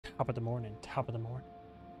Top of the morning. Top of the morning.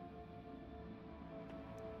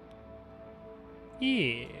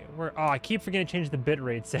 Yeah, oh, I keep forgetting to change the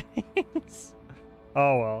bitrate settings.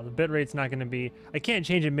 Oh well, the bitrate's not gonna be. I can't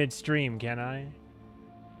change it midstream, can I?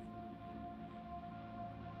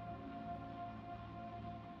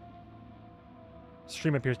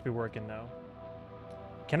 Stream appears to be working now.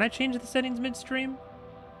 Can I change the settings midstream?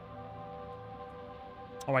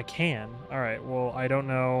 Oh, I can. All right. Well, I don't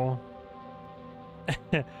know.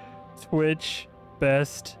 Twitch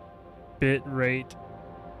best bitrate.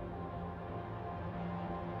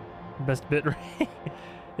 Best bitrate.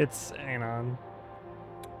 It's, hang on.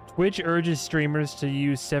 Twitch urges streamers to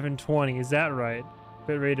use 720. Is that right?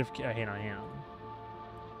 Bitrate of, hang on.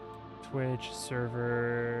 Twitch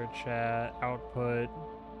server chat output,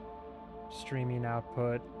 streaming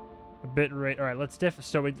output, a bitrate. All right, let's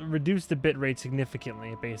so we reduce the bitrate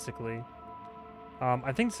significantly, basically.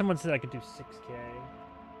 I think someone said I could do 6K.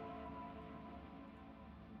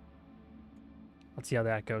 Let's see how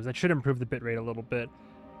that goes. That should improve the bitrate a little bit.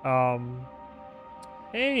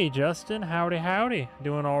 Hey, Justin. Howdy, howdy.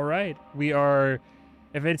 Doing all right. We are,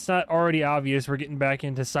 if it's not already obvious, we're getting back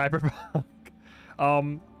into Cyberpunk.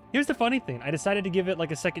 Here's the funny thing. I decided to give it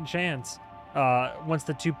like a second chance once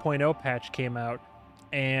the 2.0 patch came out.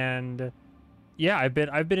 And yeah,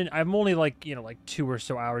 I'm only like, you know, like 2 or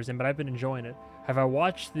so hours in, but I've been enjoying it. Have I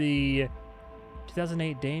watched the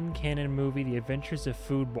 2008 Dane Cannon movie, The Adventures of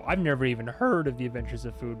Food Boy? I've never even heard of The Adventures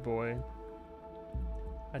of Food Boy.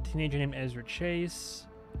 A teenager named Ezra Chase.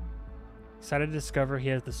 Excited to discover he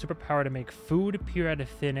has the superpower to make food appear out of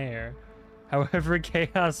thin air. However,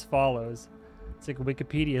 chaos follows. It's like a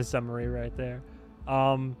Wikipedia summary right there.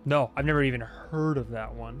 No, I've never even heard of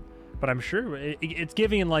that one. But I'm sure it's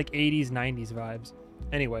giving like 80s, 90s vibes.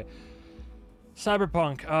 Anyway.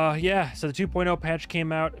 Cyberpunk, yeah, so the 2.0 patch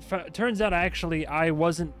came out. Turns out I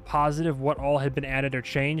wasn't positive what all had been added or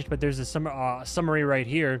changed, but there's a summary right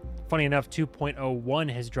here. Funny enough, 2.01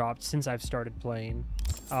 has dropped since I've started playing.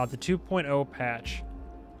 The 2.0 patch,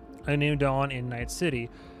 A New Dawn in Night City,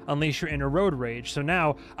 unleash your inner road rage. So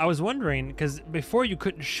now, I was wondering, because before you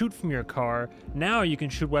couldn't shoot from your car, now you can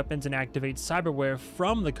shoot weapons and activate cyberware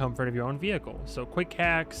from the comfort of your own vehicle. So quick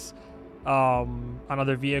hacks, on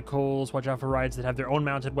other vehicles, watch out for rides that have their own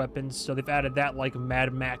mounted weapons. So they've added that like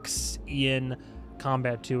Mad Max-ian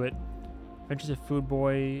combat to it. Adventures of Food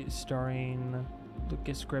Boy starring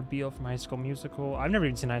Lucas Grabeel from High School Musical. I've never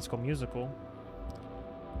even seen High School Musical,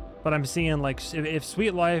 but I'm seeing like if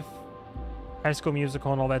Sweet Life, High School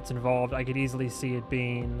Musical, and all that's involved, I could easily see it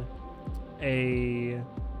being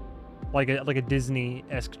like a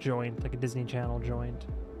Disney-esque joint, like a Disney Channel joint.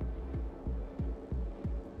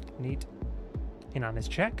 Neat. Hang on, is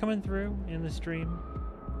chat coming through in the stream?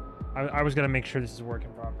 I was gonna make sure this is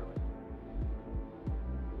working properly.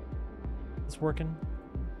 It's working?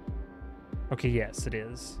 Okay, yes, it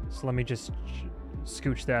is. So let me just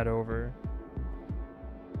scooch that over.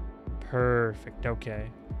 Perfect,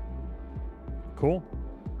 okay. Cool.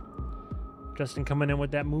 Justin coming in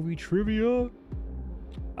with that movie trivia.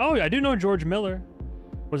 Oh, I do know George Miller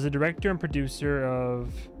was the director and producer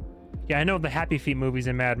of... Yeah, I know the Happy Feet movies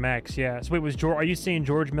and Mad Max, yeah. So wait, are you saying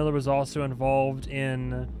George Miller was also involved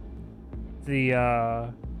in the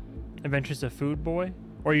Adventures of Food Boy?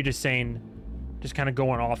 Or are you just saying, just kind of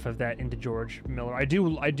going off of that into George Miller? I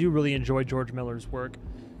do really enjoy George Miller's work.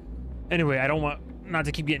 Anyway, I don't want not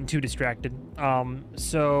to keep getting too distracted.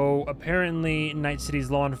 So apparently Night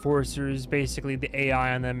City's law enforcers, basically the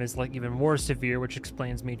AI on them is like even more severe, which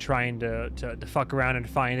explains me trying to fuck around and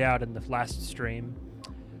find out in the last stream.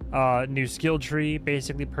 New skill tree,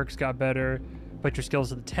 basically perks got better. Put your skills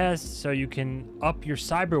to the test so you can up your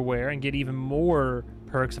cyberware and get even more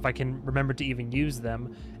perks if I can remember to even use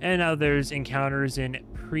them. And now there's encounters and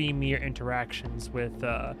premier interactions with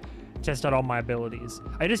test out all my abilities.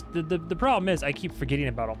 The problem is I keep forgetting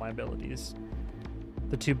about all my abilities.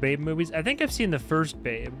 The 2 Babe movies, I think I've seen the first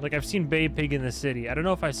Babe. Like I've seen Babe Pig in the City. I don't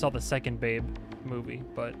know if I saw the second Babe movie,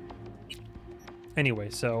 but anyway,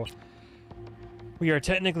 so we are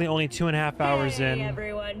technically only 2.5 hours in. Hey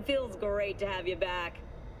everyone, feels great to have you back.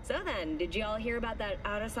 So then, did you all hear about that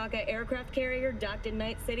Arasaka aircraft carrier docked in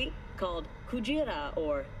Night City? Called Kujira,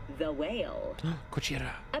 or the Whale.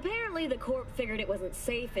 Kujira. Apparently the Corp figured it wasn't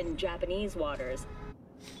safe in Japanese waters.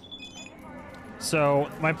 So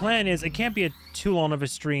my plan is, it can't be too long of a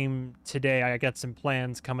stream today. I got some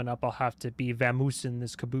plans coming up. I'll have to be vamoosing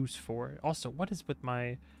this caboose for. Also, what is with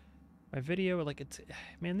my video? Like it's,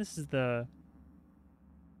 man, this is the...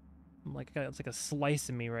 it's like a slice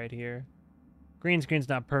of me right here. Green screen's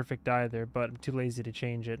not perfect either, but I'm too lazy to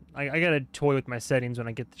change it. I gotta toy with my settings when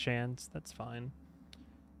I get the chance. That's fine.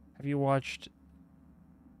 Have you watched...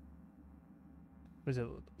 Was it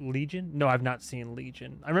Legion? No, I've not seen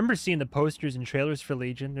Legion. I remember seeing the posters and trailers for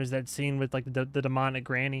Legion. There's that scene with like the demonic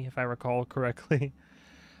granny, if I recall correctly.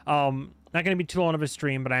 Not gonna be too long of a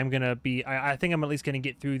stream, but I'm gonna be. I think I'm at least gonna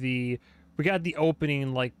get through the. We got the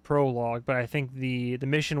opening like prologue, but I think the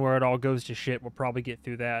mission where it all goes to shit, we'll probably get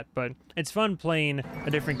through that. But it's fun playing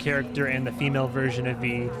a different character and the female version of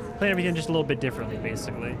V, playing everything just a little bit differently,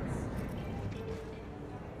 basically.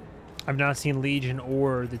 I've not seen Legion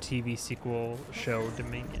or the TV sequel show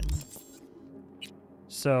Dominion.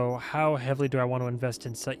 So how heavily do I want to invest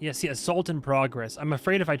in... Yeah, see, Assault in Progress. I'm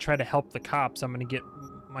afraid if I try to help the cops, I'm going to get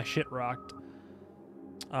my shit rocked.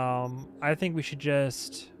 I think we should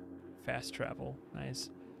just... Fast travel. Nice.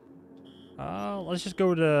 Let's just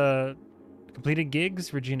go to... Completed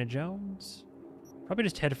gigs, Regina Jones. Probably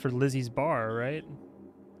just head for Lizzie's bar, right?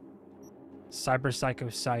 Cyber Psycho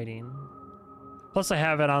sighting. Plus I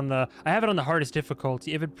have it on the hardest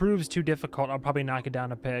difficulty. If it proves too difficult, I'll probably knock it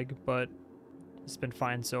down a peg, but it's been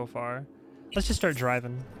fine so far. Let's just start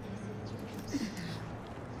driving.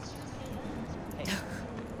 Hey,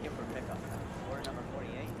 here for pickup. Order number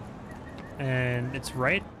 48. And it's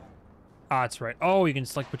right? Ah, it's right. Oh, you can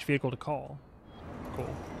select which vehicle to call.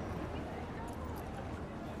 Cool.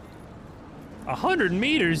 100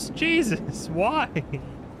 meters? Jesus, why?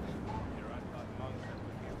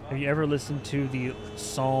 Have you ever listened to the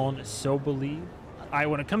song So Believe?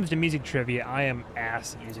 When it comes to music trivia, I am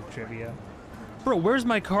ass at music trivia. Bro, where's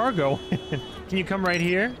my car going? Can you come right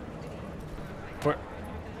here?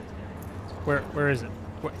 Where is it?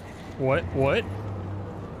 What?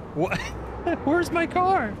 Where's my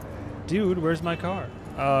car? Dude, where's my car?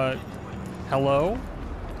 Hello?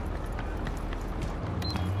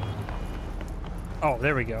 Oh,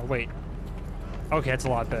 there we go. Wait. Okay, it's a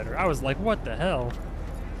lot better. I was like, what the hell?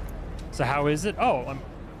 So how is it? Oh,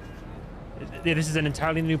 this is an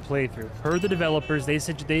entirely new playthrough. Per the developers, they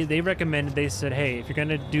said they recommended. They said, hey, if you're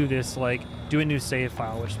gonna do this, like, do a new save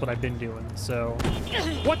file, which is what I've been doing. So,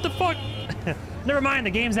 what the fuck? Never mind,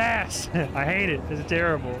 the game's ass. I hate it. It's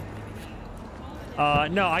terrible.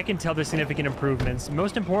 No, I can tell there's significant improvements.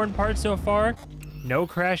 Most important part so far, no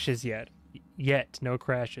crashes yet. No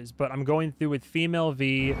crashes. But I'm going through with female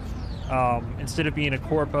V. Instead of being a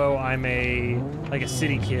corpo, I'm like a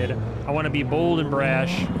city kid. I want to be bold and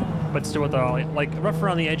brash, but still with like rough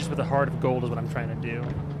around the edges with a heart of gold is what I'm trying to do.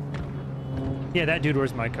 Yeah, that dude,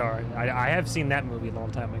 where's my car? I have seen that movie a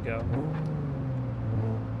long time ago.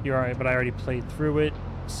 You're alright, but I already played through it,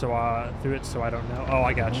 so I don't know. Oh,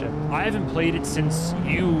 I gotcha. I haven't played it since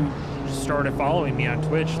you started following me on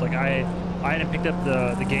Twitch. Like I hadn't picked up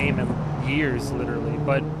the game in years, literally.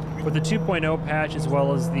 But with the 2.0 patch, as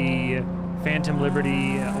well as the Phantom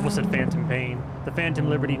Liberty, almost said Phantom Pain, the Phantom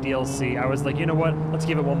Liberty DLC, I was like, you know what? Let's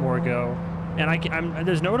give it one more go. And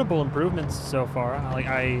there's notable improvements so far.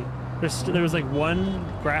 There was like one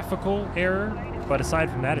graphical error, but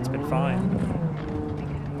aside from that, it's been fine.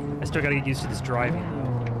 I still gotta get used to this driving,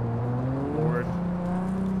 though. Lord.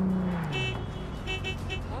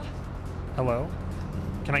 Hello?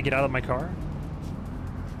 Can I get out of my car?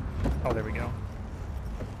 Oh, there we go.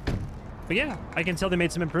 But yeah, I can tell they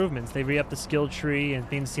made some improvements. They re-upped the skill tree and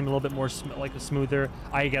things seem a little bit more smoother.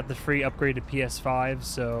 I got the free upgrade to PS5,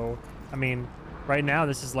 so I mean, right now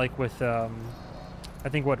this is like with I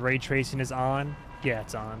think what ray tracing is on. Yeah,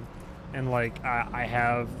 it's on, and like I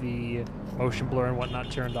have the motion blur and whatnot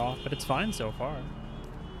turned off, but it's fine so far.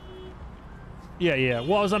 Yeah.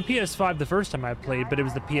 Well, I was on PS5 the first time I played, but it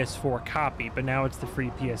was the PS4 copy. But now it's the free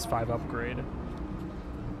PS5 upgrade.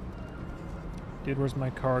 Dude, where's my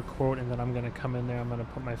car? Quote, and then I'm gonna come in there. I'm gonna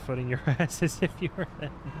put my foot in your ass as if you were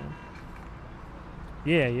that man.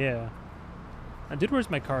 Yeah. Dude, where's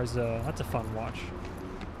my car? That's a fun watch.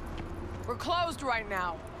 We're closed right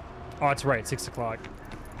now. Oh, it's right. 6 o'clock.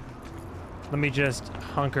 Let me just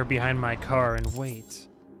hunker behind my car and wait.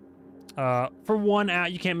 For 1 hour.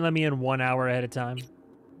 You can't let me in 1 hour ahead of time.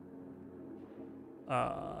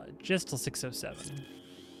 Just till 6:07.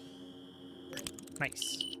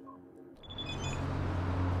 Nice.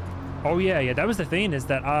 Oh yeah, that was the thing, is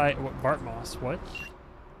that Bartmoss, what?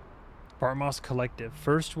 Bartmoss Collective.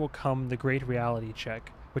 First will come the great reality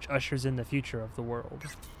check, which ushers in the future of the world.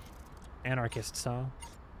 Anarchists, huh?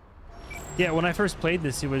 Yeah, when I first played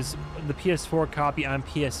this, it was the PS4 copy on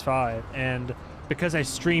PS5, and because I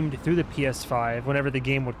streamed through the PS5, whenever the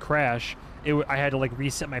game would crash, I had to like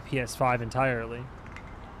reset my PS5 entirely.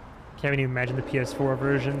 Can't even imagine the PS4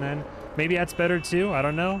 version then. Maybe that's better too, I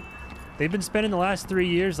don't know. They've been spending the last 3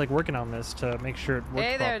 years like working on this to make sure it works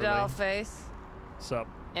Hey there, properly. dollface. What's up?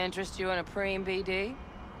 Interest you in a preem BD?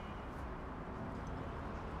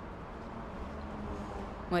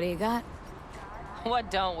 What do you got? What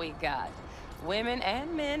don't we got? Women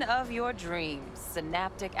and men of your dreams.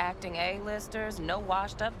 Synaptic acting A-listers, no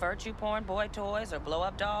washed-up virtue porn boy toys or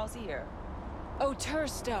blow-up dolls here. Auteur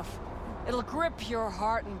stuff. It'll grip your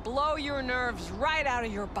heart and blow your nerves right out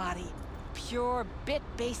of your body. Pure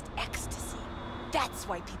bit-based ecstasy. That's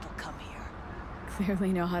why people come here.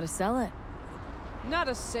 Clearly know how to sell it. Not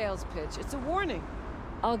a sales pitch, it's a warning.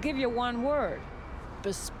 I'll give you one word.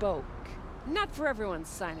 Bespoke. Not for everyone's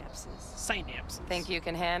synapses. Synapses. Think you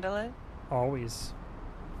can handle it? Always.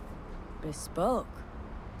 Bespoke.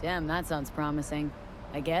 Damn, that sounds promising.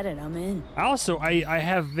 I get it, I'm in. I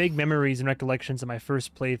have vague memories and recollections of my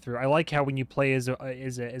first playthrough. I like how when you play as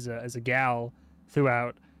a gal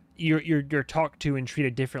throughout, you're talked to and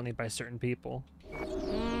treated differently by certain people.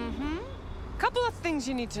 Mm-hmm. Couple of things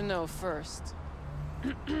you need to know first.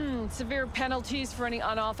 Severe penalties for any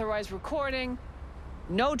unauthorized recording.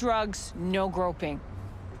 No drugs, no groping.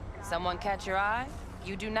 Someone catch your eye?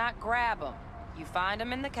 You do not grab them. You find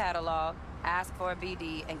them in the catalog, ask for a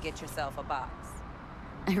BD, and get yourself a box.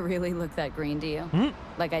 I really look that green to you?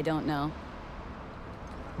 Like I don't know.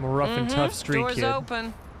 I'm a rough and tough street Doors kid.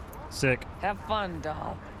 open. Sick. Have fun,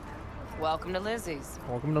 doll. Welcome to Lizzie's.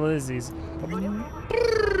 Welcome to Lizzie's.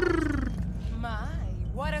 My,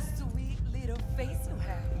 what a sweet little face you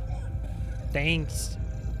have. Thanks.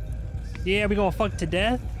 Yeah, we gonna fuck to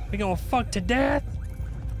death? We gonna fuck to death?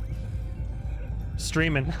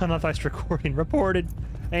 Streaming. Unauthorized recording. Reported.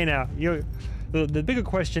 Hey now, the bigger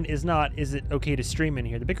question is not, is it okay to stream in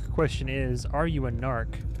here? The bigger question is, are you a narc?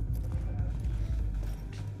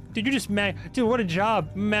 Dude, you just dude, what a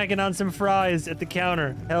job. Magging on some fries at the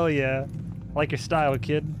counter. Hell yeah. Like your style,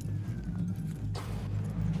 kid.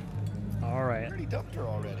 Alright. Already dumped her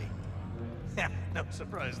already. Yeah, no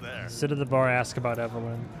surprise there. Sit at the bar, ask about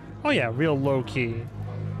Evelyn. Oh yeah, real low key.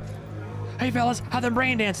 Hey fellas, how the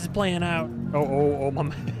brain dance is playing out? Oh, my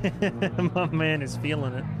man, my man is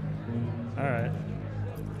feeling it. All right,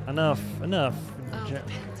 enough. Depends what you're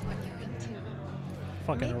into.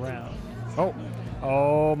 Fucking around.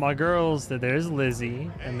 Oh, my girls. There's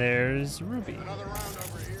Lizzie and there's Ruby.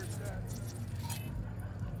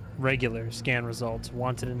 Regular scan results.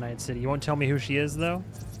 Wanted in Night City. You won't tell me who she is though?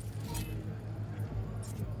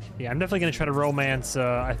 Yeah, I'm definitely gonna try to romance.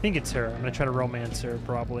 I think it's her. I'm gonna try to romance her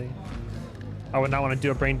probably. I would not want to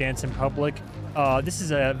do a brain dance in public. This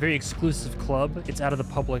is a very exclusive club. It's out of the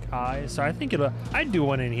public eye, so I think I'd do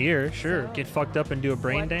one in here, sure. Get fucked up and do a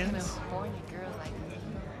brain dance. What can a horny girl like me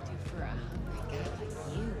do for a hungry guy like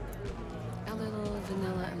you? A little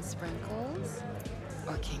vanilla and sprinkles?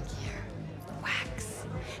 Or kinkier? Wax?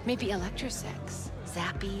 Maybe electrosex?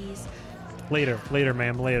 Zappies? Later,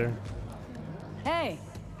 ma'am, later. Hey,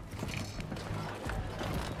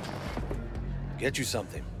 Get you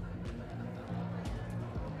something.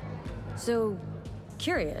 so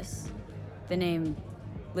curious. The name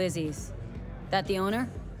Lizzie's. That the owner?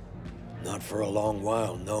 Not for a long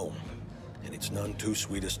while, no. And it's none too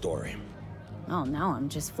sweet a story. Oh, now I'm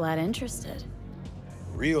just flat interested.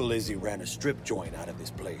 Real Lizzie ran a strip joint out of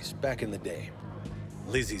this place back in the day.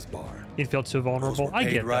 Lizzie's bar. You felt so vulnerable. Girls were I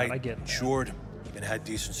paid get right, that. I get that. insured, even had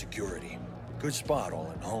decent security. Good spot,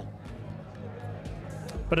 all in all.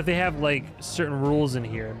 But if they have like certain rules in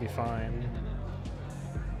here, it'd be fine.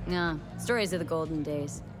 Nah, stories of the golden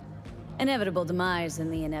days. Inevitable demise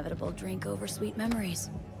and the inevitable drink over sweet memories.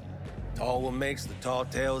 Tall one makes the tall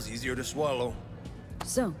tales easier to swallow.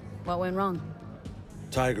 So, what went wrong?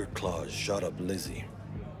 Tiger Claws shot up Lizzie.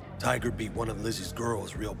 Tiger beat one of Lizzie's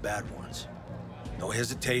girls real bad once. No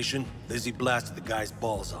hesitation, Lizzie blasted the guy's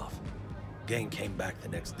balls off. Gang came back the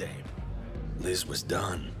next day. Liz was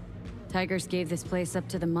done. Tigers gave this place up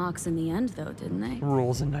to the Mox in the end, though, didn't they?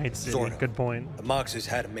 Rules in Night City. Sorta. Good point. The Moxes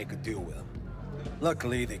had to make a deal with them.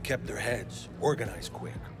 Luckily, they kept their heads, organized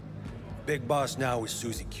quick. Big boss now is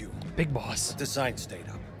Susie Q. Big boss. But the sign stayed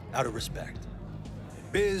up, out of respect.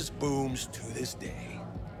 Biz booms to this day.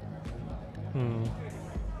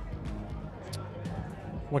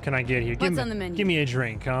 What can I get here? What's on the menu? Give me a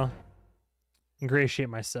drink, huh? Ingratiate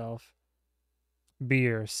myself.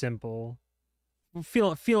 Beer, simple.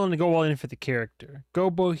 Feeling to go all in for the character. Go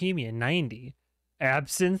Bohemian, 90.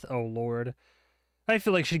 Absinthe, oh lord. I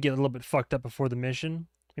feel like she'd get a little bit fucked up before the mission.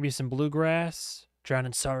 Maybe some bluegrass,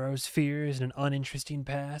 drowning sorrows, fears, and an uninteresting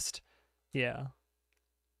past. Yeah.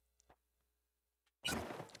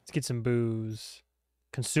 Let's get some booze.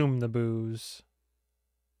 Consume the booze.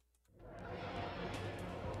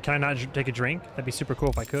 Can I not take a drink? That'd be super cool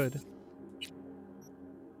if I could.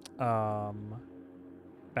 Backpack.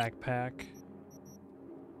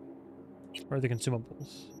 Where are the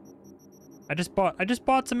consumables? I just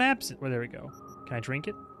bought some absinthe. Well, there we go. Can I drink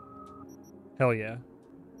it? Hell yeah.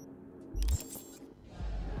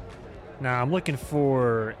 Nah, I'm looking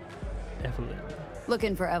for Evelyn.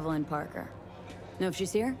 Looking for Evelyn Parker. Know if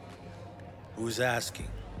she's here? Who's asking?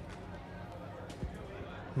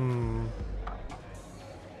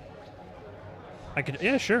 I could,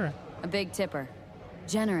 yeah, sure. A big tipper.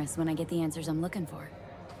 Generous when I get the answers I'm looking for.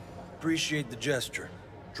 Appreciate the gesture,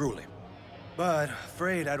 truly. But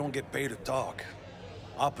afraid I don't get paid to talk.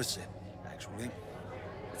 Opposite, actually.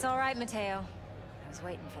 It's all right, Mateo. I was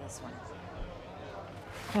waiting for this one.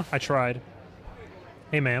 Huh, I tried.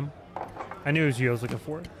 Hey, ma'am. I knew it was you I was looking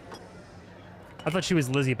for. I thought she was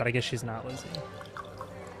Lizzie, but I guess she's not Lizzie.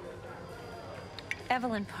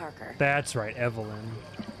 Evelyn Parker. That's right, Evelyn.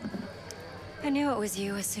 I knew it was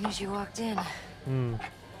you as soon as you walked in.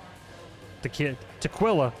 The kid.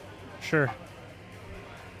 Tequila. Sure.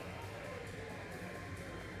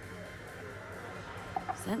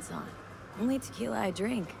 Sense on. Only tequila I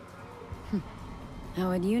drink. How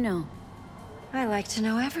would you know? I like to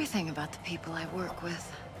know everything about the people I work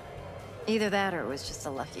with. Either that or it was just a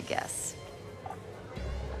lucky guess.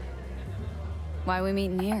 Why are we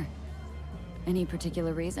meeting here? Any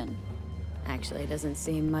particular reason? Actually, it doesn't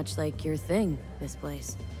seem much like your thing, this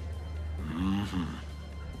place.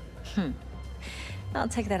 I'll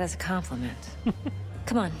take that as a compliment.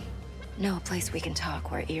 Come on. Know a place we can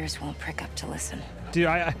talk where ears won't prick up to listen. Dude,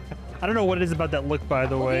 I don't know what it is about that look, by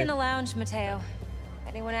the We'll way. be in the lounge, Mateo.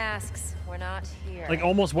 If anyone asks, we're not here. Like,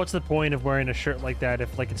 almost, what's the point of wearing a shirt like that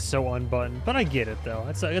if, like, it's so unbuttoned? But I get it, though.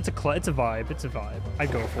 It's a vibe. It's a vibe.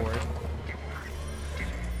 I'd go for it.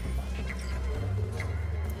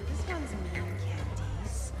 This one's mean,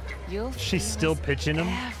 Candice. You'll She's feel still us pitching him.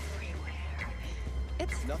 everywhere.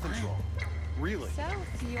 It's Nothing's fun. wrong. Really? So,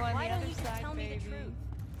 see you on Why the don't other you just side, tell me the baby. truth?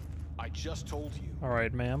 I just told you. All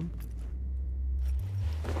right, ma'am.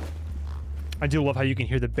 I do love how you can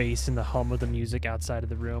hear the bass and the hum of the music outside of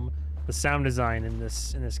the room. The sound design in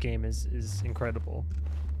this game is incredible.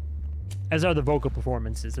 As are the vocal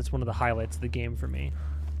performances. That's one of the highlights of the game for me.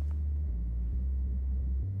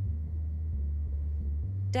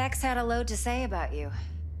 Dex had a load to say about you.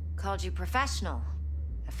 Called you professional,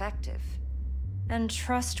 effective, and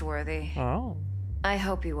trustworthy. Oh. I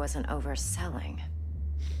hope he wasn't overselling.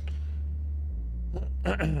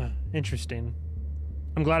 Interesting.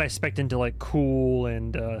 I'm glad I spec'd into like cool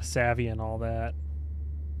and savvy and all that.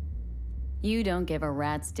 You don't give a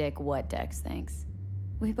rat's dick what Dex thinks.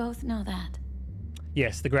 We both know that.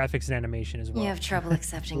 Yes, the graphics and animation as well. You have trouble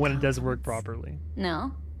accepting when it does work compliments. properly.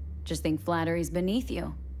 No? Just think flattery's beneath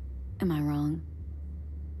you. Am I wrong?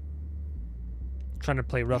 Trying to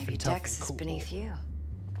play rough Maybe and tough. Dex and is cool. beneath you.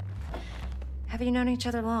 Have you known each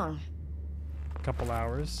other long? Couple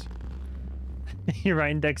hours. You're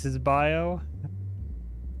writing Dex's bio.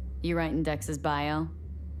 You writing Dex's bio?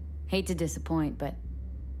 Hate to disappoint, but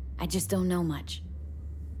I just don't know much.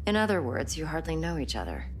 In other words, you hardly know each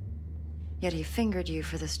other. Yet he fingered you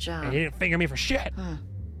for this job. He didn't finger me for shit.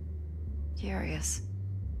 Curious.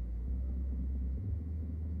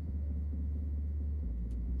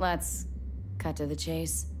 Let's cut to the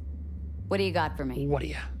chase. What do you got for me? What do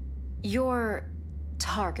you? Your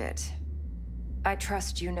target. I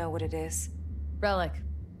trust you know what it is. Relic.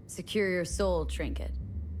 Secure your soul trinket.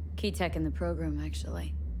 Key tech in the program,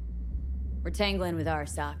 actually. We're tangling with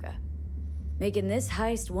Arasaka. Making this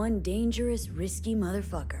heist one dangerous, risky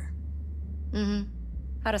motherfucker.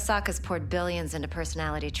 Arasaka's poured billions into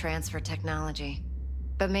personality transfer technology.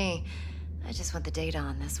 But me, I just want the data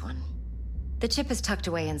on this one. The chip is tucked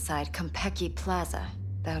away inside Konpeki Plaza,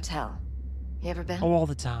 the hotel. You ever been? Oh, all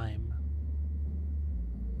the time.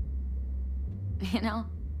 You know,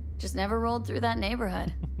 just never rolled through that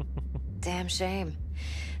neighborhood. Damn shame.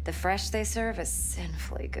 The fresh they serve is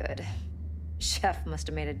sinfully good. Chef must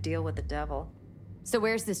have made a deal with the devil. So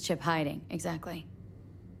where's this chip hiding, exactly?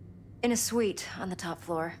 In a suite on the top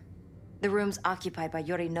floor. The room's occupied by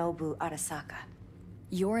Yorinobu Arasaka.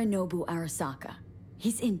 Yorinobu Arasaka.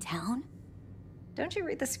 He's in town? Don't you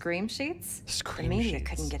read the scream sheets? Scream the media sheets.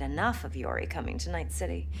 couldn't get enough of Yori coming to Night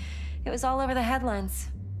City. It was all over the headlines.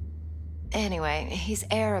 Anyway, he's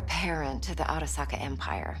heir apparent to the Arasaka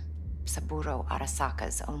Empire. Saburo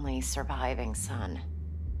Arasaka's only surviving son.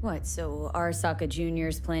 What, so Arasaka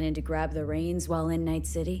Jr.'s planning to grab the reins while in Night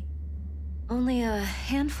City? Only a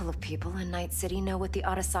handful of people in Night City know what the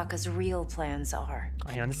Arasaka's real plans are.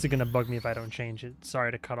 Hang on, this is gonna bug me if I don't change it.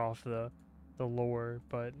 Sorry to cut off the lore,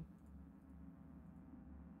 but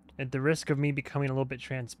at the risk of me becoming a little bit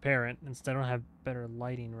transparent, instead I don't have better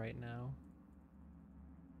lighting right now.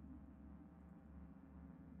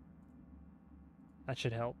 That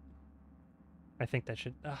should help. I think that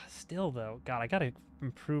should... still, though. God, I gotta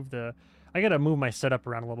improve the... I gotta move my setup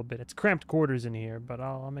around a little bit. It's cramped quarters in here, but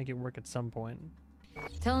I'll make it work at some point.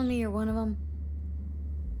 Telling me you're one of them?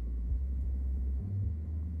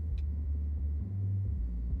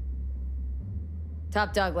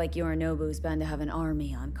 Top dog like Yorinobu's bound to have an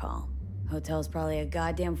army on call. Hotel's probably a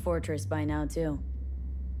goddamn fortress by now, too.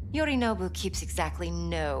 Yorinobu keeps exactly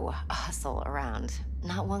no hustle around.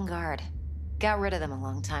 Not one guard. Got rid of them a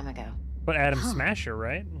long time ago. But Adam Smasher,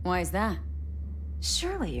 right? Why is that?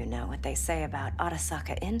 Surely you know what they say about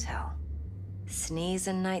Arasaka intel. Sneeze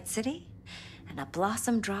in Night City, and a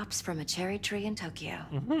blossom drops from a cherry tree in Tokyo.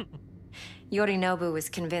 Yorinobu was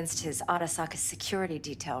convinced his Arasaka security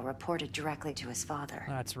detail reported directly to his father.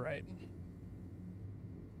 That's right.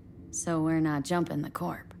 So we're not jumping the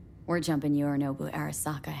corp. We're jumping Yorinobu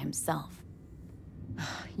Arasaka himself.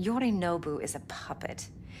 Yorinobu is a puppet.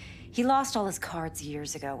 He lost all his cards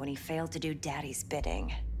years ago when he failed to do Daddy's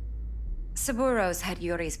bidding. Saburo's had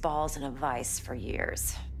Yuri's balls in a vice for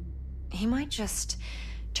years. He might just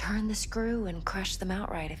turn the screw and crush them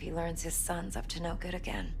outright if he learns his son's up to no good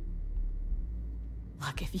again.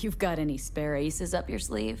 Look, if you've got any spare aces up your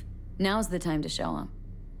sleeve, now's the time to show them.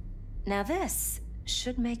 Now this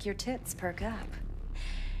should make your tits perk up.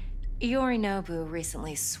 Yorinobu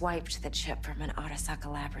recently swiped the chip from an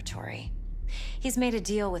Arasaka laboratory. He's made a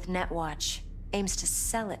deal with Netwatch, aims to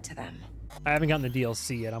sell it to them. I haven't gotten the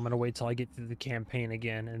DLC yet. I'm gonna wait till I get through the campaign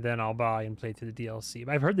again, and then I'll buy and play through the DLC.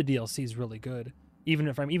 But I've heard the DLC is really good.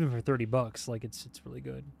 Even for $30, like it's really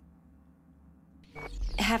good.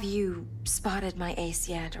 Have you spotted my ace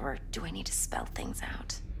yet, or do I need to spell things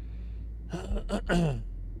out?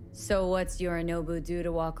 So what's Yorinobu due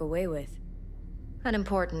to walk away with?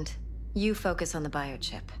 Unimportant. You focus on the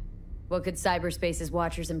biochip. What could cyberspace's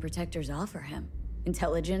watchers and protectors offer him?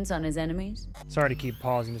 Intelligence on his enemies? Sorry to keep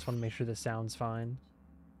pausing, just want to make sure this sounds fine.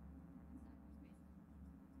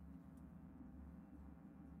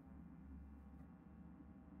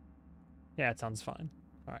 Yeah, it sounds fine.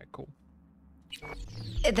 All right, cool.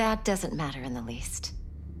 That doesn't matter in the least.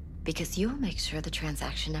 Because you'll make sure the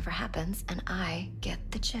transaction never happens, and I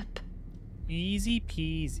get the chip. Easy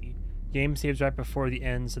peasy. Game saves right before the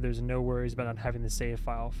end, so there's no worries about not having the save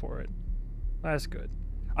file for it. That's good.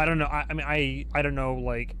 I don't know. I don't know,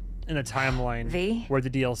 like, in the timeline where the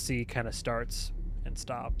DLC kind of starts and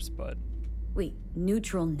stops, but... Wait,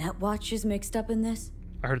 neutral Netwatch is mixed up in this?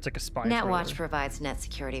 I heard it's like a spy Netwatch provides net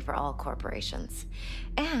security for all corporations,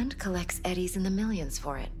 and collects eddies in the millions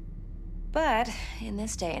for it. But in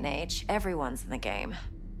this day and age, everyone's in the game,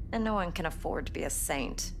 and no one can afford to be a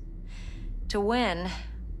saint. To win,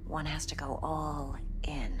 one has to go all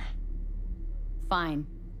in. Fine.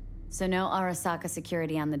 So no Arasaka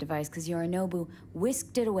security on the device because Yorinobu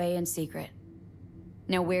whisked it away in secret.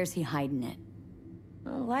 Now where's he hiding it?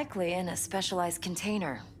 Likely in a specialized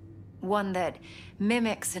container. One that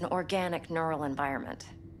mimics an organic neural environment.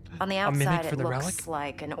 On the outside, it looks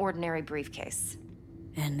like an ordinary briefcase.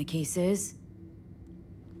 And the case is?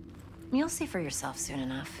 You'll see for yourself soon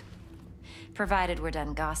enough. Provided we're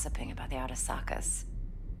done gossiping about the Arasakas.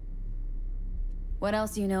 What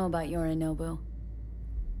else do you know about Yorinobu?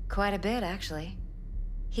 Quite a bit, actually.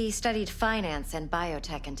 He studied finance and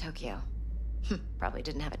biotech in Tokyo. Probably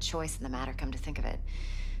didn't have a choice in the matter, come to think of it.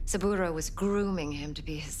 Saburo was grooming him to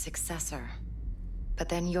be his successor. But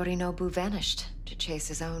then Yorinobu vanished to chase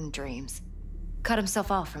his own dreams. Cut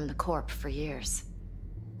himself off from the Corp for years.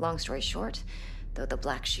 Long story short, though the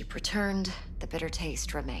black sheep returned, the bitter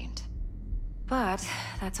taste remained. But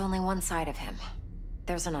that's only one side of him.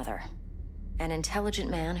 There's another. An intelligent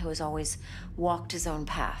man who has always walked his own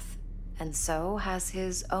path, and so has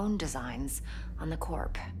his own designs on the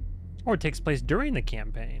Corp. Or it takes place during the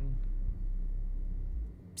campaign.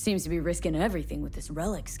 Seems to be risking everything with this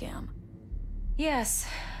relic scam. Yes,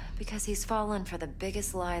 because he's fallen for the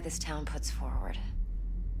biggest lie this town puts forward.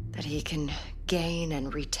 That he can gain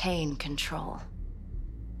and retain control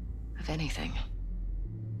of anything.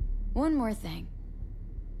 One more thing.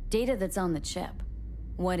 Data that's on the chip.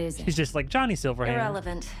 What is it? He's just like Johnny Silverhand.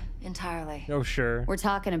 Irrelevant, entirely. Oh, sure. We're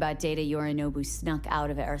talking about data Yorinobu snuck out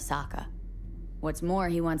of Arasaka. What's more,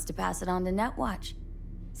 he wants to pass it on to Netwatch.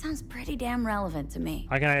 Sounds pretty damn relevant to me.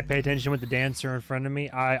 How can I pay attention with the dancer in front of me?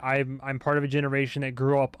 I'm part of a generation that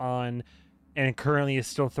grew up on, and currently is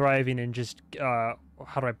still thriving in just, how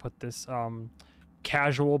do I put this?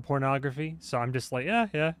 Casual pornography. So I'm just like,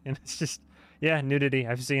 yeah. And it's just, yeah, nudity.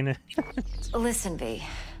 I've seen it. Listen, V.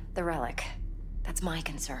 The relic. That's my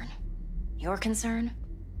concern. Your concern?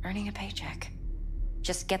 Earning a paycheck.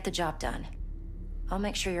 Just get the job done. I'll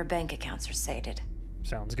make sure your bank accounts are sated.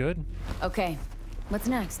 Sounds good. Okay. What's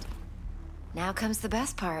next? Now comes the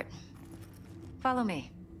best part. Follow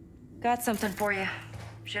me. Got something for you.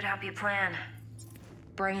 Should help you plan.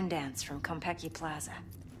 Brain dance from Konpeki Plaza.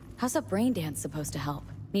 How's a brain dance supposed to help?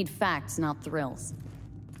 Need facts, not thrills.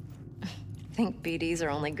 Think BDs are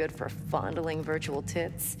only good for fondling virtual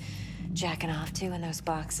tits? Jacking off to in those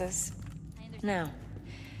boxes? No.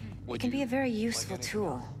 It can be a very useful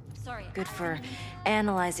tool. Good for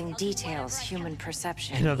analyzing details, human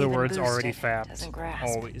perception. In other even words, boosted, already fapped. doesn't grasp.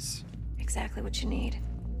 Always. Exactly what you need.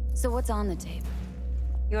 So what's on the tape?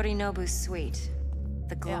 Yorinobu's suite.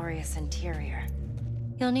 The glorious interior.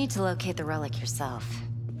 You'll need to locate the relic yourself.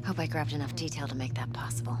 Hope I grabbed enough detail to make that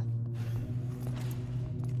possible.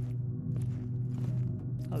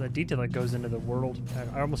 Oh, the detail that goes into the world.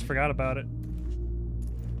 I almost forgot about it.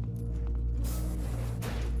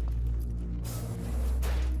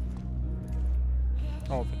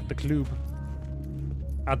 Oh, the club.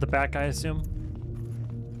 Out the back, I assume?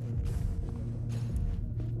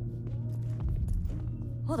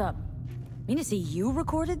 Hold up. Mean to say you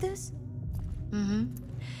recorded this? Mm-hmm.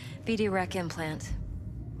 BD rec implant.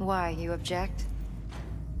 Why, you object?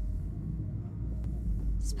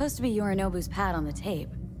 Supposed to be Yorinobu's pad on the tape.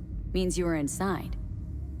 Means you were inside.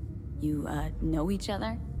 You, know each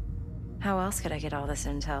other? How else could I get all this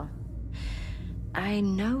intel? I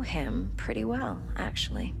know him pretty well,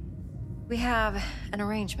 actually. We have an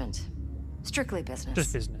arrangement. Strictly business.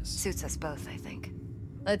 Just business. Suits us both, I think.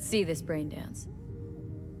 Let's see this brain dance.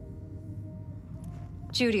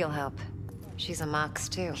 Judy'll help. She's a mox,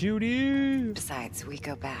 too. Judy! Besides, we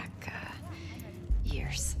go back,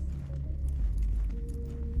 years.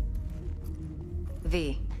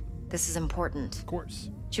 V, this is important. Of course.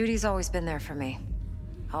 Judy's always been there for me.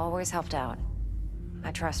 Always helped out.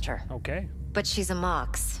 I trust her. Okay. But she's a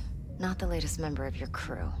mox, not the latest member of your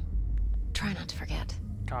crew. Try not to forget.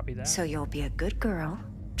 Copy that. So you'll be a good girl,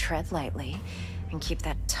 tread lightly, and keep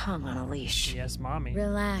that tongue on a leash. Yes, mommy.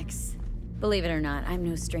 Relax. Believe it or not, I'm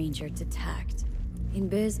no stranger to tact. In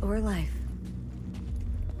biz or life.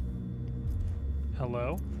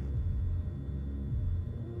 Hello?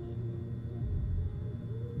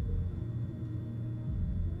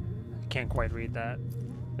 I can't quite read that.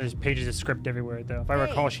 There's pages of script everywhere, though. If I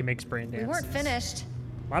recall, she makes brain dances. We weren't finished.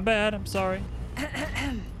 My bad. I'm sorry.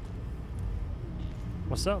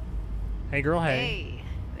 What's up? Hey, girl. Hey. Hey,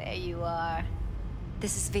 there you are.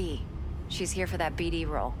 This is V. She's here for that BD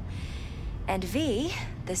role. And V,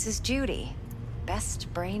 this is Judy.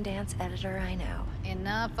 Best brain dance editor I know.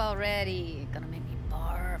 Enough already. Gonna make me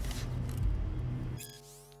barf.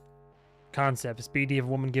 Concept. Speedy of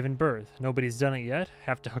woman given birth. Nobody's done it yet.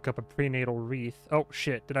 Have to hook up a prenatal wreath. Oh,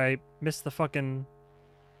 shit. Did I miss the fucking...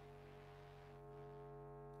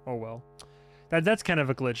 Oh, well. That's kind of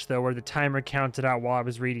a glitch, though, where the timer counted out while I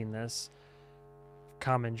was reading this.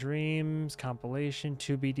 Common Dreams, compilation,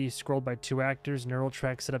 2 BD scrolled by 2 actors, neural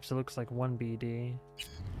track set up so it looks like 1 BD.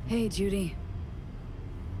 Hey, Judy.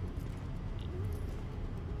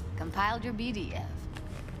 Compiled your BDF.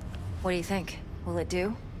 What do you think? Will it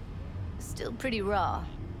do? Still pretty raw,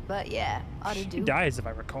 but yeah, ought to do. She dies, if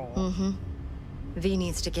I recall. Mm-hmm. V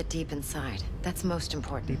needs to get deep inside. That's most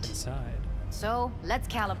important. Deep inside. So, let's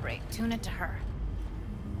calibrate. Tune it to her.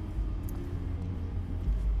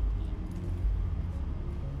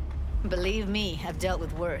 Believe me, I've dealt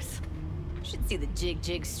with worse. Should see the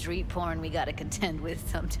jig street porn we gotta contend with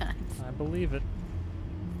sometimes. I believe it.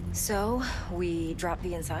 So, we drop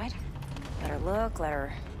V inside? Let her look, let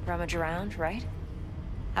her rummage around, right?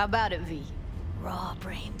 How about it, V? Raw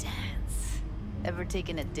brain dance. Ever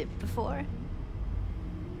taken a dip before?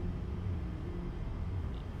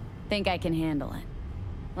 Think I can handle it.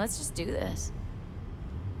 Let's just do this.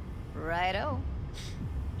 Righto.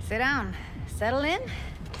 Sit down, settle in,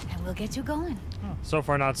 and we'll get you going. Oh, so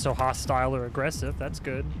far, not so hostile or aggressive. That's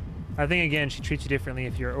good. I think, again, she treats you differently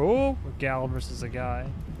if you're, a gal versus a guy.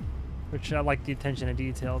 Which I like the attention to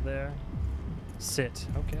detail there. Sit.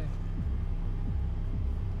 Okay.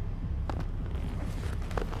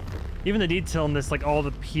 Even the detail in this, like all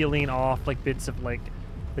the peeling off, like bits of like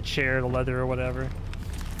the chair, the leather or whatever.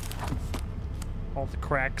 All the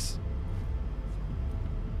cracks.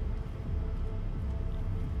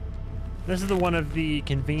 This is the one of the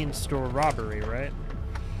convenience store robbery, right?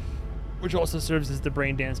 Which also serves as the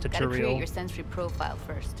brain dance tutorial. Gotta create your sensory profile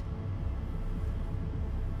first.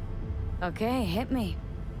 Okay, hit me.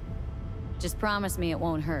 Just promise me it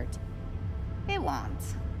won't hurt. It won't.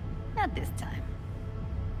 Not this time.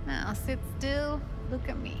 Now sit still, look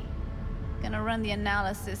at me. Gonna run the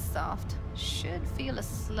analysis soft. Should feel a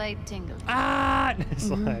slight tingle. Ah! It's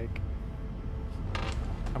like...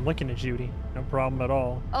 I'm looking at Judy. No problem at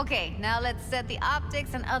all. Okay, now let's set the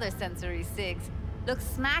optics and other sensory sigs. Look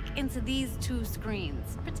smack into these two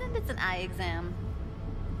screens. Pretend it's an eye exam.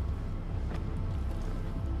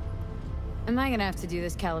 Am I gonna have to do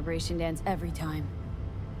this calibration dance every time?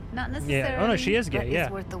 Not necessarily. Yeah. Oh no, she is gay. But Yeah.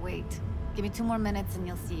 it's worth the wait. Give me 2 more minutes and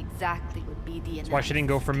you'll see exactly what BD That's why she didn't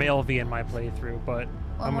go for male V in my playthrough, but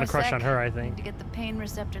I'm gonna crush on her, I think. To get the pain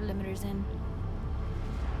receptor limiters in.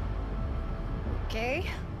 Okay.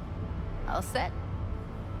 All set.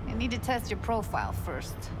 I need to test your profile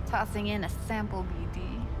first. Tossing in a sample BD.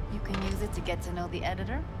 You can use it to get to know the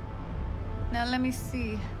editor. Now let me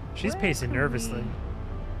see. She's pacing nervously.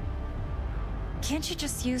 Can't you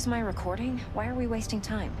just use my recording? Why are we wasting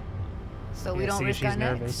time? So we Yeah, don't see, risk she's our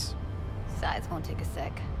necks. nervous. Size won't take a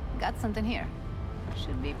sec. Got something here.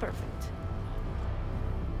 Should be perfect.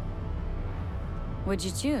 What'd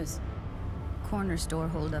you choose? Corner store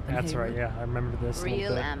holdup in That's right, Hayward. yeah. I remember this a little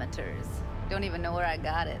Real bit. amateurs. Don't even know where I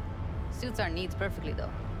got it. Suits our needs perfectly though.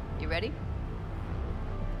 You ready?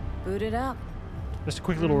 Boot it up. Just a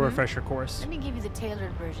quick little refresher course. Let me give you the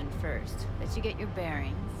tailored version first. Let you get your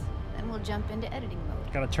bearings. Then we'll jump into editing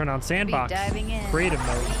mode. Gotta turn on Sandbox. diving in. Creative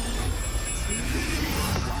mode.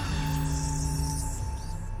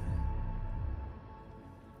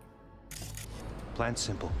 Plan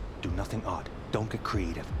simple. Do nothing odd. Don't get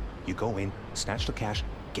creative. You go in, snatch the cash,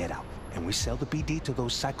 get out. And we sell the BD to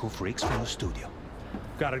those psycho freaks from the studio.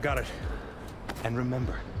 Got it. And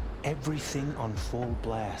remember, everything on full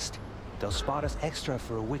blast. They'll spot us extra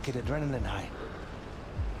for a wicked adrenaline high.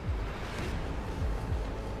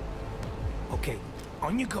 Okay,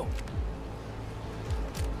 on you go.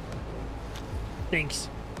 Thanks.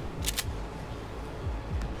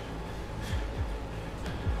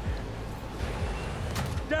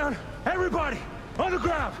 Down, everybody, on the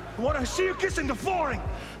ground. I want to see you kissing the flooring.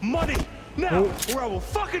 Money, now, or I will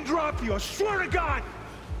fucking drop you. I swear to God.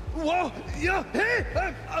 Whoa, yeah, hey,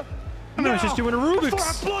 I was just doing a before I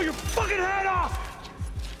Rubik's. blow your fucking head off.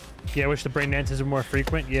 Yeah, I wish the brain dances were more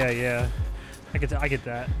frequent. Yeah. I get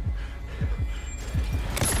that.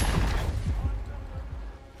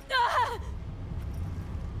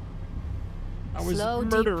 I was Slow,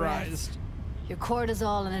 deep murderized. breaths. Your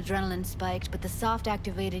cortisol and adrenaline spiked, but the soft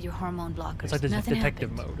activated your hormone blockers. It's like this Nothing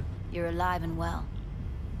detective happened. mode. You're alive and well.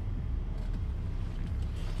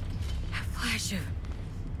 A flash of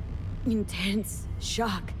intense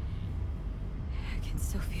shock. I can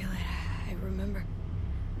still feel it. I remember.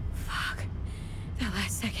 Fuck. That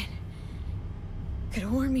last second. Could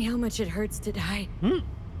have warned me how much it hurts to die.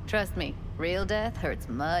 Trust me, real death hurts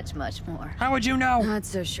much, much more. How would you know? Not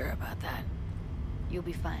so sure about that. You'll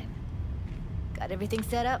be fine. Got everything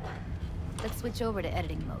set up? Let's switch over to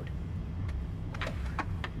editing mode.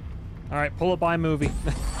 All right, pull up iMovie,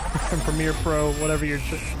 Premiere Pro, whatever your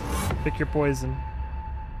pick your poison.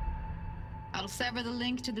 I'll sever the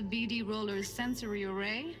link to the BD Roller's sensory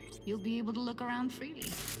array. You'll be able to look around freely.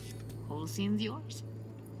 Whole scene's yours.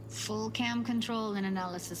 Full cam control in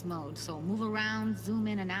analysis mode, so move around, zoom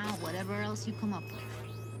in and out, whatever else you come up with.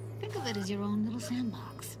 Think of it as your own little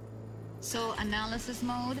sandbox. So analysis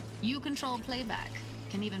mode, you control playback.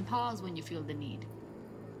 Can even pause when you feel the need.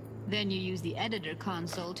 Then you use the editor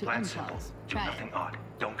console to Plan simple. unpause. Do Try nothing it. odd.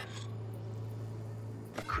 Don't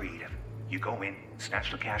creative. You go in,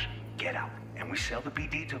 snatch the cash, get out. And we sell the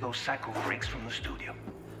BD to those psycho freaks from the studio.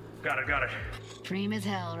 Got it. Dream as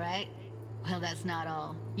hell, right? Well, that's not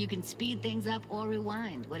all. You can speed things up or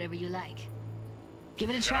rewind, whatever you like. Give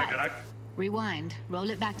it a try. Rewind. Roll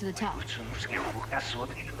it back to the top.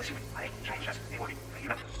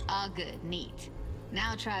 All good. Neat.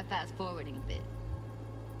 Now try fast forwarding a bit.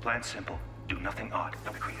 Plan simple. Do nothing odd.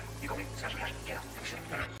 Don't be creative. You go in, snatch the cash, get out.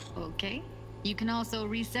 Okay. You can also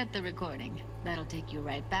reset the recording. That'll take you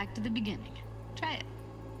right back to the beginning. Try it.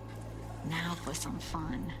 Now for some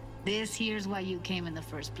fun. This here's why you came in the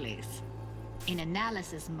first place. In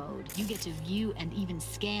analysis mode, you get to view and even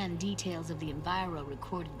scan details of the enviro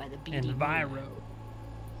recorded by the BD. Enviro.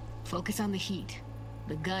 Focus on the heat.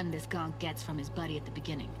 The gun this gonk gets from his buddy at the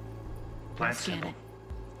beginning. Plan Scan simple. it.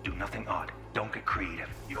 Do nothing odd. Don't get creative.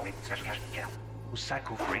 You go in, snatch the cash, get out. Those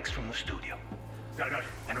psycho freaks from the studio. Got it.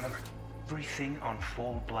 And remember, everything on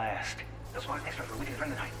full blast. That's why extra for a wicked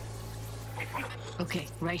friend tonight. Okay,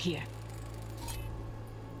 right here.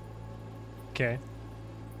 Okay.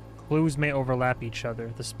 Clues may overlap each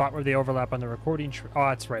other. The spot where they overlap on the recording oh,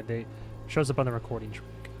 that's right. They shows up on the recording track.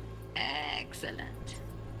 Excellent.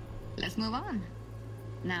 Let's move on.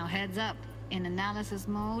 Now heads up. In analysis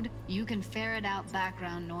mode, you can ferret out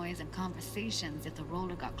background noise and conversations if the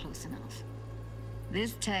roller got close enough.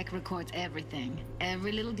 This tech records everything,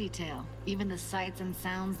 every little detail, even the sights and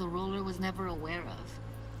sounds the roller was never aware of.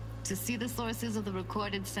 To see the sources of the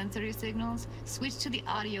recorded sensory signals, switch to the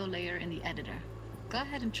audio layer in the editor. Go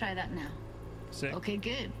ahead and try that now. Sick. Okay,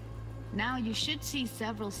 good. Now you should see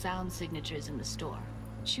several sound signatures in the store.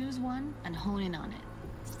 Choose one and hone in on it.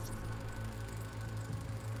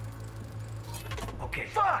 Okay.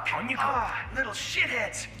 Fuck! On you go. Little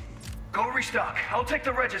shitheads. Go restock. I'll take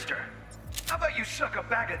the register. How about you suck a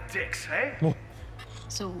bag of dicks, eh?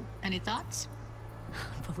 So, any thoughts?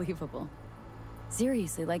 Unbelievable.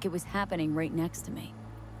 Seriously, like it was happening right next to me.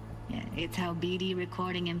 Yeah, it's how BD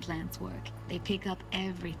recording implants work. They pick up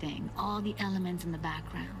everything, all the elements in the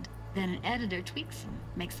background. Then an editor tweaks them,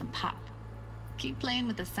 makes them pop. Keep playing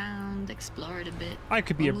with the sound, explore it a bit. I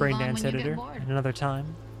could be a We'll move on braindance when you get editor bored. at another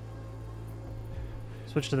time.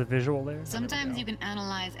 Switch to the visual layer. Sometimes you can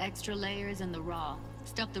analyze extra layers in the raw.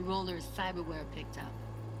 Stuff the roller's cyberware picked up.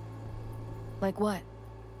 Like what?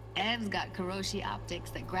 Ev's got Kiroshi optics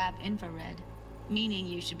that grab infrared, meaning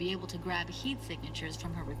you should be able to grab heat signatures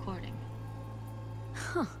from her recording.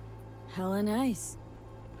 Huh. Hella nice.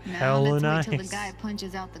 Now Hella let's nice. wait till the guy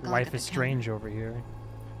punches out the guard Life at the is strange over here.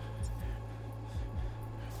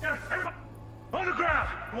 On the ground!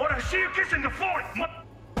 Want to see you kissing the floor?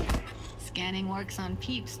 Scanning works on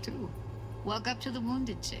peeps, too. Walk up to the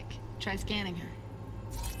wounded chick. Try scanning her.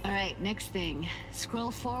 All right, next thing. Scroll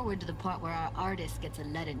forward to the part where our artist gets a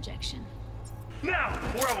lead injection. Now,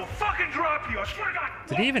 or I will fucking drop you! I swear to God!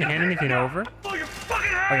 Did he even hand anything over? Blow your fucking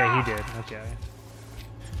Oh head yeah, off! he did. Okay.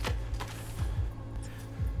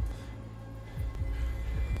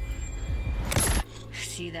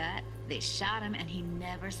 See that? They shot him and he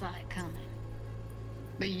never saw it coming.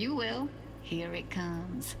 But you will. Here it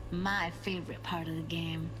comes. My favorite part of the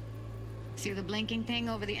game. See the blinking thing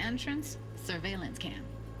over the entrance? Surveillance cam.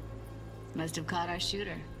 Must have caught our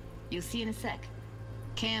shooter. You'll see in a sec.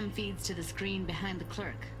 Cam feeds to the screen behind the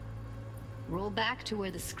clerk. Roll back to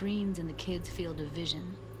where the screen's in the kid's field of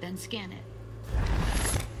vision, then scan it.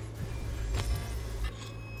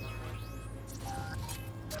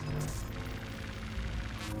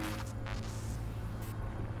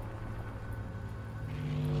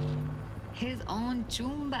 His own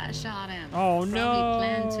Chumba shot him. Oh, Probably no.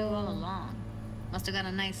 planned to all along. Must have got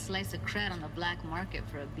a nice slice of cred on the black market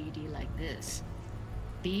for a BD like this.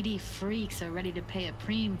 BD freaks are ready to pay a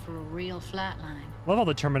preem for a real flatline. Love all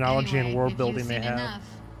the terminology and Anyway, world if building you've they seen have. enough,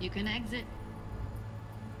 you can exit.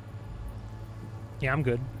 Yeah, I'm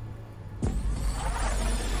good.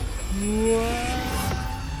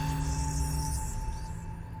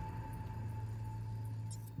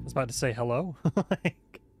 I was about to say hello.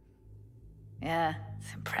 Yeah,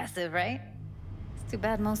 it's impressive, right? It's too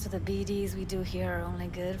bad most of the BDs we do here are only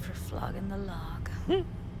good for flogging the log.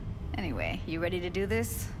 Anyway, you ready to do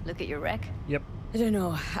this? Look at your wreck? Yep. I don't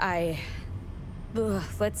know. Ugh,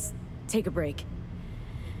 let's take a break.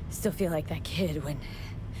 Still feel like that kid when...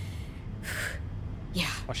 Yeah.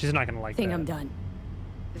 Oh, she's not gonna like Think that. I'm done.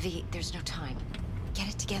 V, there's no time. Get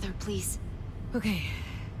it together, please. Okay.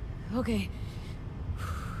 Okay.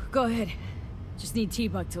 Go ahead. Just need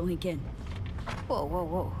T-Bug to link in. Whoa, whoa,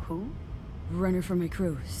 whoa. Who? Runner for my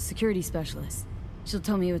crew. Security specialist. She'll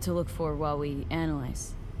tell me what to look for while we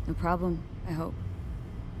analyze. No problem, I hope.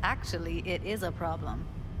 Actually, it is a problem.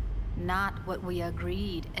 Not what we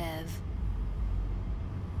agreed, Ev.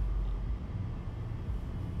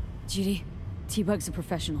 Judy, T-Bug's a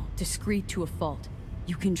professional. Discreet to a fault.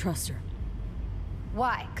 You can trust her.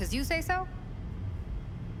 Why? 'Cause you say so?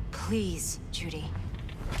 Please, Judy.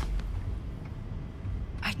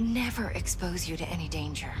 I'd never expose you to any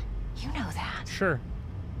danger. You know that. Sure.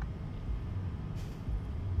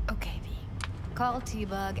 Okay, V. Call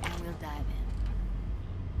T-Bug and we'll dive in.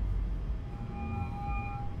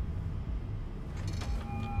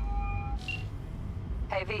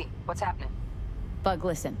 Hey, V, what's happening? Bug,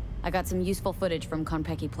 listen. I got some useful footage from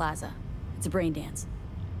Konpeki Plaza. It's a brain dance.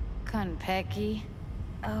 Konpeki?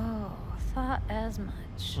 Oh, thought as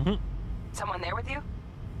much. Someone there with you?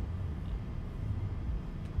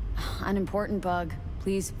 Unimportant, Bug.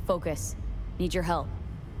 Please focus. Need your help.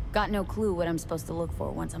 Got no clue what I'm supposed to look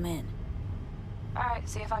for once I'm in. All right,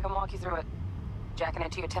 see if I can walk you through it. Jacking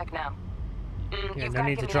into your tech now. Yeah, You've no got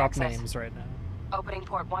need to give me drop access. names right now. Opening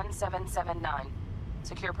port 1779.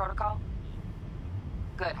 Secure protocol?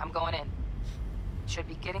 Good, I'm going in. Should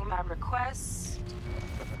be getting my requests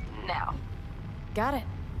now. Got it.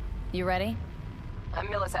 You ready? A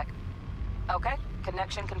millisec. Okay,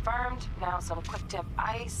 connection confirmed. Now some quick tip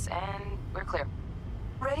ice, and we're clear.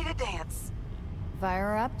 Ready to dance. Fire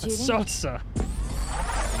her up, Judy. Sosa.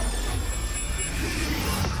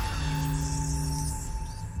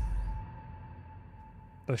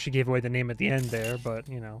 Though she gave away the name at the end there, but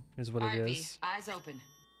you know, is what it Alright, V, is. eyes open.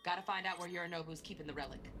 Gotta find out where Yorinobu's keeping the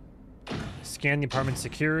relic. Scan the apartment's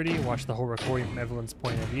security. Watch the whole recording from Evelyn's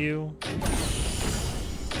point of view.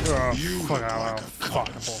 Oh,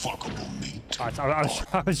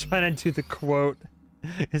 I was trying to do the quote.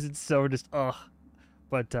 Is it so just ugh?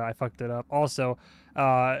 But I fucked it up. Also,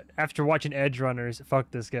 after watching Edge Runners, fuck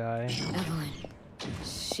this guy. Evelyn.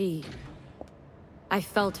 I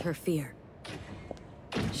felt her fear.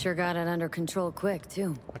 Sure got it under control quick,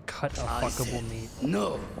 too. A cut of fuckable meat.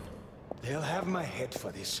 No. They'll have my head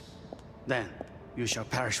for this. Then, you shall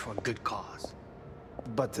perish for a good cause.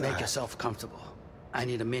 But make yourself comfortable. I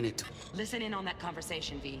need a minute to... Listen in on that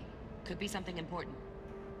conversation, V. Could be something important.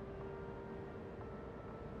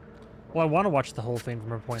 Well, I want to watch the whole thing from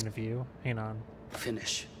her point of view. Hang on.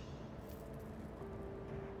 Finish.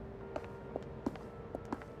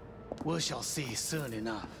 We shall see soon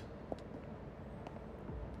enough.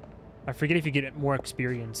 I forget if you get more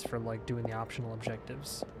experience for like doing the optional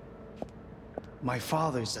objectives. My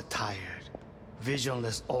father's a tired,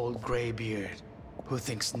 visionless old graybeard who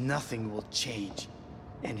thinks nothing will change,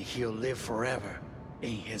 and he'll live forever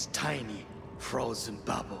in his tiny, frozen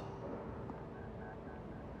bubble.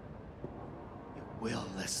 You will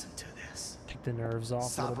listen to this. Take the nerves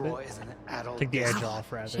off a little bit. Is an adult. Take the edge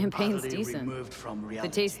off, rather. Champagne's decent. The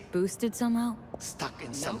taste boosted somehow? Stuck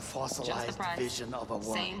in some fossilized vision of a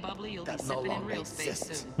world that no longer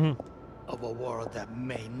exists. Of a world that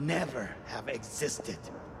may never have existed.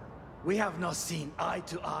 We have not seen eye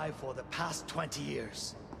to eye for the past 20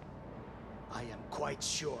 years. I am quite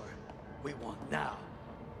sure we want now.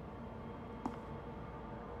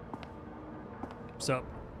 So,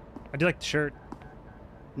 I do like the shirt.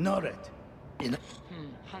 Noted.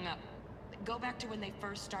 Hung up. Go back to when they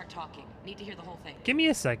first start talking. Need to hear the whole thing. Give me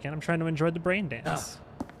a second. I'm trying to enjoy the brain dance.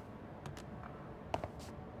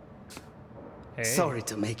 Hey. Sorry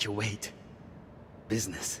to make you wait.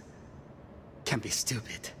 Business can be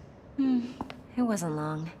stupid. It wasn't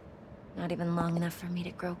long. Not even long enough for me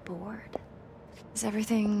to grow bored. Is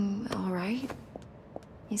everything all right?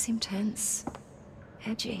 You seem tense.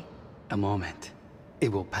 Edgy. A moment.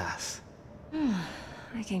 It will pass.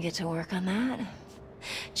 I can get to work on that.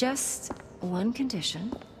 Just one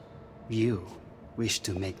condition. You wish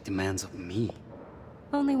to make demands of me.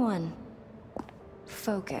 Only one.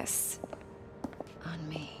 Focus on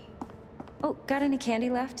me. Oh, got any candy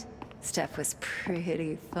left? Stuff was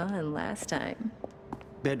pretty fun last time.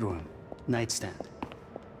 Bedroom. Nightstand.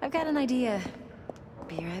 I've got an idea.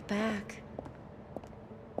 Be right back.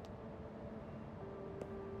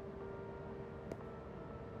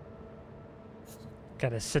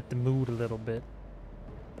 Gotta set the mood a little bit.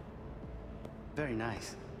 Very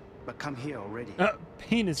nice. But come here already.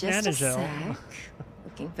 Penis Just a Anagel. sec.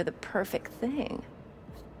 Looking for the perfect thing.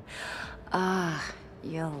 Ah,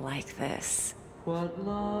 you'll like this. What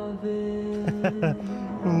love is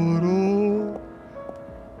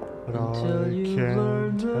until you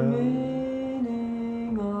learn the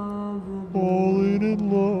meaning of the falling in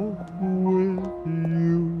love with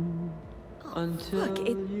you. Look,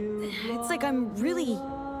 it's like I'm really...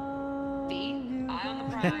 V, eye on the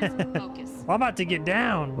prize. Focus. I'm about to get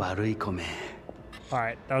down.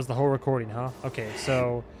 Alright, that was the whole recording, huh? Okay,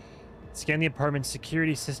 so scan the apartment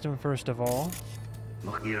security system first of all.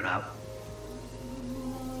 Look it out.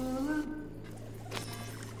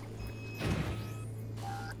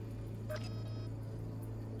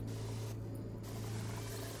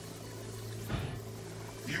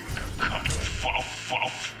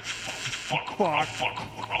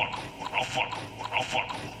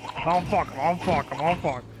 I'll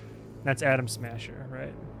fuck. That's Atom Smasher,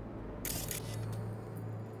 right?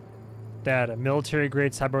 Data.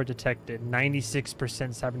 Military-grade cyber detected.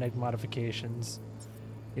 96% cybernetic modifications.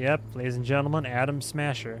 Yep, ladies and gentlemen, Atom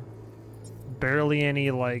Smasher. Barely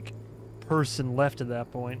any, like, person left at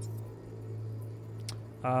that point.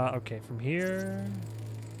 Okay, from here...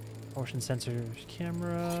 Motion sensors,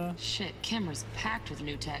 camera... Shit, camera's packed with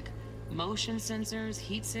new tech. Motion sensors,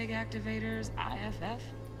 heat sig activators, IFF.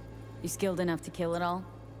 You skilled enough to kill it all?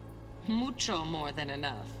 Mucho more than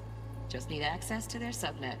enough. Just need access to their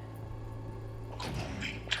subnet.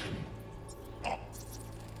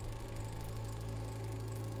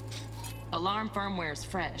 Alarm firmware's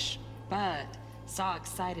fresh, but saw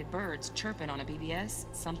excited birds chirping on a BBS.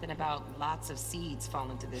 Something about lots of seeds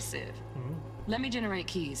falling to this sieve. Let me generate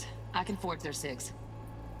keys. I can forge their SIGs.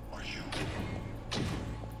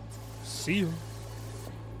 See you.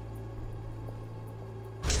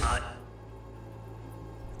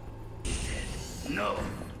 No.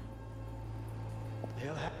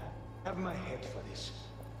 They'll have my head for this.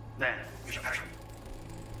 Then you shall perish.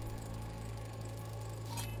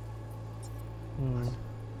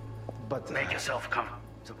 But make yourself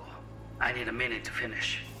comfortable. I need a minute to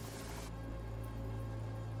finish.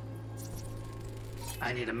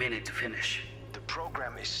 The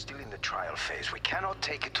program is still in the trial phase. We cannot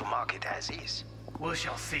take it to market as is. We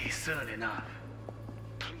shall see soon enough.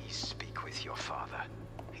 Please speak with your father.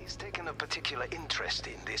 He's taken a particular interest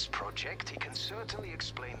in this project. He can certainly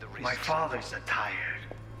explain the risks. My father's a tired,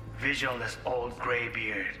 visionless old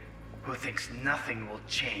graybeard who thinks nothing will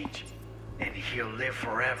change, and he'll live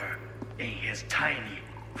forever in his tiny,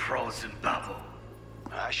 frozen bubble.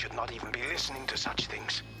 I should not even be listening to such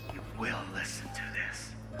things. You will listen to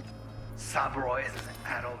this. Saburo is an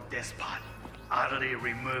adult despot, utterly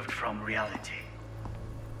removed from reality.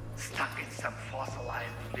 Stuck in some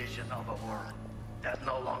fossilized vision of a world that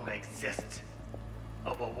no longer exists.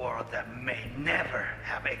 Of a world that may never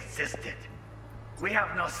have existed. We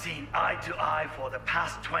have not seen eye to eye for the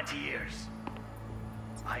past 20 years.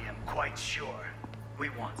 I am quite sure we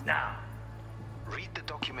want now. Read the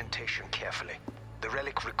documentation carefully. The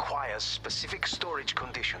relic requires specific storage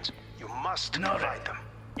conditions. You must provide them.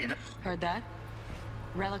 Heard that?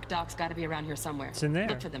 Relic doc's gotta be around here somewhere. It's in there.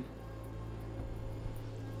 Look for them.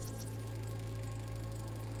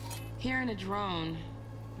 Here in a drone.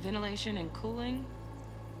 Ventilation and cooling.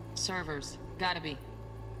 Servers. Gotta be.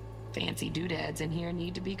 Fancy doodads in here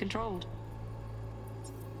need to be controlled.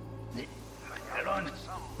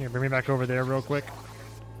 Here, bring me back over there real quick.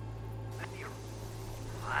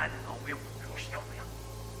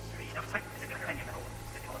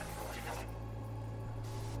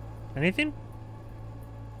 Anything?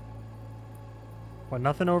 What,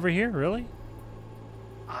 nothing over here? Really?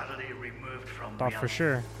 Utterly removed from Thought for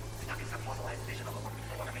sure.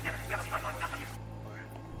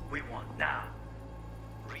 We want now.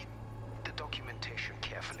 Read the documentation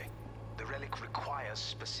carefully. The relic requires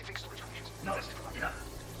specific storage conditions. No,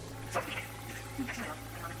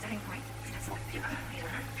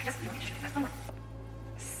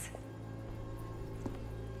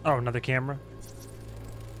 Oh, another camera.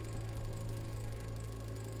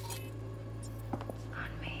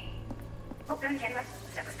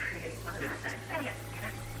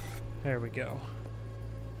 There we go.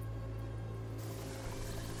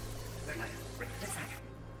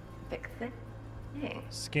 Fix it. Hey.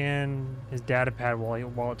 Scan his data pad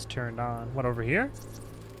while it's turned on. What, over here?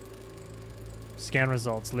 Scan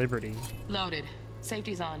results, Liberty. Loaded.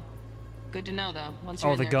 Safety's on. Good to know, though. Once you're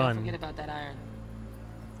Oh, in the there, gun. don't forget about that iron.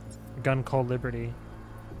 Gun called Liberty.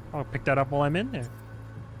 I'll pick that up while I'm in there.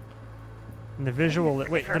 And the visual...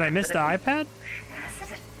 Wait, did I miss the iPad?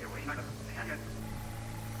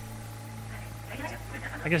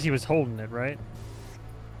 I guess he was holding it, right?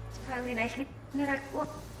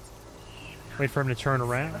 Wait for him to turn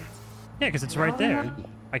around. Yeah, because it's right there.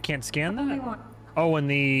 I can't scan that? Oh, in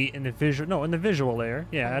the visual... No, in the visual layer.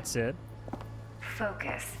 Yeah, that's it.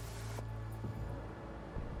 Focus.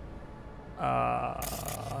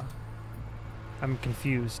 I'm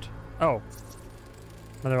confused. Oh.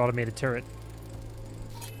 Another automated turret.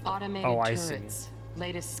 Automated Oh, I turrets. see.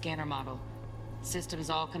 Latest scanner model. Systems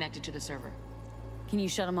all connected to the server. Can you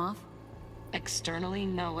shut them off? Externally,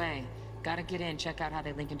 no way. Gotta get in, check out how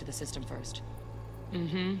they link into the system first.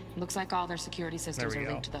 Looks like all their security systems are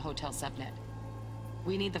linked to the hotel subnet.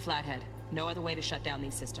 We need the flathead. No other way to shut down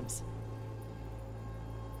these systems.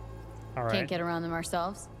 All right. Can't get around them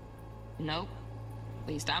ourselves? Nope. At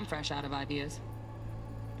least I'm fresh out of ideas.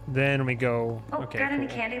 Then we go... Oh, okay, got any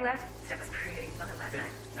cool. candy left? That was pretty fun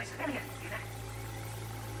last night.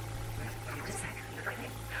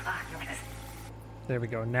 There we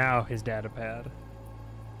go. Now his data pad.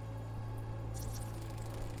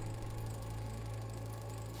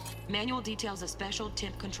 Manual details a special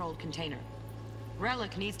temp-controlled container.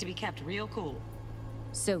 Relic needs to be kept real cool.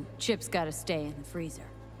 So, Chip's gotta stay in the freezer.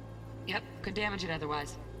 Yep, could damage it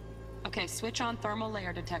otherwise. Okay, switch on thermal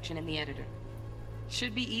layer detection in the editor.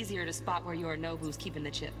 Should be easier to spot where your Nobu's keeping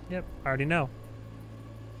the chip. Yep, I already know.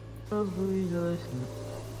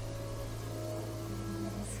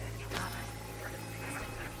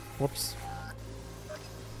 Whoops.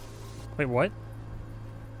 Wait, what?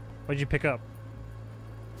 What'd you pick up?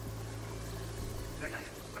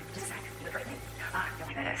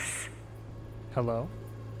 Hello?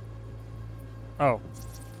 Oh,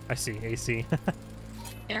 I see. AC.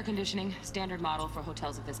 Air conditioning, standard model for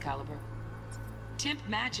hotels of this caliber. Temp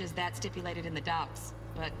matches that stipulated in the docs,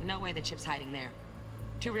 but no way the chip's hiding there.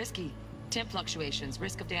 Too risky. Temp fluctuations,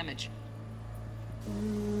 risk of damage.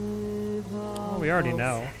 Oh, we already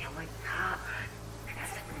know.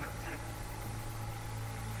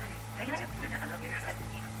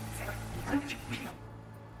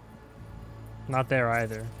 Not there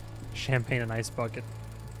either. Champagne and ice bucket.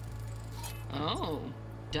 Oh,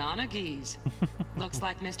 Donaghy's. Looks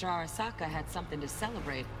like Mr. Arasaka had something to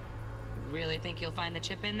celebrate. Really think you'll find the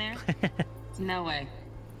chip in there? No way.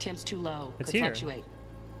 Temp's too low. It's Could here. fluctuate.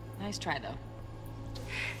 Nice try, though.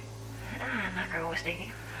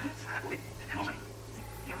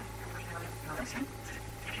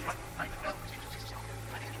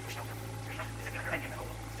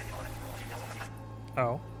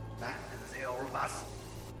 Oh.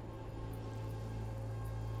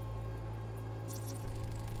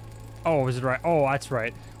 Oh, is it right? Oh, that's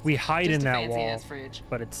right. We hide Just in a that fancy wall, ass fridge.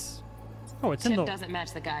 but it's. Oh, it's in Tip the. doesn't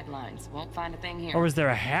match the guidelines. Won't find a thing here. Or is there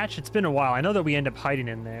a hatch? It's been a while. I know that we end up hiding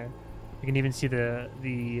in there. You can even see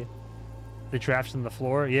the drafts on the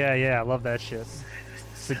floor. Yeah, yeah, I love that shit.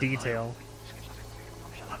 It's the detail.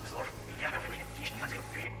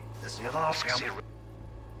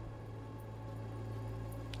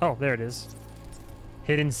 Oh, there it is.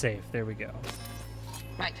 Hidden safe. There we go.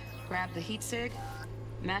 Right. Grab the heat sig.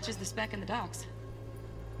 Matches the spec in the docks.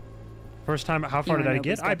 First time. How far did I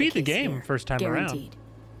get? I beat the game first time around.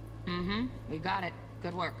 Mm-hmm. We got it.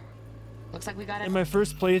 Good work. Looks like we got it. In my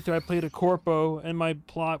first playthrough, I played a corpo, and my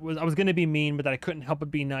plot was I was gonna be mean, but I couldn't help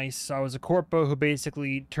but be nice. So I was a corpo who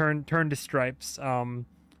basically turned to Stripes.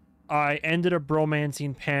 I ended up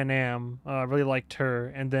romancing Pan Am. Really liked her,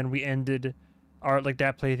 and then we ended our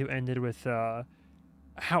that playthrough ended with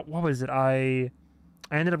what was it? I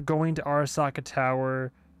ended up going to Arasaka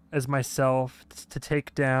Tower as myself to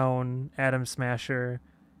take down Atom Smasher,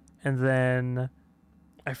 and then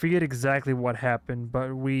I forget exactly what happened,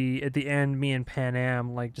 but we at the end, me and Pan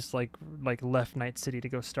Am just left Night City to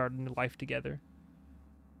go start a new life together.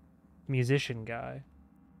 Musician guy.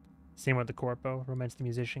 Same with the corpo, romance the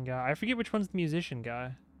musician guy. I forget which one's the musician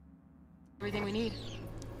guy. Everything we need.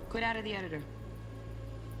 Quit out of the editor.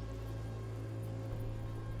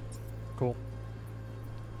 Cool.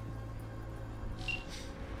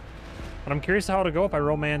 But I'm curious how to go if I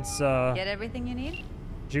romance Get everything you need?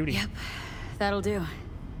 Judy. Yep, that'll do.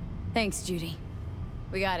 Thanks, Judy.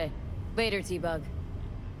 We got it. Later, T-Bug.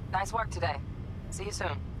 Nice work today. See you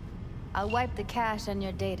soon. I'll wipe the cache on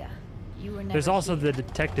your data. You were never There's also here. the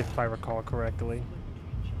detective, if I recall correctly.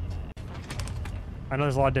 I know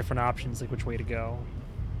there's a lot of different options, like which way to go.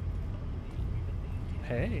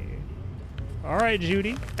 Hey. All right,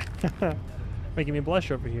 Judy. Making me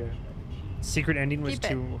blush over here. Secret ending was Keep it.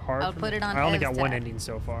 too hard. I'll for put me. it on I only Ev's got one tab. ending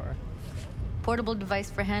so far. Portable device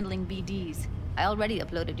for handling BDs. I already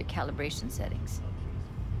uploaded your calibration settings.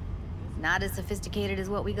 Not as sophisticated as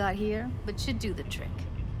what we got here, but should do the trick.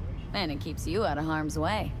 And it keeps you out of harm's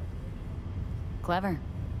way. Clever.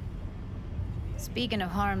 Speaking of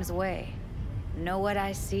harm's way, know what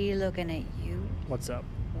I see looking at you? What's up?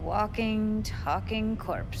 Walking, talking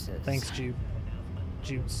corpses. Thanks,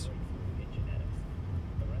 Jutes.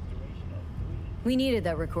 We needed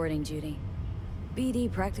that recording, Judy.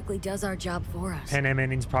 BD practically does our job for us. Pan Am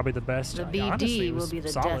ending's probably the best. The Honestly, it BD will was be the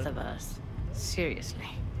solid. death of us. Seriously.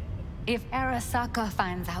 If Arasaka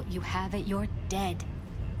finds out you have it, you're dead.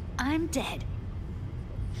 I'm dead.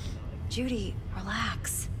 Judy,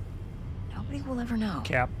 relax. Nobody will ever know.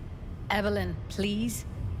 Cap. Evelyn, please.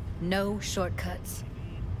 No shortcuts.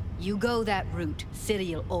 You go that route,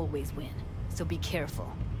 City'll always win. So be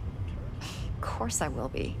careful. Of course I will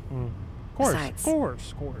be. Of course, Besides, of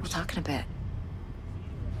course. We'll talk in a bit.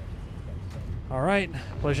 All right.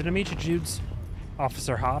 Pleasure to meet you, Judes.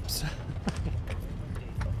 Officer Hops.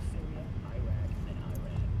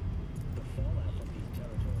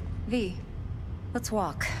 V, let's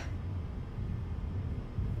walk.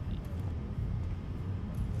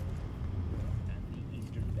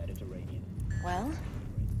 Well,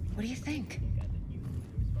 what do you think?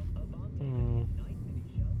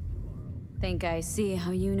 Think I see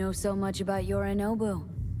how you know so much about Yorinobu.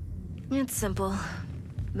 It's simple.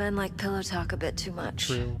 Men like pillow talk a bit too much.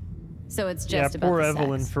 True. So it's just about poor the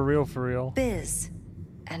Evelyn, sex. for real. Biz.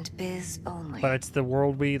 And biz only. But it's the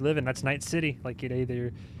world we live in. That's Night City. Like it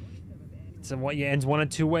either ends one of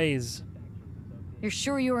two ways. You're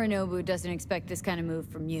sure Yorinobu doesn't expect this kind of move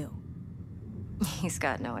from you? He's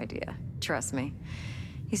got no idea. Trust me.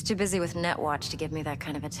 He's too busy with Netwatch to give me that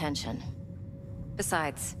kind of attention.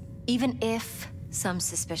 Besides, even if some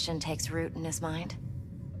suspicion takes root in his mind,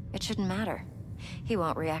 it shouldn't matter. He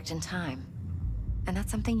won't react in time. And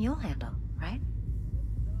that's something you'll handle, right?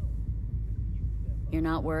 You're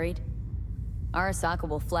not worried? Arasaka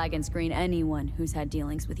will flag and screen anyone who's had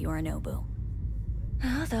dealings with Yorinobu.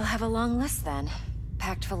 Well, they'll have a long list then.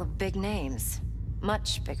 Packed full of big names.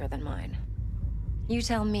 Much bigger than mine. You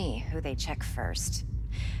tell me who they check first.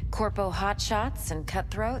 Corpo hotshots and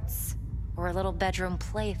cutthroats? or a little bedroom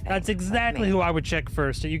plaything. That's exactly who I would check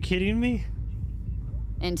first. Are you kidding me?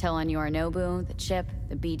 Intel on Yorinobu, the chip,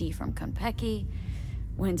 the BD from Konpeki.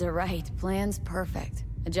 Winds right, plan's perfect.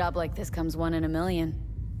 A job like this comes 1 in a million.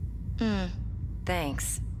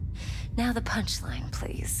 Thanks. Now the punchline,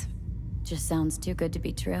 please. Just sounds too good to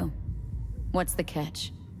be true. What's the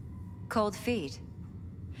catch? Cold feet.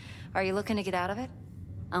 Are you looking to get out of it?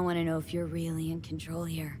 I want to know if you're really in control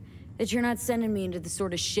here. That you're not sending me into the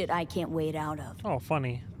sort of shit I can't wade out of. Oh,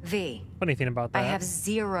 funny. V. Funny thing about that. I have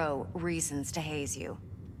 0 reasons to haze you.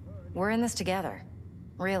 We're in this together.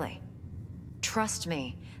 Really. Trust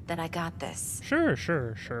me that I got this. Sure.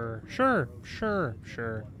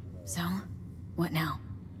 So, what now?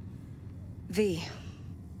 V.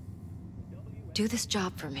 Do this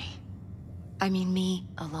job for me. I mean me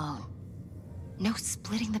alone. No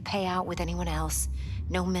splitting the payout with anyone else.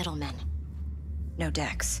 No middlemen. No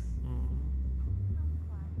Dex.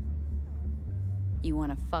 You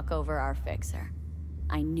want to fuck over our fixer.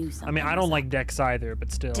 I knew something. I mean, I don't like Dex either,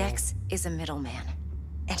 but still. Dex is a middleman.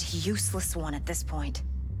 And a useless one at this point.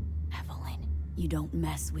 Evelyn, you don't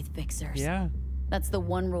mess with fixers. Yeah. That's the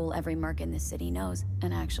one rule every merc in this city knows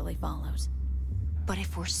and actually follows. But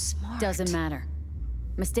if we're smart... Doesn't matter.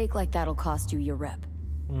 Mistake like that'll cost you your rep.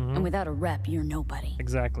 And without a rep, you're nobody.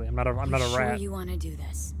 Exactly. I'm not a rat. Sure you want to do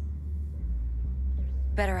this?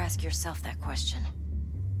 Better ask yourself that question.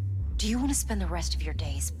 Do you want to spend the rest of your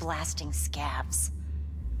days blasting scabs?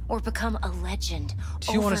 Or become a legend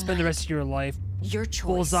Do you want to spend the rest of your life your choice.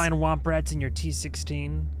 bullseye and womp rats in your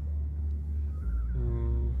T-16?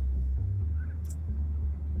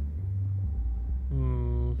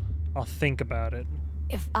 I'll think about it.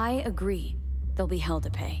 If I agree, there'll be hell to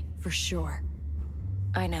pay, for sure.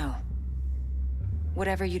 I know.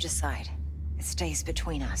 Whatever you decide, it stays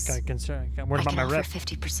between us. Got concern. What about my rep?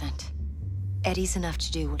 50%. Eddie's enough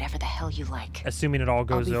to do whatever the hell you like. Assuming it all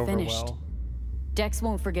goes over finished. well. Dex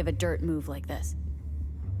won't forgive a dirt move like this.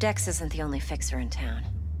 Dex isn't the only fixer in town.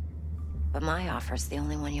 But my offer's the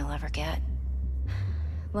only one you'll ever get.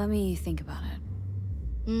 Let me think about it.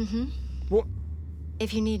 What?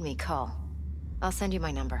 If you need me, call. I'll send you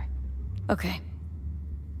my number. Okay.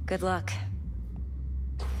 Good luck.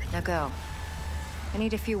 Now go. I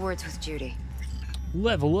need a few words with Judy.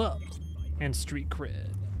 Level up. And street cred.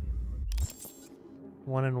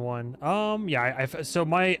 1 and 1. Yeah,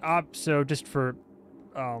 so just for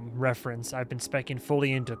reference, I've been speccing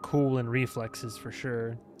fully into cool and reflexes for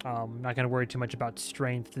sure. Not gonna worry too much about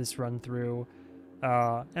strength this run through.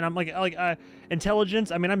 And I'm like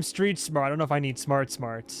intelligence. I mean, I'm street smart. I don't know if I need smarts.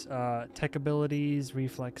 Tech abilities,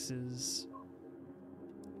 reflexes.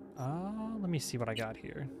 Let me see what I got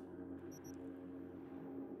here.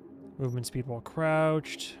 Movement speed while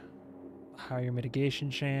crouched. Higher mitigation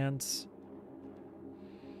chance.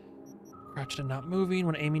 Crouched and not moving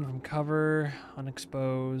when aiming from cover.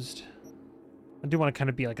 Unexposed. I do want to kind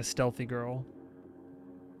of be like a stealthy girl.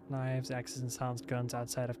 Knives, axes, and silenced guns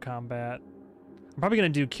outside of combat. I'm probably gonna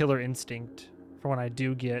do Killer Instinct for when I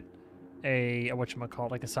do get a whatchamacallit,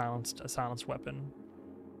 like a silenced weapon.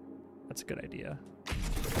 That's a good idea.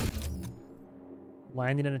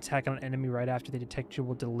 Landing an attack on an enemy right after they detect you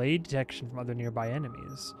will delay detection from other nearby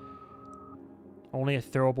enemies. Only at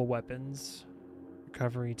throwable weapons.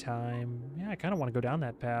 Recovery time. Yeah, I kind of want to go down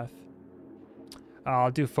that path. I'll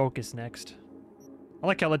do focus next. I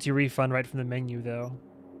like how it lets you refund right from the menu, though.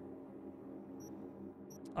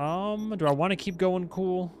 Do I want to keep going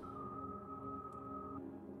cool?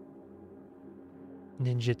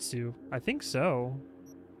 Ninjutsu. I think so.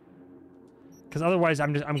 Because otherwise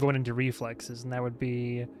I'm going into reflexes, and that would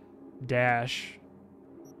be dash.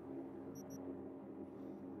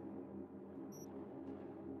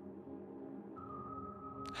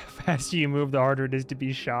 The faster you move, the harder it is to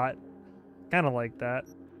be shot. Kind of like that.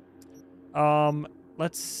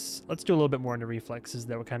 Let's do a little bit more into reflexes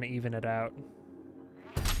that would kind of even it out.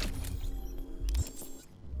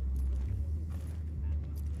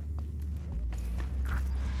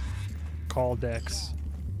 Call Dex.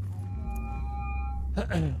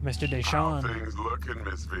 Mr. Deshawn. How things looking,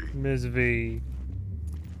 Miss V? Miss V.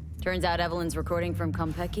 Turns out Evelyn's recording from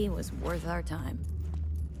Konpeki was worth our time.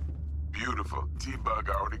 Beautiful. T-Bug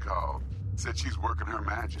already called. Said she's working her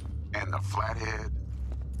magic. And the flathead?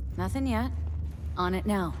 Nothing yet. On it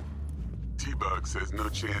now. T-Bug says no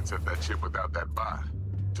chance at that chip without that bot.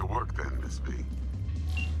 To work then, Miss V.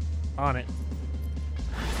 On it.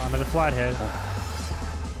 On to the flathead.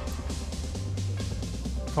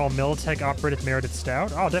 Call Militech Operative Meredith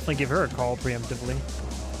Stout. I'll definitely give her a call preemptively.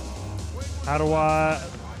 How do I...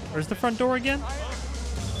 Where's the front door again?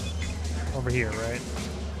 Over here, right?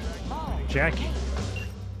 Jackie.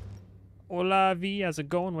 Hola, V. How's it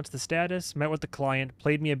going? What's the status? Met with the client.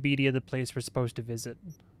 Played me a BD of the place we're supposed to visit.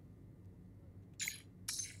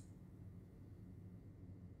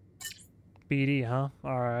 BD, huh?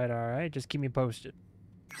 Alright, alright. Just keep me posted.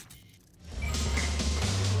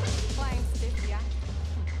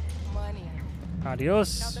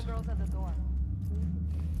 Adios.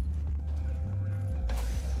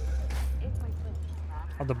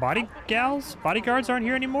 Oh, the bodyguards aren't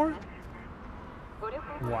here anymore?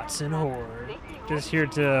 Watson Horde. Just here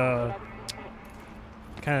to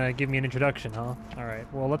kind of give me an introduction, huh?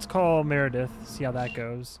 Alright, well, let's call Meredith, see how that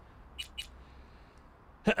goes.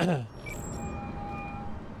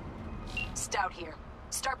 Stout here.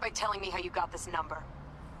 Start by telling me how you got this number.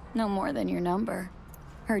 No more than your number.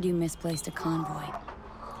 Heard you misplaced a convoy.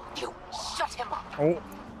 You shut him up. Oh.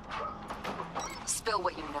 Spill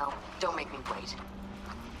what you know. Don't make me wait.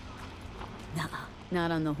 Nuh-uh.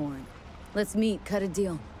 Not on the horn. Let's meet, cut a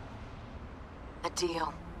deal. A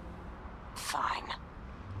deal? Fine.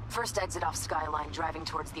 First exit off Skyline, driving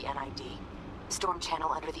towards the NID. Storm channel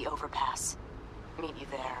under the overpass. Meet you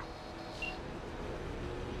there.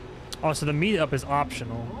 Oh, so the meetup is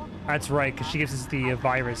optional. That's right, because she gives us the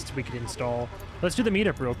virus we could install. Let's do the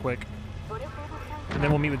meetup real quick. And then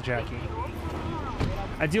we'll meet with Jackie.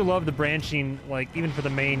 I do love the branching, like, even for the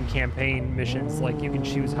main campaign missions, like, you can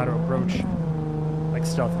choose how to approach. Like,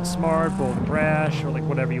 stealth and smart, bold and brash, or, like,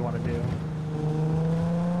 whatever you want to do.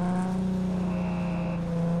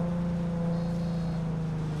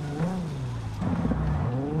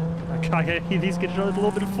 God, these controllers a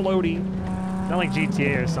little bit floaty. Not like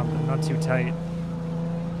GTA or something, not too tight.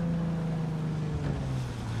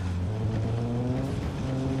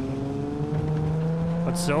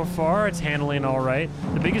 But so far, it's handling all right.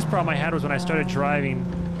 The biggest problem I had was when I started driving,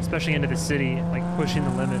 especially into the city, like pushing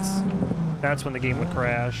the limits. That's when the game would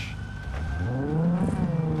crash.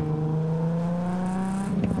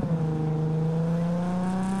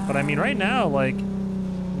 But I mean, right now, like,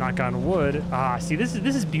 knock on wood. Ah, see, this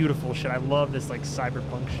is beautiful shit. I love this, like,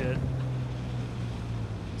 cyberpunk shit.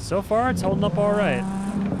 So far, it's holding up all right.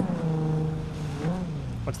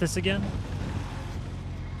 What's this again?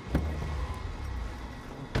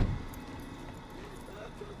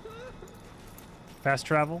 Fast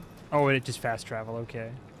travel? Oh, it just fast travel, okay.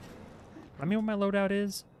 I mean what my loadout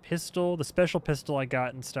is? Pistol, the special pistol I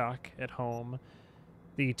got in stock at home.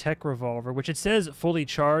 The tech revolver, which it says fully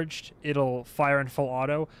charged, it'll fire in full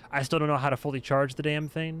auto. I still don't know how to fully charge the damn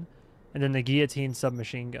thing. And then the guillotine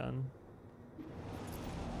submachine gun.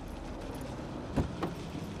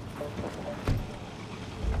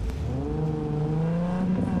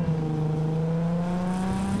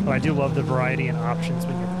 But I do love the variety and options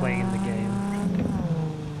when you're playing the game.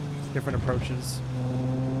 Different approaches.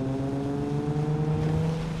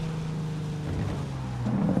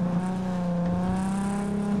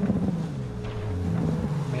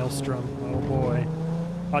 Maelstrom, oh boy.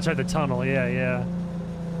 I'll try the tunnel, yeah.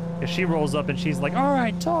 If she rolls up and she's like,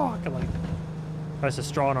 alright, talk! I'm like, tries to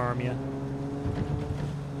strong arm you.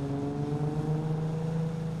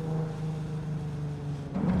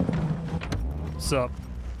 What's up?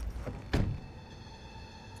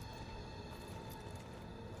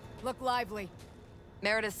 Look lively.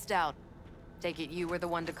 Meredith Stout. Take it you were the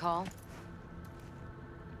one to call?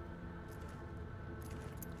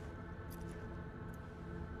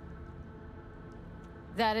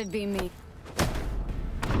 That'd be me.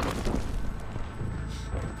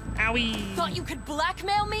 Owie! Thought you could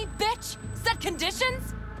blackmail me, bitch? Set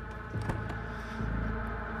conditions?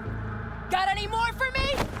 Got any more for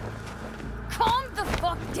me? Calm the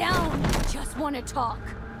fuck down. Just want to talk.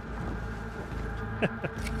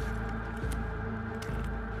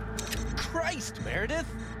 Christ, Meredith!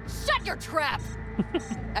 Shut your trap!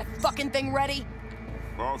 That fucking thing ready?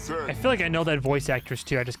 I feel like I know that voice actress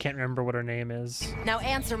too, I just can't remember what her name is. Now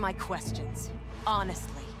answer my questions.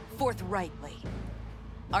 Honestly, forthrightly.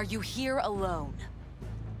 Are you here alone?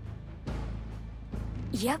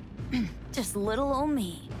 Yep. Just little old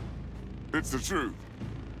me. It's the truth.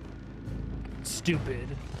 Stupid.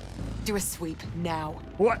 Do a sweep, now.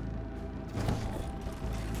 What?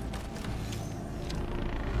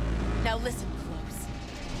 Now listen close.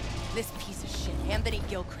 This piece of shit, Anthony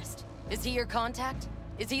Gilchrist. Is he your contact?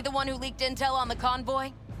 Is he the one who leaked intel on the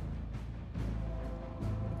convoy?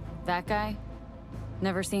 That guy?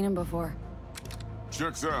 Never seen him before.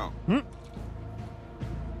 Checks out.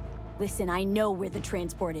 Listen, I know where the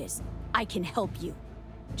transport is. I can help you.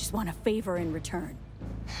 Just want a favor in return.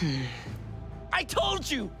 I told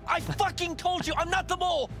you! I fucking told you! I'm not the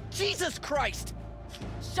mole! Jesus Christ!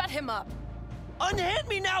 Shut him up! Unhand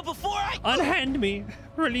me now before I— Unhand me!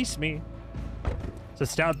 Release me. So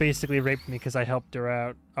Stout basically raped me because I helped her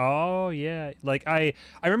out. Oh yeah, like I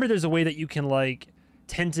remember there's a way that you can like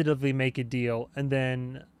tentatively make a deal, and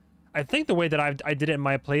then I think the way that I did it in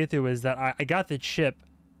my playthrough is that I got the chip.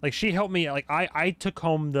 Like she helped me. Like I took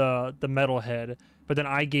home the metal head, but then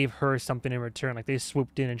I gave her something in return. Like they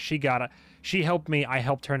swooped in and she helped me. I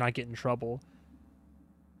helped her not get in trouble.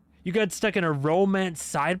 You got stuck in a romance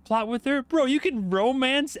side plot with her, bro. You can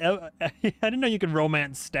romance. I didn't know you could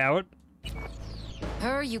romance Stout.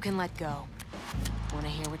 Her, you can let go. Want to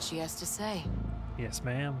hear what she has to say? Yes,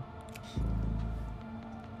 ma'am.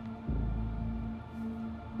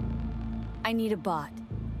 I need a bot.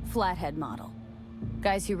 Flathead model.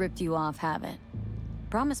 Guys who ripped you off have it.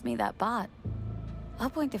 Promise me that bot. I'll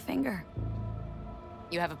point the finger.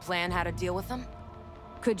 You have a plan how to deal with them?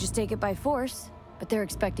 Could just take it by force, but they're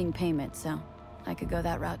expecting payment, so I could go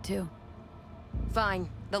that route too. Fine,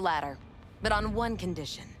 the latter. But on one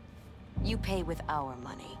condition. You pay with our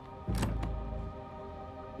money.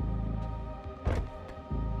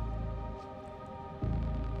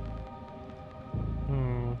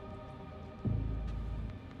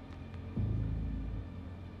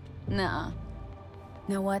 Nah.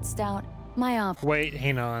 Know what, Stout? My off. Wait,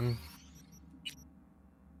 hang on.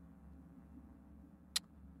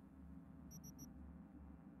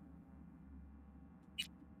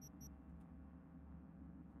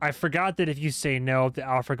 I forgot that if you say no, the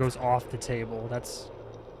offer goes off the table. It's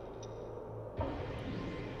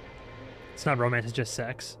not romance, it's just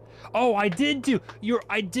sex. Oh, I did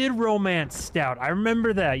romance Stout. I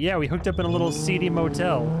remember that. Yeah, we hooked up in a little seedy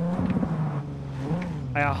motel.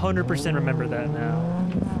 I 100% remember that now.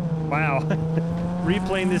 Wow.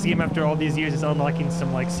 Replaying this game after all these years is unlocking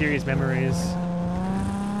some like serious memories.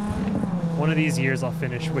 One of these years I'll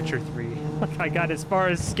finish Witcher 3. I got as far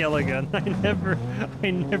as Skelligan. I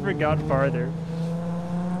never got farther.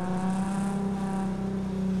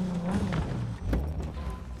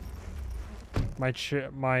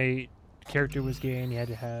 My character was gay and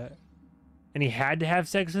he had to have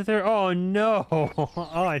sex with her? Oh no.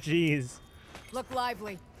 Oh jeez. Look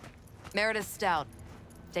lively. Meredith Stout.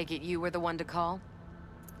 Take it you were the one to call?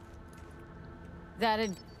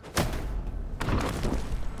 That'd...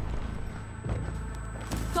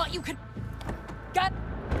 Thought you could... Got...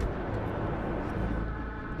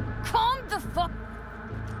 Calm the fuck...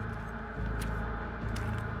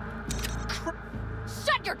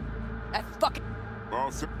 Shut your... That fucking...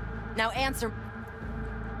 Now answer...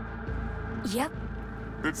 Yep.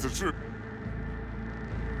 It's the truth.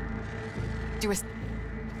 Do a...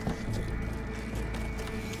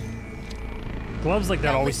 Gloves like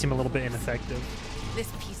that always seem a little bit ineffective.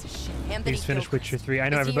 This piece of shit. Anthony Please finish Witcher 3. I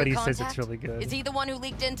know everybody says it's really good. Is he the one who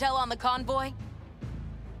leaked intel on the convoy?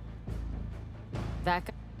 That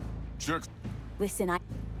guy... Check. Listen,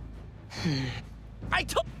 I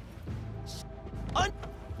told...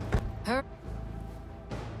 Her...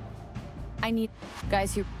 I need...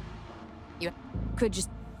 Guys who... You... Could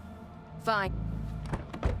just... Fine.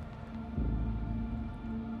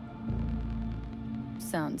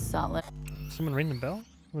 Sounds solid. Someone ring the bell?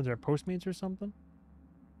 Was there a Postmates or something?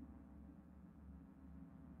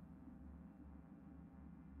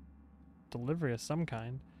 Delivery of some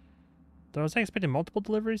kind. Though was I expecting multiple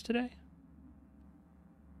deliveries today?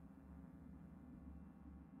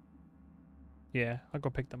 Yeah, I'll go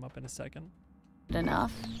pick them up in a second.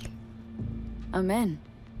 Enough. I'm in.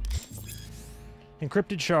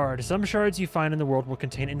 Encrypted shard. Some shards you find in the world will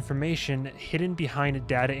contain information hidden behind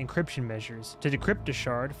data encryption measures. To decrypt a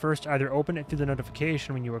shard, first either open it through the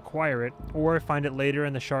notification when you acquire it, or find it later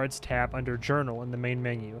in the shards tab under Journal in the main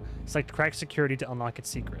menu. Select Crack Security to unlock its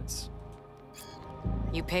secrets.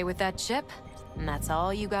 You pay with that chip, and that's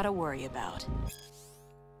all you gotta worry about.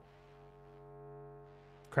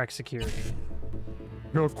 Crack Security.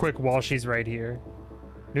 Real quick while she's right here.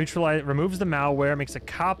 Removes the malware, makes a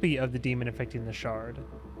copy of the demon affecting the shard.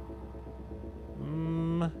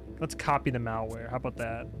 Let's copy the malware. How about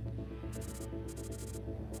that?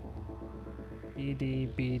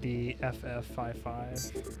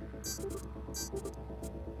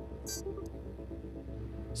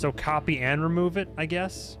 BDBDFF55. So copy and remove it, I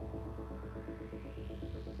guess?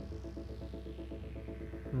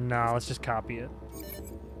 Nah, let's just copy it.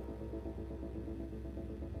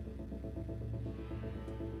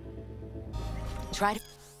 Try to...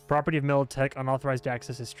 Property of Militech, unauthorized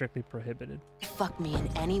access is strictly prohibited. Fuck me in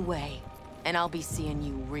any way, and I'll be seeing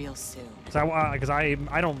you real soon. So because I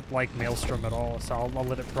don't like Maelstrom at all, so I'll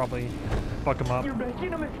let it probably fuck him up. You're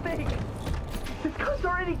making a mistake. This gun's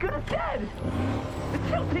already good as dead.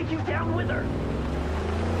 She'll take you down with her.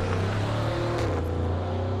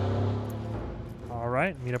 All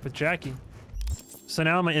right, meet up with Jackie. So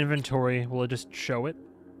now my inventory will just show it.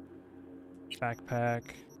 Backpack.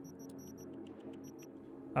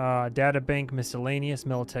 Data bank, miscellaneous,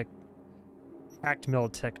 Militech. Hacked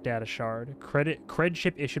Militech data shard. Cred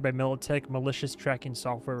chip issued by Militech. Malicious tracking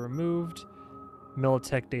software removed.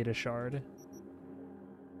 Militech data shard.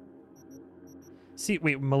 See,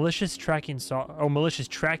 wait, malicious tracking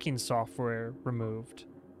software removed.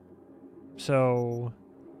 So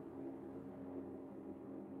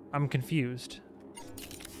I'm confused.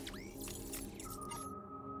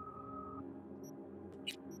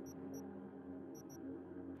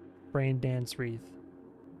 Brain dance wreath.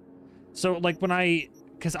 So like when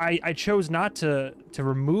because I chose not to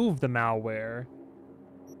remove the malware.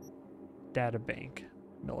 Data bank,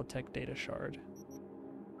 Militech data shard.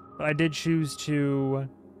 But I did choose to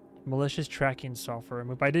malicious tracking software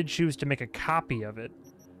remove. But I did choose to make a copy of it.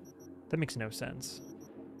 That makes no sense.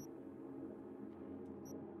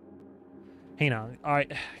 Hang on, I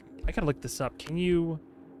gotta look this up. Can you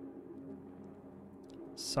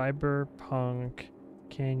Cyberpunk?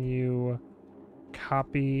 Can you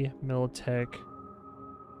copy Militech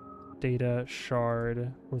data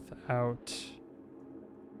shard without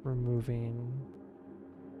removing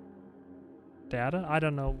data? I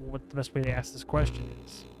don't know what the best way to ask this question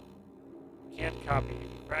is. You can't copy.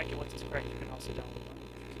 Crack it once it's cracked. You can also download it.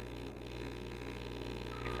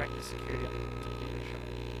 You crack the security on the data shard.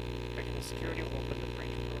 Cracking the security will open the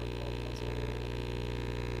breach protocol.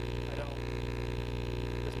 I don't.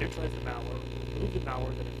 Just neutralize the malware. Remove the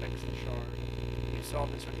malware that affects the shard. You saw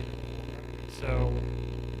this with the so.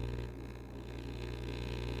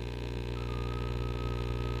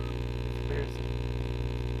 Where's it?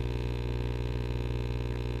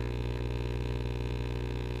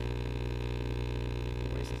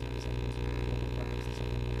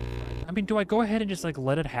 I mean, do I go ahead and just like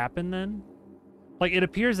let it happen then? Like it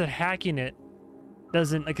appears that hacking it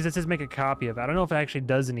doesn't, like, because it says make a copy of it. I don't know if it actually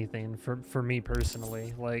does anything for me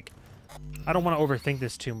personally. Like, I don't want to overthink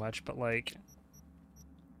this too much, but like,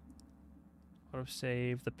 auto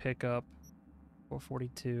save the pickup,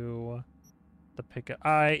 442, the pickup.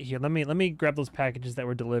 Here, let me grab those packages that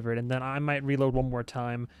were delivered, and then I might reload one more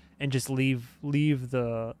time and just leave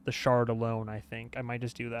the shard alone. I think I might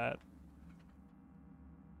just do that.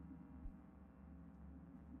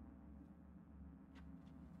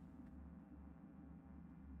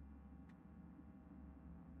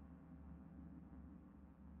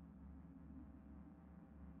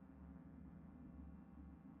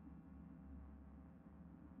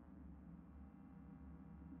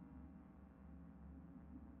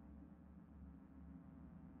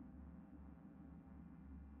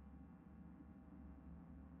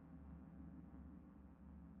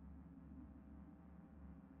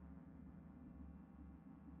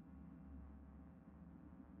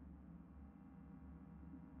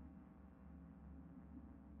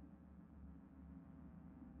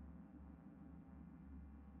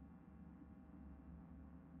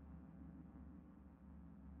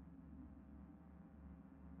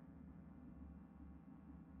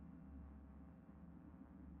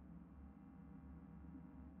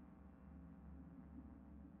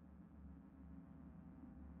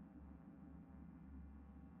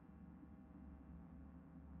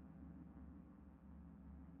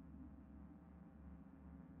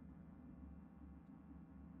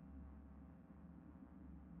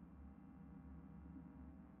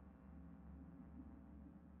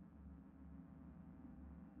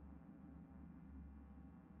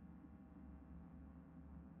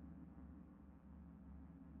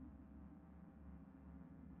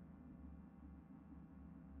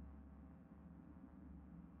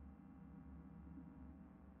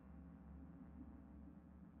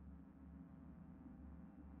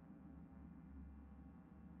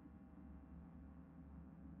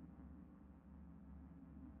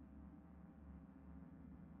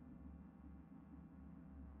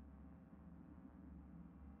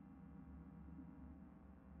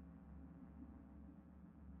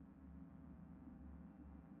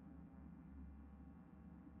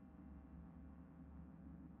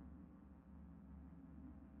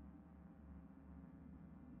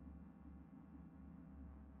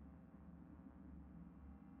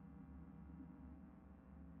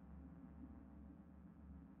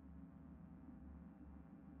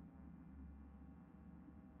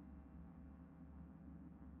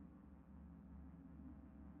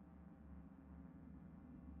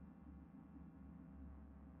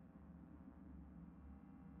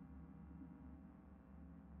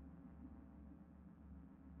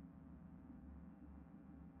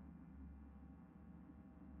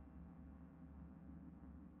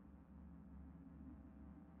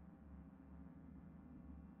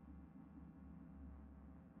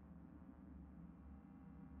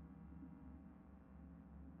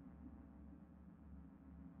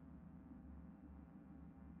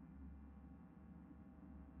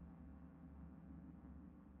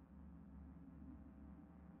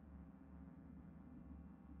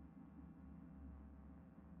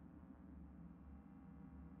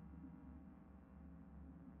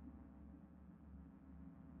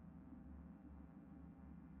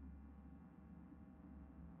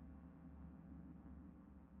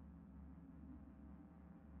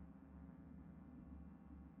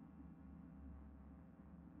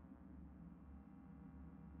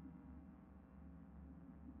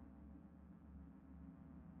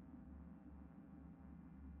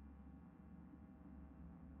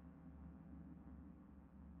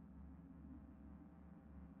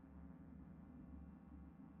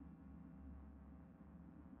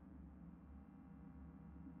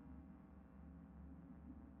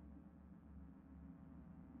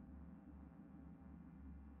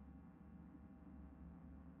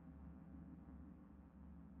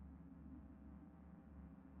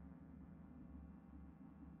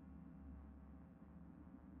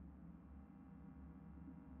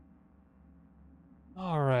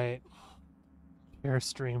 right.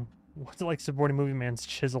 Airstream. What's it like supporting Movie Man's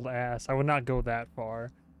chiseled ass? I would not go that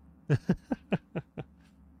far.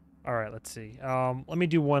 All right, let's see. Let me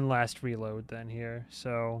do one last reload then here.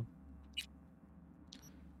 So,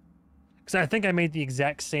 because I think I made the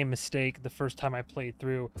exact same mistake the first time I played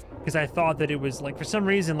through, because I thought that it was like, for some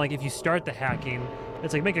reason, like if you start the hacking,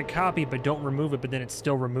 it's like make a copy but don't remove it, but then it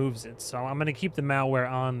still removes it. So I'm gonna keep the malware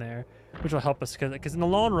on there, which will help us, because in the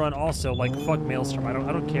long run, also like fuck Maelstrom. I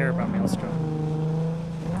don't care about Maelstrom.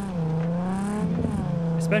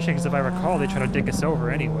 Especially because if I recall, they try to dick us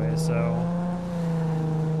over anyway, so...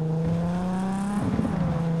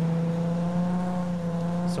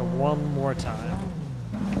 So one more time.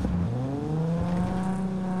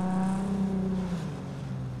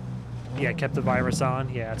 Yeah, kept the virus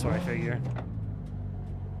on. Yeah, that's what I figured.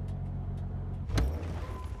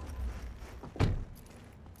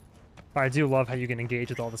 But I do love how you can engage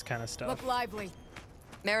with all this kind of stuff. Look lively.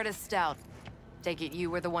 Meredith Stout. Take it you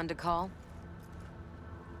were the one to call?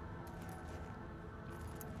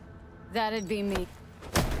 That'd be me.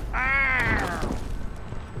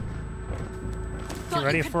 Get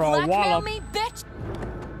ready for a wallop. Me, bitch?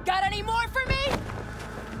 Got any more for me?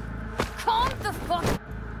 Calm the fuck.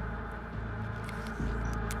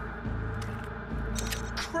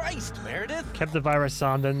 Christ, Meredith. Kept the virus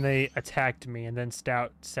on, then they attacked me, and then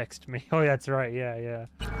Stout sexed me. Oh, that's right. Yeah, yeah.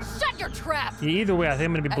 Shut your trap. Yeah, either way, I think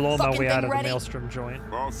I'm gonna be blowing my way out of ready? the Maelstrom joint.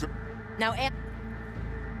 Now,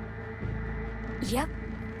 yep.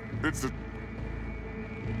 It's a...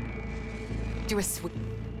 Do a sweep.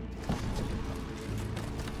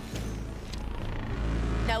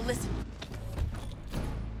 Now listen.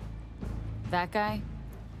 That guy?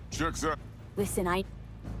 Checks out. Listen, I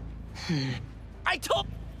told...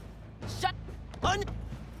 Shut...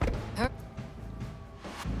 Her...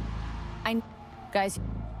 Guys...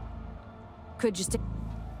 Could just...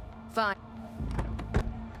 Fine.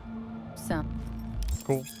 Some.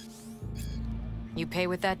 Cool. You pay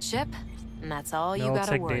with that chip, and that's all you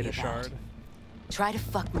gotta worry data about. shard. Try to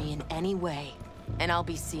fuck me in any way, and I'll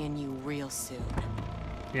be seeing you real soon.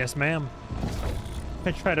 Yes, ma'am.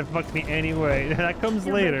 I try to fuck me anyway. That comes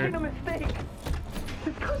later. You're making a mistake.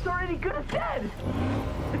 This girl's already good as dead.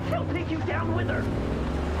 She'll take you down with her.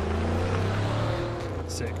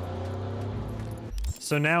 Sick.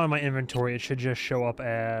 So now in my inventory, it should just show up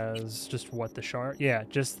as just what, the shard? Yeah,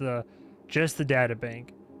 just the data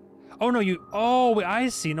bank. Oh no, wait, I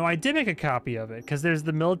see. No, I did make a copy of it because there's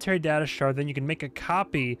the military data shard. Then you can make a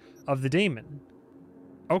copy of the daemon.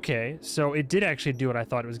 Okay, so it did actually do what I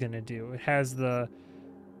thought it was gonna do. It has the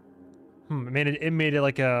it made it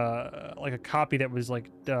like a copy that was like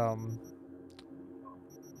took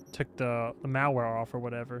the malware off or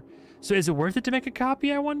whatever. So is it worth it to make a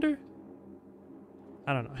copy, I wonder?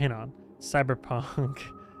 I don't know. Hang on. Cyberpunk.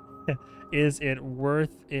 Is it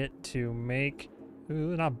worth it to make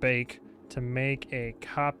to make a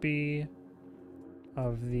copy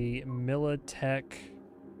of the Militech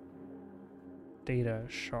data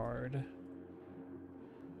shard?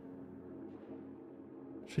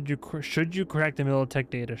 Should you crack the Militech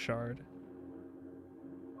data shard?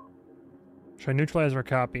 Should I neutralize or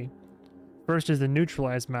copy? First is the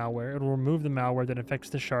neutralize malware. It will remove the malware that affects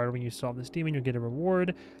the shard. When you solve this demon, you'll get a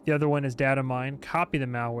reward. The other one is data mine. Copy the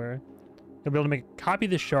malware. You'll be able to copy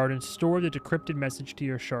the shard and store the decrypted message to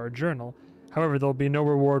your shard journal. However, there'll be no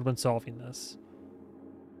reward when solving this.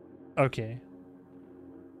 Okay.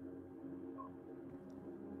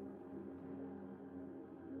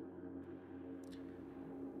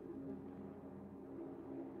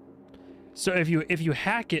 So if you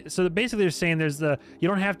hack it, so basically they're saying you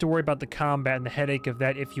don't have to worry about the combat and the headache of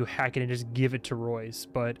that if you hack it and just give it to Royce.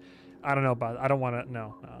 But I don't know about, I don't want to,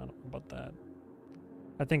 no, I don't know about that.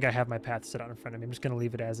 I think I have my path set out in front of me. I'm just going to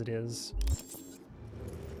leave it as it is.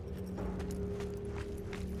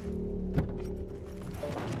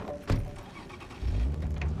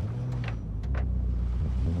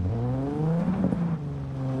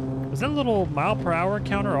 Was that little mile-per-hour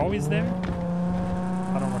counter always there?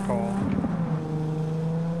 I don't recall.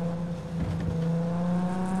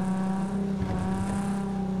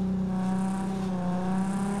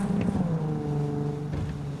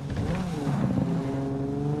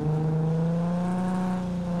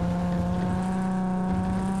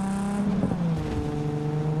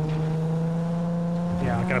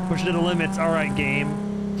 Gotta push it to the limits. All right, game.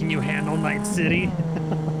 Can you handle Night City?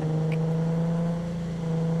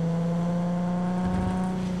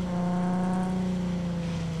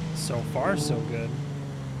 So far, so good.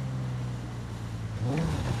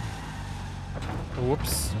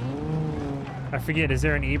 Whoops. I forget, is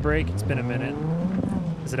there an E-brake? It's been a minute.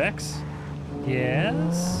 Is it X?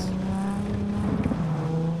 Yes?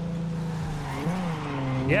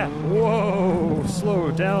 Yeah. Whoa!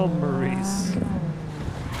 Slow down, Maurice.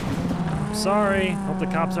 I'm sorry. Hope the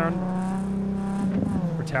cops aren't...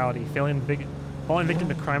 Brutality. Falling victim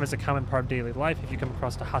to crime is a common part of daily life. If you come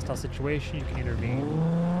across a hostile situation, you can intervene.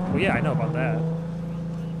 Well, yeah, I know about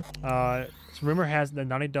that. So rumor has that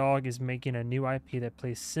Naughty Dog is making a new IP that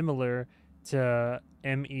plays similar to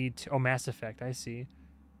ME2. Oh, Mass Effect. I see.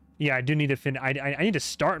 Yeah, I do need to I need to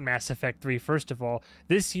start Mass Effect 3 first of all.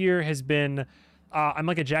 This year has been... I'm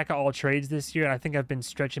like a jack of all trades this year, and I think I've been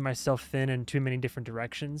stretching myself thin in too many different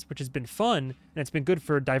directions, which has been fun, and it's been good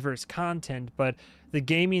for diverse content, but the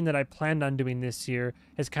gaming that I planned on doing this year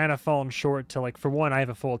has kind of fallen short to, like, for one, I have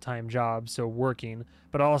a full-time job, so working,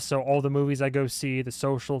 but also all the movies I go see, the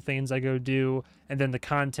social things I go do, and then the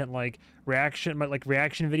content, like reaction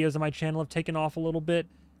videos on my channel have taken off a little bit,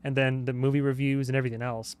 and then the movie reviews and everything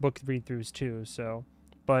else, book read-throughs too, so,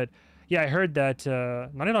 but... Yeah, I heard that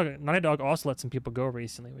Naughty Dog also let some people go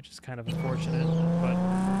recently, which is kind of unfortunate, but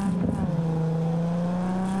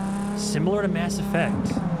similar to Mass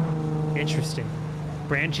Effect. Interesting.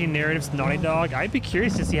 Branching narratives, Naughty Dog. I'd be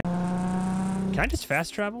curious to see Can I just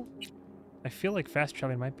fast travel? I feel like fast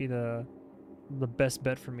traveling might be the best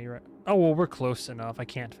bet for me, right? Oh, well, we're close enough. I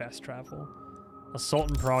can't fast travel. Assault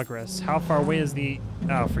in progress. How far away is the...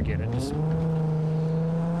 Oh, forget it. Just...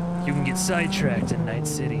 You can get sidetracked in Night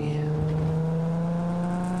City.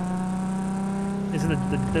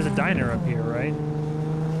 There's a diner up here, right?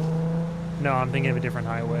 No, I'm thinking of a different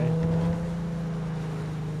highway.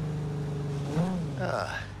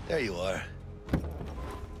 Ah, there you are.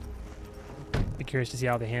 Be curious to see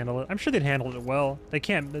how they handle it. I'm sure they'd handle it well. They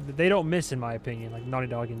don't miss, in my opinion, like Naughty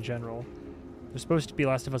Dog in general. There's supposed to be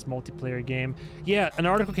Last of Us multiplayer game. Yeah, an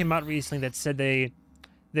article came out recently that said they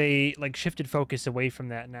like shifted focus away from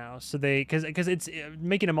that now. So because it's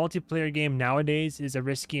making a multiplayer game nowadays is a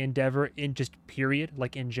risky endeavor in just period,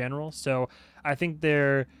 like in general. So I think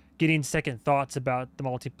they're getting second thoughts about the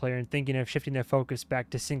multiplayer and thinking of shifting their focus back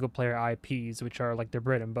to single player IPs, which are like their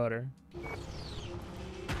bread and butter.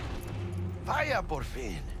 Vaya por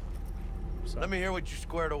fin. Let me hear what you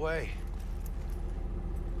squared away.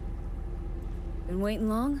 Been waiting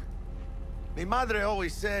long? Mi madre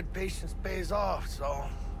always said patience pays off, so...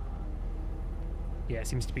 Yeah, it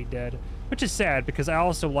seems to be dead. Which is sad, because I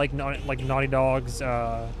also like Naughty Dog's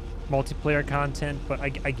multiplayer content, but I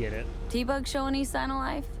get it. T-Bug show any sign of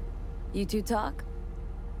life? You two talk?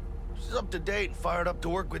 She's up to date and fired up to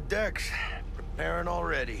work with Dex. Preparing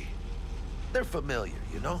already. They're familiar,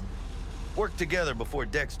 you know? Worked together before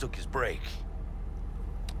Dex took his break.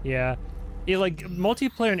 Yeah. Yeah, like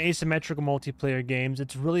multiplayer and asymmetrical multiplayer games,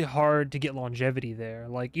 it's really hard to get longevity there.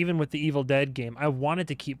 Like even with the Evil Dead game, I wanted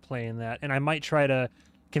to keep playing that, and I might try to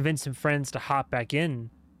convince some friends to hop back in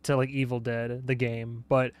to like Evil Dead, the game.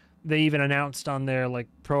 But they even announced on their like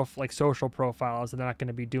social profiles that they're not going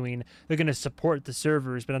to be doing. They're going to support the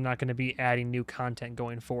servers, but they're not going to be adding new content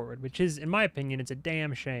going forward, which is, in my opinion, it's a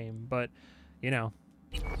damn shame. But you know.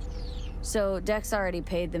 So Dex already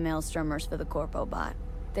paid the Maelstromers for the Corpo bot.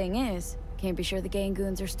 Thing is, can't be sure the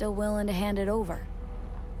Gangoons are still willing to hand it over.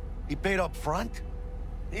 He paid up front?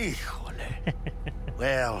 Híjole.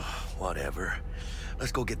 Well, whatever.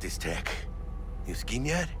 Let's go get this tech. You scheme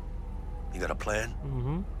yet? You got a plan?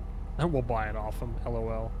 Mm-hmm. And we'll buy it off him,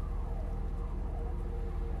 LOL.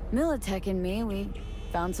 Militech and me, we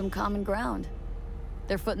found some common ground.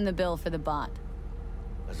 They're footing the bill for the bot.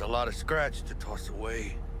 There's a lot of scratch to toss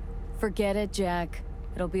away. Forget it, Jack.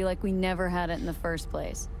 It'll be like we never had it in the first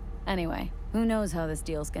place. Anyway, who knows how this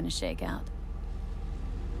deal's gonna shake out.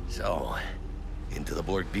 So, into the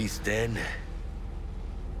Borg Beast Den?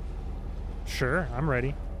 Sure, I'm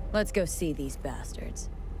ready. Let's go see these bastards.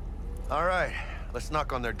 All right, let's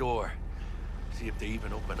knock on their door. See if they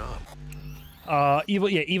even open up.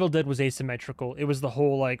 Evil Dead was asymmetrical. It was the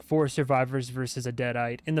whole like 4 survivors versus a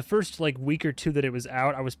deadite. In the first like week or two that it was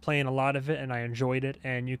out, I was playing a lot of it and I enjoyed it,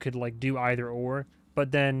 and you could like do either or.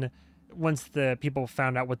 But then once the people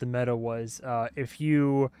found out what the meta was,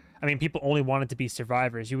 people only wanted to be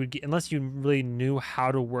survivors. You would get, unless you really knew how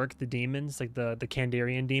to work the demons, like the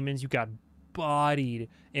Kandarian demons, you got bodied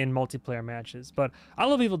in multiplayer matches. But I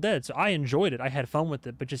love Evil Dead, so I enjoyed it. I had fun with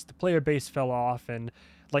it, but just the player base fell off, and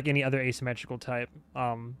like any other asymmetrical type.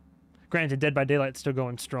 Granted, Dead by Daylight's still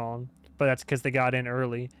going strong, but that's because they got in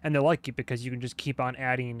early, and they're lucky because you can just keep on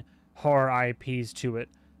adding horror IPs to it.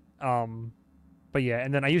 But yeah,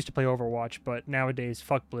 and then I used to play Overwatch, but nowadays,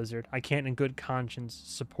 fuck Blizzard. I can't in good conscience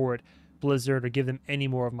support Blizzard or give them any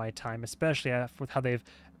more of my time, especially with how they've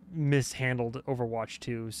mishandled Overwatch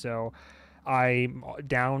 2. So I'm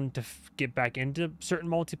down to get back into certain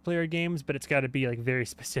multiplayer games, but it's got to be like very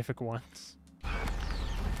specific ones.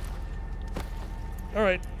 All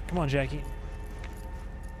right, come on, Jackie.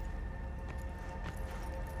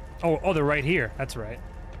 Oh, they're right here. That's right.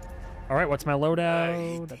 All right, what's my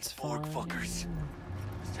loadout? That's fine. Fuckers.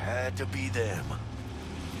 It had to be them.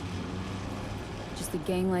 Just a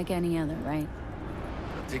gang like any other, right?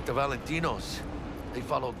 Take the Valentinos. They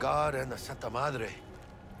follow God and the Santa Madre.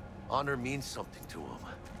 Honor means something to them.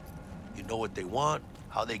 You know what they want,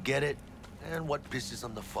 how they get it, and what pisses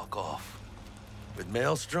them the fuck off. With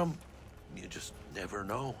Maelstrom, you just never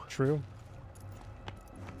know. True.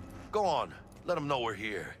 Go on, let them know we're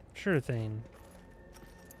here. Sure thing.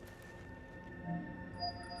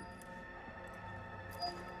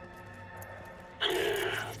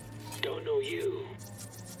 Don't know you.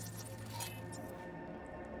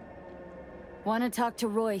 Want to talk to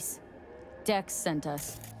Royce? Dex sent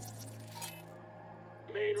us.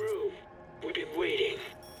 Main room. We've been waiting.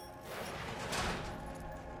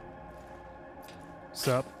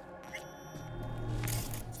 Sup?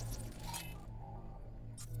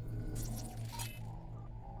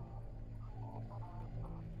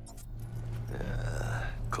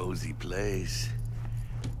 Cozy place.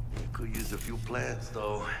 Could use a few plants,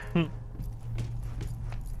 though.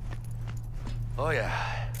 Oh,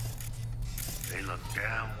 yeah. They look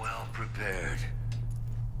damn well prepared.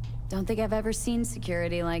 Don't think I've ever seen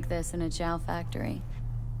security like this in a chow factory.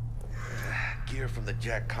 Gear from the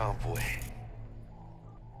Jack convoy.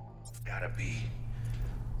 Gotta be.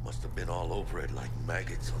 Must have been all over it like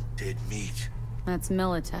maggots on dead meat. That's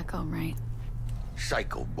Militech, all right.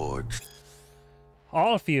 Psycho boards.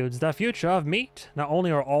 All foods, the future of meat. Not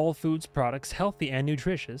only are all foods products healthy and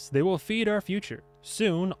nutritious, they will feed our future.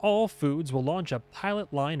 Soon, All Foods will launch a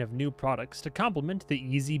pilot line of new products to complement the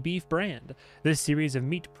Easy Beef brand. This series of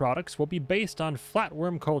meat products will be based on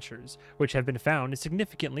flatworm cultures, which have been found to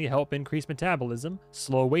significantly help increase metabolism,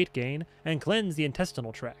 slow weight gain, and cleanse the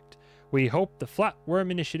intestinal tract. We hope the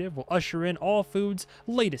Flatworm Initiative will usher in All Foods'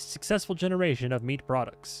 latest successful generation of meat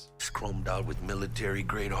products. Chromed out with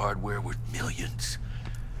military-grade hardware worth millions.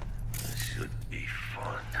 This should be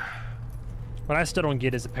fun. What I still don't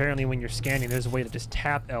get is apparently when you're scanning, there's a way to just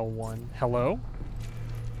tap L1. Hello?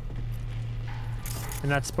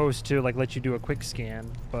 And that's supposed to like let you do a quick scan,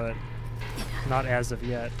 but not as of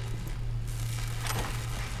yet.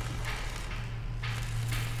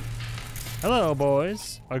 Hello,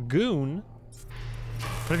 boys. A goon?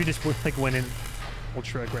 What if you just like went in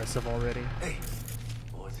ultra aggressive already? Hey,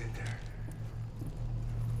 what's in there?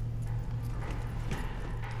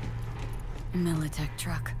 Militech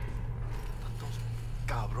truck.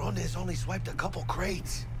 Cabrones only swiped a couple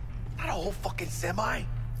crates. Not a whole fucking semi.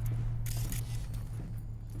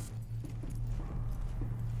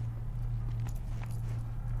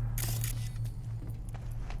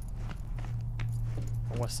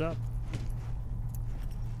 What's up?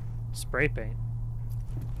 Spray paint.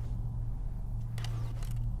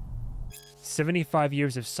 75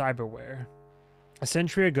 years of cyberware. A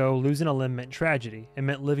century ago, losing a limb meant tragedy. It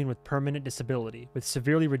meant living with permanent disability, with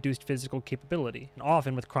severely reduced physical capability, and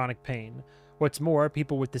often with chronic pain. What's more,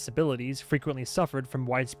 people with disabilities frequently suffered from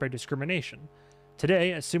widespread discrimination.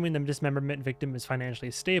 Today, assuming the dismemberment victim is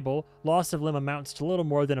financially stable, loss of limb amounts to little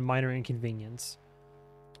more than a minor inconvenience.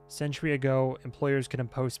 Century ago, employers could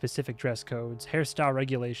impose specific dress codes, hairstyle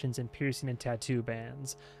regulations, and piercing and tattoo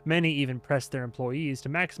bans. Many even pressed their employees to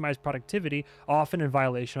maximize productivity, often in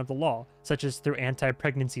violation of the law, such as through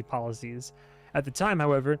anti-pregnancy policies. At the time,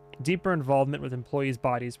 however, deeper involvement with employees'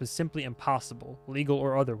 bodies was simply impossible, legal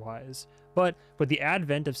or otherwise. But with the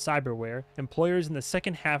advent of cyberware, employers in the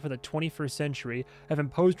second half of the 21st century have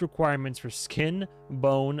imposed requirements for skin,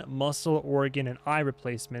 bone, muscle, organ, and eye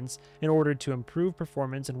replacements in order to improve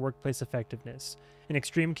performance and workplace effectiveness. In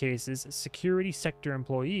extreme cases, security sector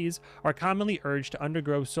employees are commonly urged to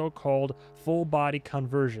undergo so-called full-body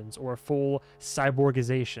conversions or full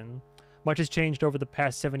cyborgization. Much has changed over the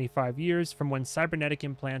past 75 years from when cybernetic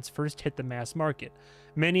implants first hit the mass market.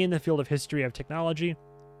 Many in the field of history of technology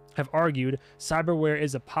have argued cyberware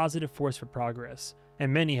is a positive force for progress,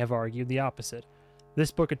 and many have argued the opposite.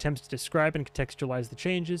 This book attempts to describe and contextualize the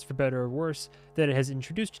changes, for better or worse, that it has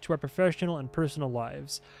introduced to our professional and personal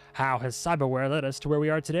lives. How has cyberware led us to where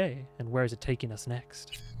we are today, and where is it taking us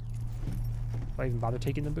next? Do I even bother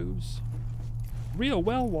taking the booze? Real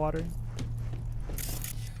well water.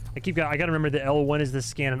 I gotta remember that L1 is the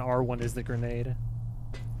scan and R1 is the grenade.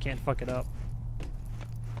 Can't fuck it up.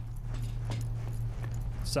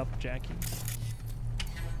 Sup, Jackie?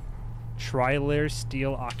 Tri-layer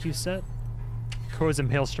steel Ocuset? Who was a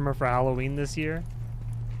Maelstrom for Halloween this year?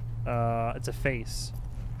 It's a face.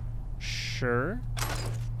 Sure.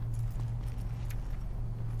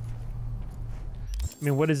 I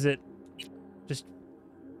mean, what is it? Just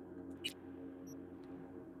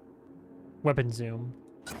weapon zoom.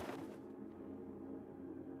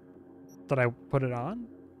 Did I put it on?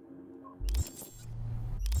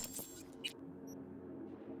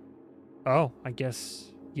 Oh, I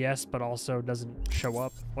guess yes, but also doesn't show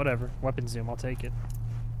up. Whatever. Weapon zoom, I'll take it.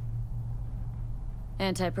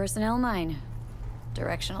 Anti-personnel mine.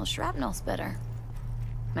 Directional shrapnel spitter.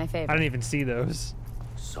 My favorite. I didn't even see those.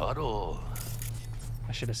 Subtle.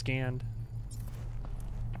 I should have scanned.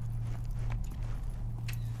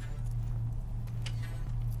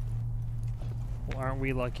 Well, aren't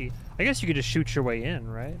we lucky? I guess you could just shoot your way in,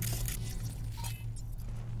 right?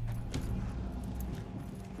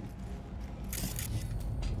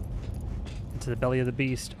 Into the belly of the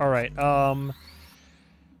beast. All right.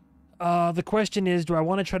 The question is, do I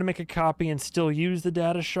want to try to make a copy and still use the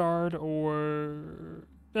data shard, or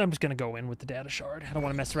I'm just gonna go in with the data shard. I don't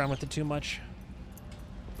want to mess around with it too much.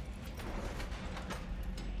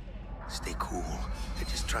 Stay cool. They're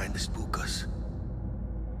just trying to spook us.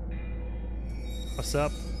 What's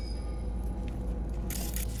up?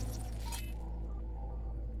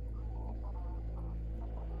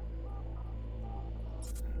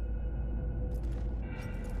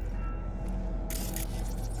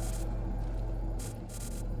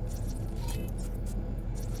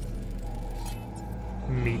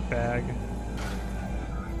 Meat bag.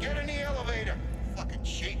 Get in the elevator, fucking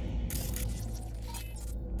sheep.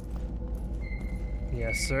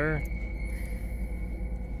 Yes, sir.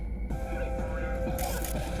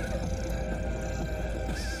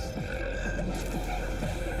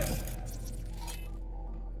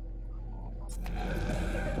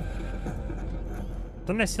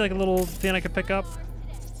 Didn't I see like a little thing I could pick up?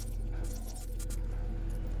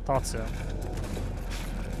 Thought so.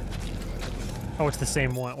 Oh, it's the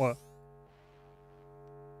same one. What?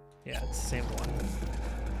 Yeah, it's the same one.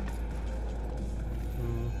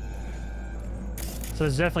 So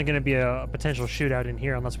there's definitely going to be a potential shootout in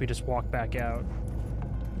here unless we just walk back out.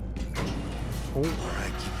 All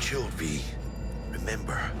right, keep chill, V.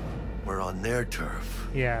 Remember, we're on their turf.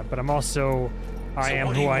 Yeah, but I'm also... I am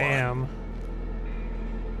who I am.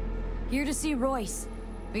 Here to see Royce.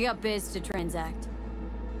 We got biz to transact.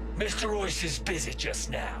 Mr. Royce is busy just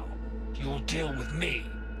now. You'll deal with me.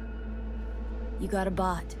 You got a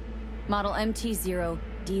bot. Model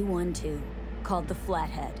MT0D12, called the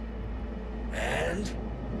Flathead. And?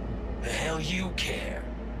 The hell you care?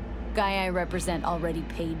 Guy I represent already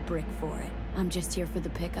paid Brick for it. I'm just here for the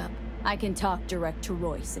pickup. I can talk direct to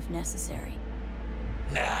Royce if necessary.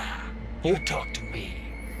 Nah, you talk to me.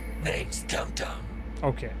 Name's Dum Dum.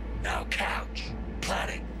 Okay. Now couch.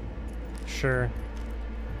 Planet. Sure.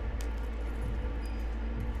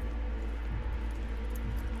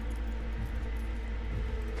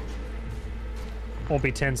 Won't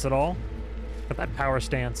be tense at all. Got that power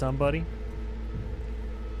stance on, buddy.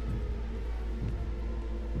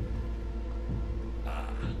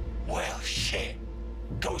 Well, shit.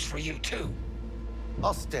 Goes for you, too.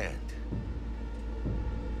 I'll stand.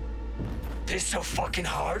 This so fucking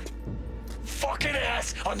hard? Fucking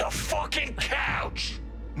ass on the fucking couch!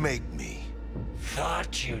 Make me.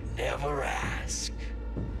 Thought you'd never ask.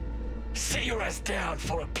 Sit your ass down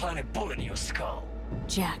for a planet bullet in your skull.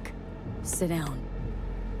 Jack, sit down.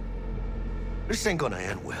 This ain't gonna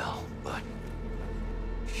end well, but...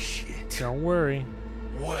 Shit. Don't worry.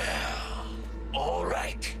 Well, all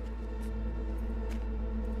right.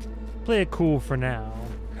 Play it cool for now.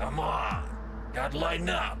 Come on. Gotta lighten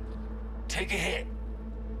up. Take a hit.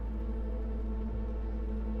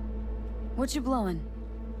 What you blowing?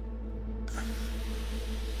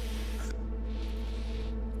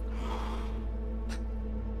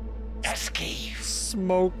 Esky.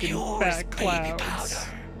 Smoke and fat clouds.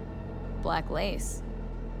 Powder. Black lace.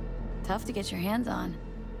 Tough to get your hands on.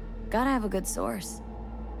 Gotta have a good source.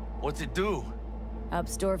 What's it do?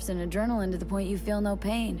 Ups dwarfs and adrenaline to the point you feel no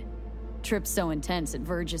pain. Trip's so intense it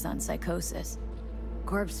verges on psychosis.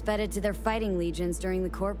 Corps fed it to their fighting legions during the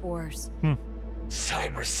Corp Wars.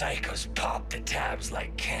 Cyber psychos pop the tabs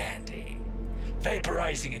like candy.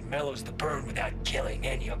 Vaporizing it mellows the burn without killing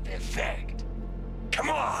any of the effect. Come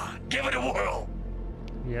on, give it a whirl.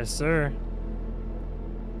 Yes, sir.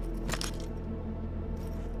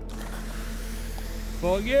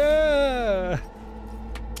 Fuck yeah!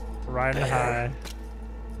 Riding high.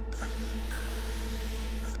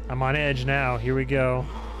 I'm on edge now. Here we go.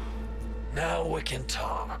 Now we can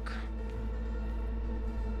talk.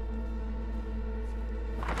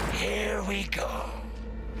 Here we go.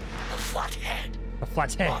 The Flathead. A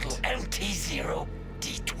flathead. Model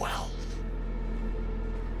MT0D12.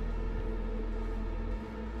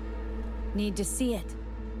 Need to see it.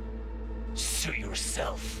 Suit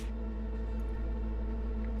yourself.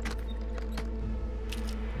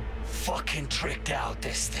 Fucking tricked out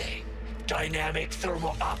this thing. Dynamic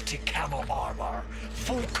thermo-optic camo armor.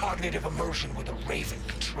 Full cognitive immersion with a Raven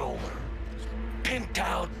controller. Pimped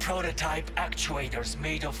out prototype actuators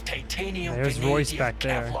made of titanium There's Royce vanadium back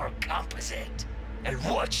there. Kevlar composite. And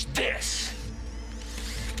watch this.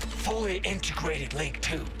 Fully integrated link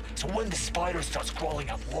too. So when the spider starts crawling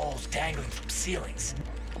up walls dangling from ceilings.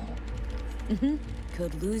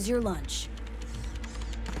 Could lose your lunch.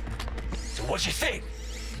 So what you think?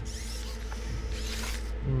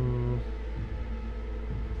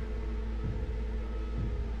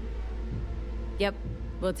 Yep,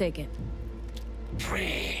 we'll take it.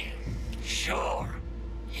 Free. Sure.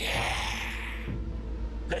 Yeah.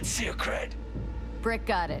 Let's see your cred. Brick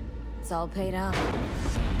got it. It's all paid out.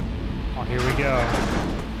 Oh, here we go.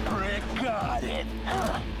 Brick got it.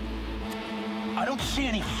 I don't see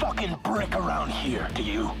any fucking brick around here, do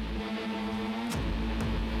you?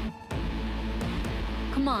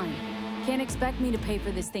 Come on. Can't expect me to pay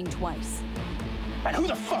for this thing twice. And who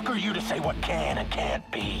the fuck are you to say what can and can't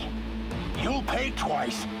be? You'll pay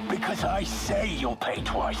twice because I say you'll pay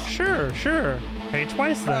twice. Sure. Pay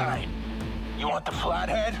twice then. Fine. You want the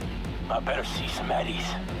flathead? I better see some eddies.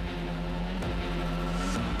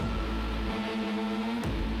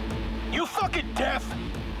 You fucking deaf?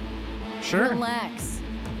 Sure. Relax.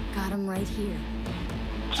 Got him right here.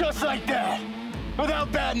 Just like that.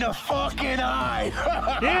 Without batting a fucking eye.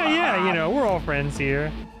 Yeah, you know, we're all friends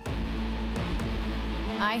here.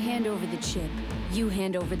 I hand over the chip. You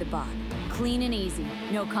hand over the bot. Clean and easy.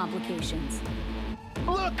 No complications.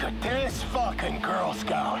 Look at this fucking Girl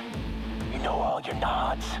Scout. You know all your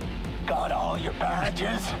nods. Got all your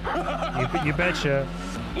badges. You betcha.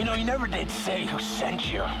 You know, you never did say who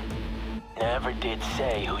sent you. Never did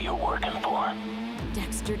say who you're working for.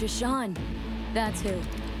 Dexter Deshawn. That's who.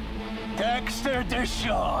 Dexter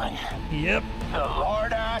Deshawn. Yep. The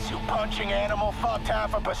lord ass who punching animal fucked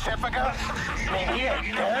half of Pacifica? I mean, he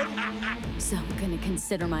ain't dead. So I'm gonna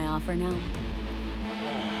consider my offer now.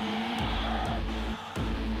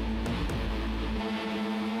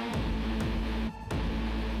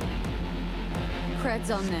 Creds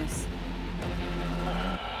on this.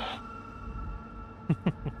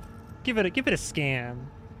 Give it a scan.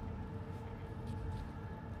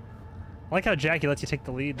 I like how Jackie lets you take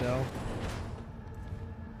the lead, though.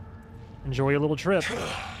 Enjoy your little trip.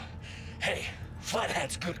 Hey,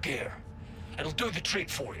 Flathead's good gear. It'll do the trick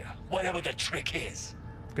for you, whatever the trick is.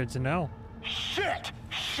 Good to know. Shit!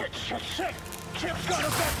 Chip's got a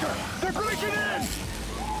vector! They're breaking in!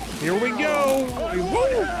 Here we go!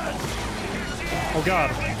 Woo! Oh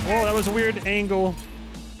god. Whoa, that was a weird angle.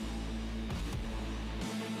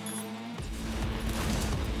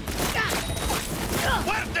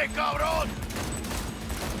 Fuerte, cabrón!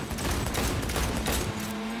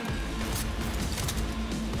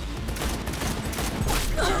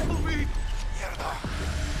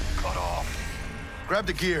 Cut off. Grab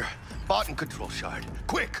the gear. Bot control shard.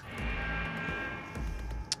 Quick!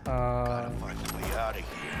 Gotta find a way out of here.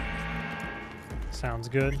 Sounds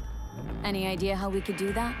good. Any idea how we could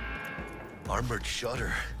do that? Armored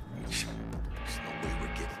shutter. There's no way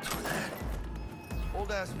we're getting through that.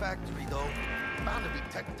 Old ass factory though. Bound to be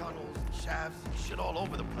tech tunnels, shafts, and shit all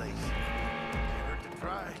over the place. Can't hurt to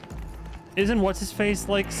try. Isn't what's his face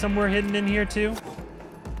like somewhere hidden in here too?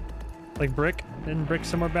 Like Brick? Isn't Brick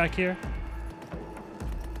somewhere back here?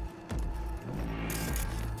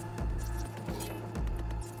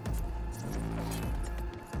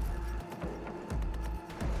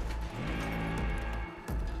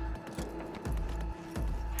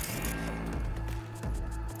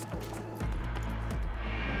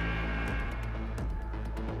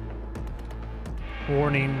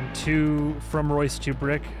 Warning, from Royce to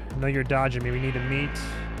Brick. Know you're dodging me. We need to meet.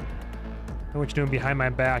 Know what you're doing behind my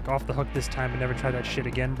back. Off the hook this time, but never try that shit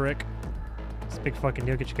again, Brick. It's a big fucking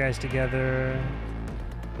deal. Get you guys together.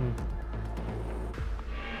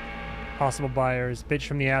 Possible buyers. Bitch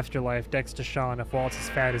from the afterlife. Dexter Deshawn. If Walt's as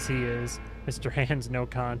fat as he is. Mr. Hands, no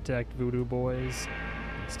contact. Voodoo boys.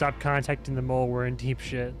 Stop contacting the mole. We're in deep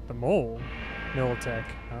shit. The mole? Militech.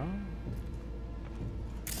 Huh?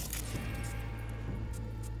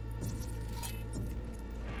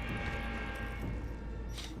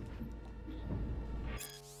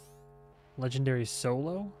 Legendary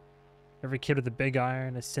Solo? Every kid with a big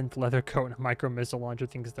iron, a synth leather coat, and a micro missile launcher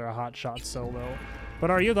thinks they're a hotshot Solo. But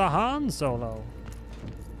are you the Han Solo?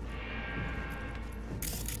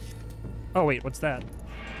 Oh, wait, what's that?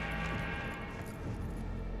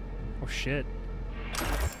 Oh, shit.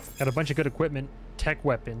 Got a bunch of good equipment. Tech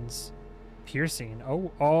weapons. Piercing.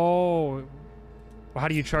 Oh, oh. Well, how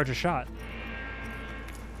do you charge a shot?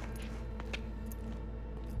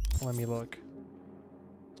 Let me look.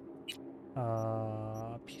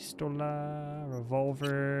 Pistola,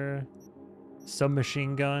 revolver,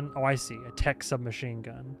 submachine gun. Oh, I see. A tech submachine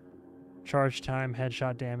gun. Charge time,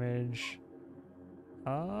 headshot damage.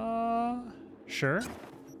 Sure.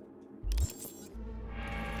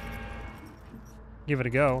 Give it a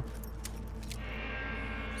go.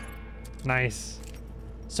 Nice.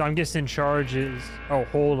 So I'm guessing charge is... Oh,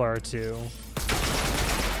 hold R2.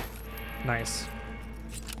 Nice.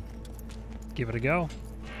 Give it a go.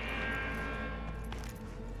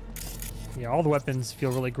 Yeah, all the weapons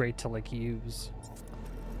feel really great to, like, use.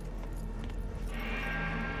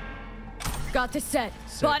 Got the set.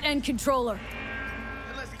 Sick. Bot and controller.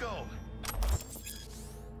 Let's go.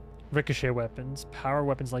 Ricochet weapons. Power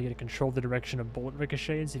weapons allow you to control the direction of bullet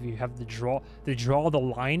ricochets if you have the draw the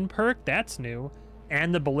line perk. That's new.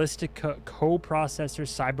 And the ballistic co-processor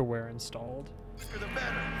cyberware installed. Quicker the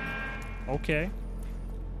better. Okay.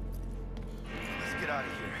 Let's get out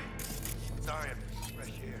of here. Sorry,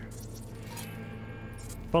 fresh air.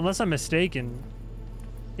 But unless I'm mistaken,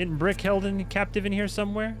 isn't Brick held in captive in here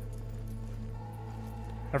somewhere?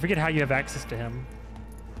 I forget how you have access to him.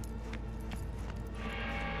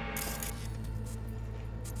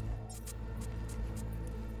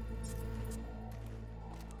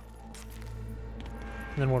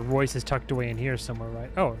 And then what, Royce is tucked away in here somewhere,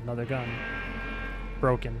 right? Oh, another gun.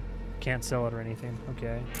 Broken. Can't sell it or anything.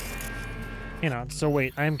 Okay. You know, so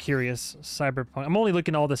wait, I'm curious. Cyberpunk. I'm only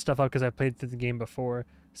looking all this stuff up because I played through the game before.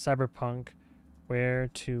 Cyberpunk. Where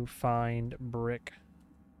to find Brick.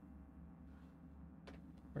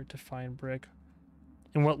 Where to find Brick.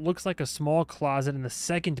 In what looks like a small closet in the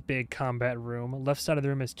second big combat room. Left side of the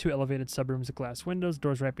room has 2 elevated subrooms with glass windows.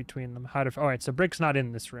 Doors right between them. How to... Alright, so Brick's not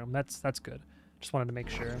in this room. That's good. Just wanted to make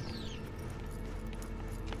sure.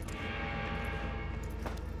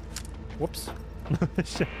 Whoops.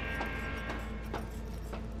 Shit.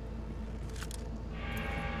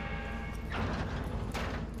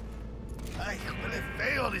 Ay, huele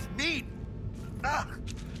feo, this meat. Ah,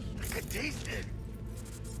 I could taste it.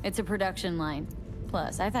 It's a production line.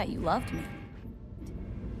 Plus, I thought you loved me.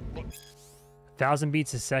 1,000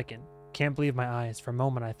 beats a second. Can't believe my eyes. For a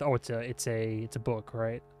moment, I thought, oh, it's a book,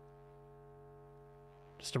 right?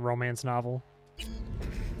 Just a romance novel.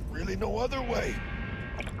 Really, no other way.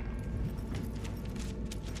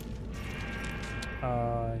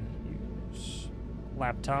 Use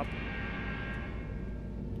laptop.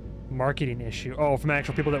 Marketing issue. Oh, from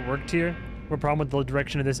actual people that worked here? What problem with the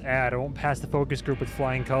direction of this ad? I won't pass the focus group with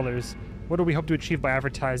flying colors. What do we hope to achieve by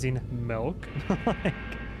advertising milk? Like,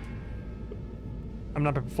 I'm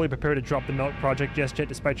not fully prepared to drop the milk project just yet,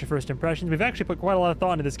 despite your first impressions. We've actually put quite a lot of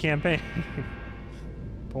thought into this campaign.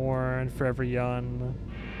 Born, forever young.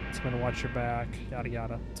 It's gonna watch your back. Yada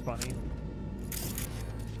yada. It's funny.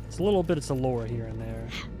 It's a little bit of lore here and there.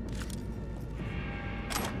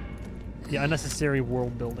 Yeah, unnecessary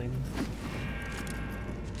world building.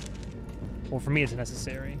 Well, for me, it's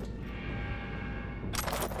necessary.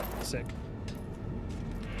 Sick.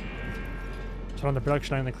 Turn on the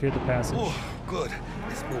production line and clear the passage. Oh, good.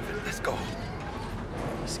 Let's move it. Let's go.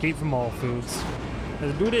 Escape from all foods.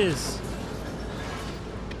 Let's do this.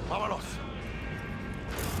 Vámonos.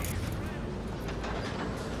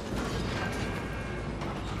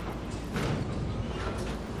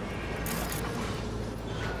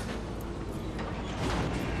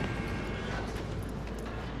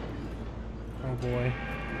 Oh boy.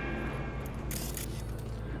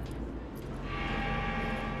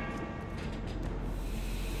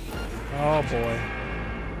 Oh boy.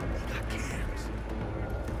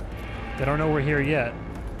 They don't know we're here yet.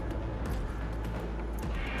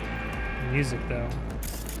 Music though.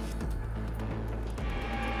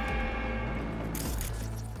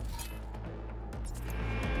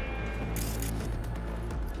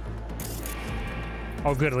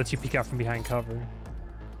 Oh good, it lets you peek out from behind cover.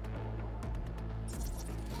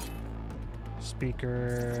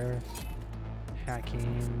 Speaker.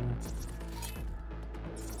 Hacking.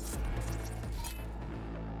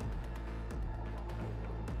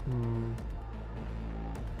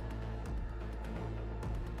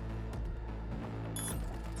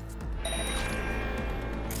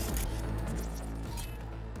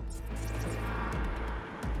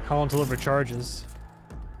 How long to deliver charges?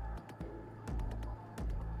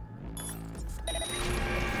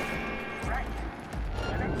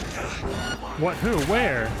 What? Who?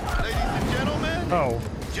 Where? Ladies and gentlemen. Oh.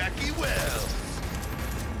 Jackie Wells.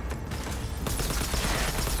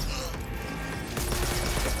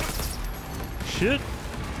 Shit.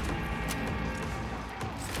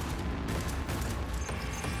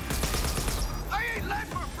 I ain't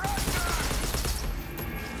left for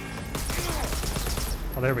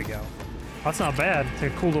Oh, there we go. That's not bad. It's a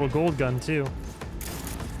cool little gold gun, too.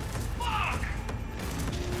 Fuck!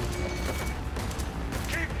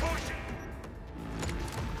 Keep pushing.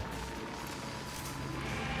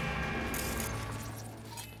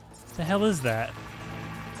 The hell is that?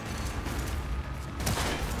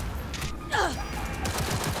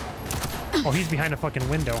 Oh, he's behind a fucking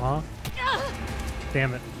window, huh?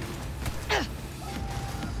 Damn it.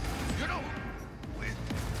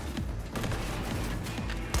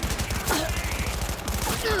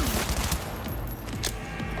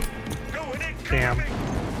 Damn.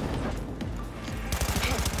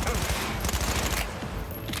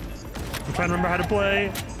 I'm trying to remember how to play.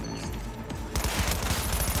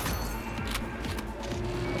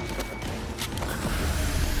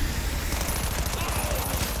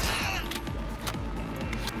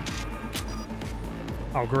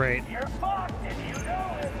 Oh, great. You're fucked if you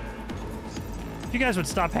know it. If you guys would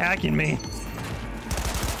stop hacking me.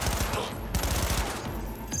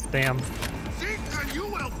 Damn. You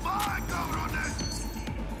will find, cabrones.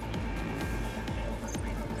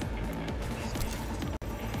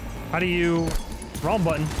 How do you... Wrong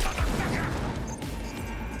button.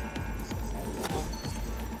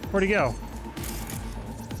 Where'd he go?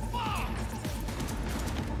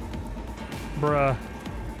 Bruh.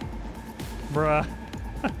 Bruh.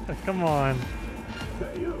 Come on.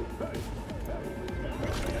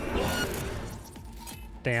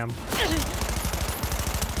 Damn.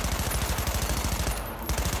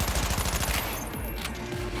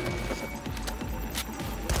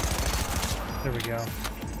 There we go.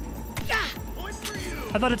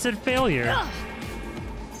 I thought it said failure.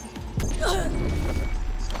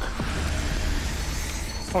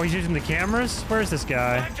 Oh, he's using the cameras? Where's this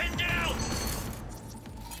guy?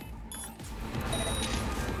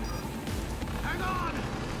 Hang on.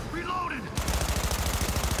 Reloading.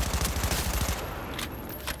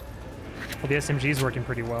 Well, the SMG's working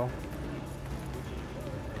pretty well.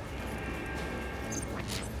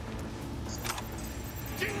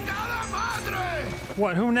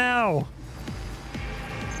 What? Who now?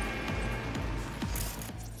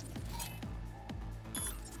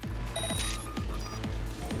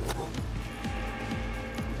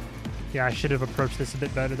 Yeah, I should have approached this a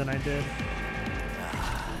bit better than I did.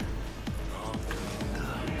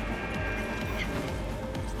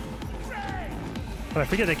 But I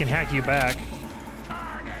forget they can hack you back.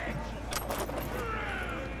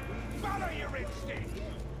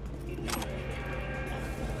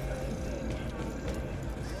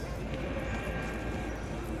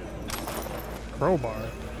 Crowbar.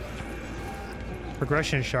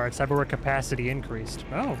 Progression shard. Cyberware capacity increased.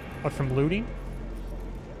 Oh, what, from looting?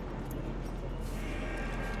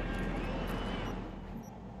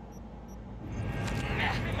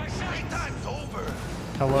 Time's over.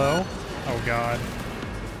 Hello? Oh god.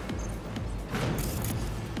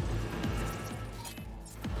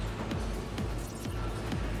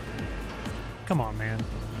 Come on, man.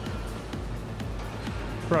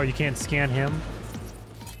 Bro, you can't scan him?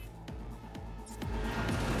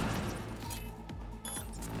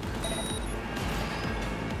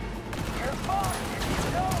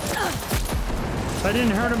 That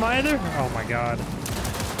didn't hurt him either? Oh my god.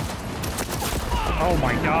 Oh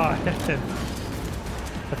my god.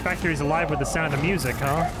 The fact that he's alive with the sound of music,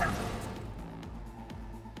 huh?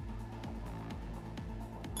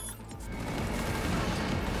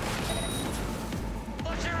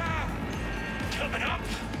 Watch her out! Coming up,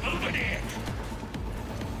 moving in.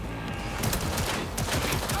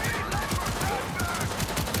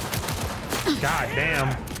 God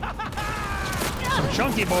damn. Some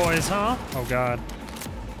chunky boys, huh? Oh god.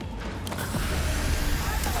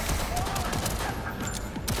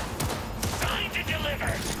 Signed and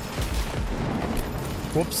delivered.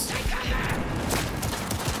 Whoops.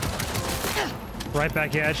 Right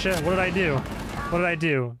back at you. What did I do? What did I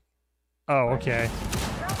do? Oh, okay.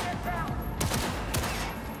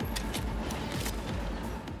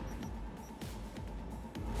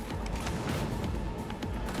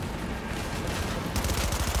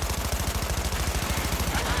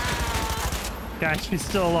 God, she's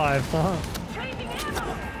still alive, huh?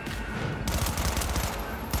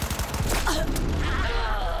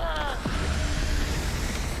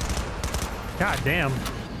 God damn.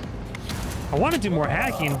 I want to do more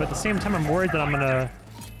hacking, but at the same time I'm worried that I'm gonna...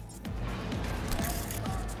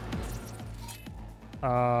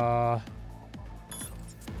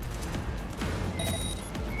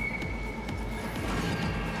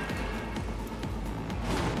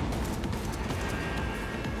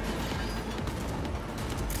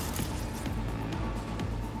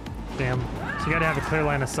 Damn. So you gotta have a clear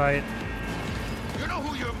line of sight. You know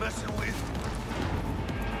who you're messing with?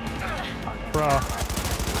 Bruh.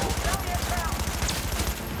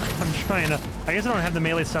 I'm trying to... I guess I don't have the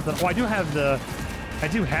melee stuff that... Oh, I do have the... I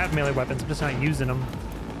do have melee weapons, I'm just not using them.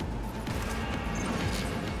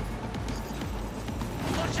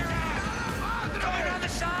 Watch your ass! Going on the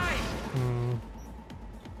side!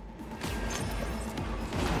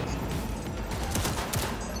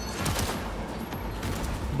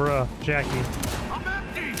 Bruh, Jackie. I'm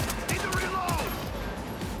empty! Need to reload!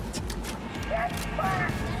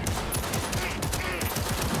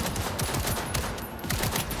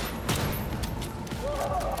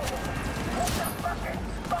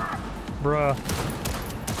 Bruh.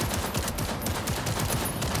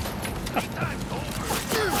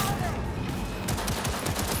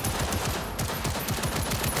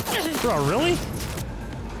 Bro, really?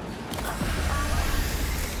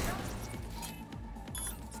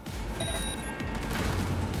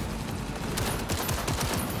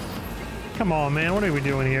 Come on, man. What are we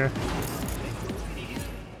doing here?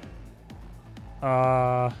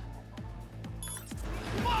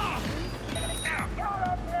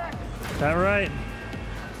 That right?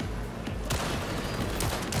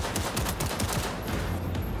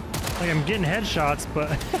 Like I'm getting headshots, but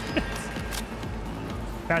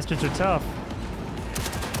bastards are tough.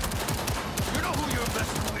 You know who you're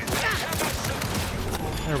messing with?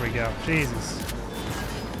 There we go. Jesus.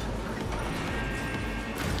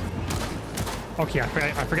 Okay, I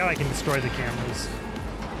forgot I can destroy the cameras.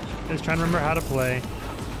 Just trying to remember how to play.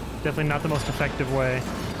 Definitely not the most effective way.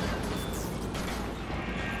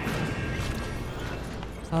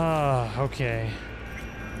 Ah, okay.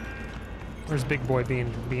 Where's Big Boy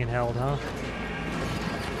being held, huh?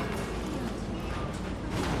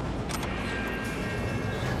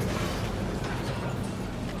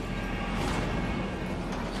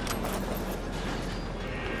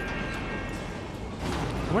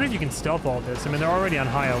 I wonder if you can stealth all this. I mean, they're already on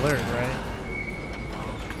high alert, right?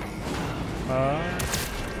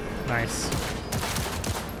 Nice.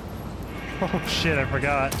 Oh shit, I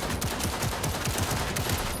forgot.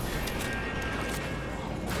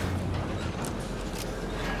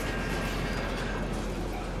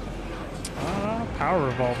 Power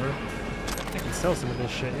revolver. I can sell some of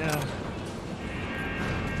this shit, yeah.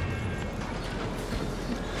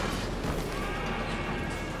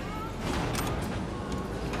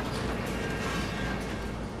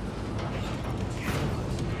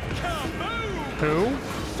 Who?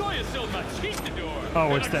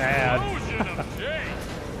 Oh, it's the ad.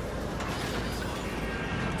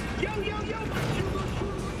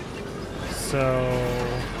 So...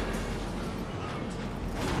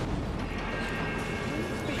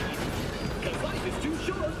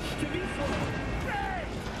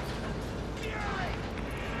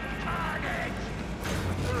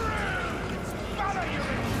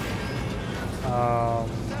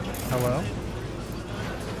 hello?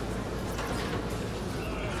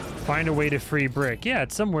 Find a way to free Brick. Yeah,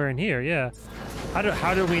 it's somewhere in here, yeah.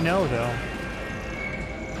 How do we know, though?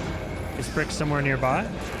 Is Brick somewhere nearby?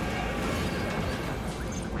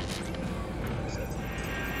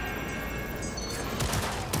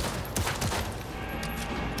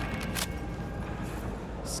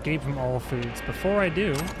 Escape from all foods. Before I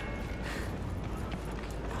do...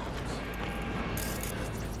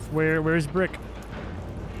 Where's Brick?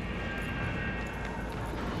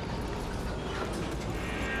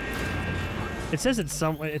 It says it's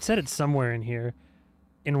somewhere in here.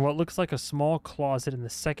 In what looks like a small closet in the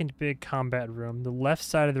second big combat room. The left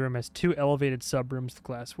side of the room has 2 elevated subrooms with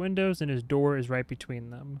glass windows, and his door is right between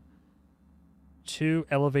them. 2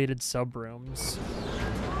 elevated subrooms.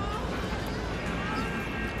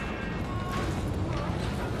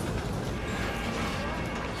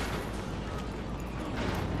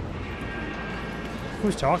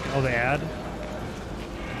 Who's talking? Oh, the ad?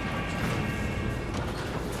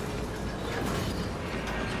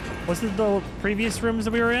 Was it the previous rooms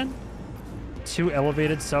that we were in? 2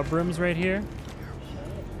 elevated subrooms right here.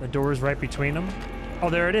 The door's right between them. Oh,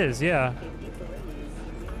 there it is, yeah.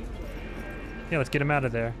 Yeah, let's get him out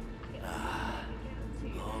of there.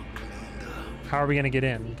 How are we gonna get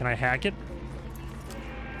in? Can I hack it?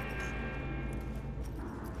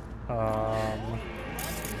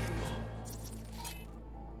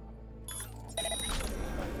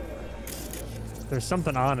 There's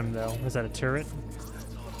something on him, though. Is that a turret?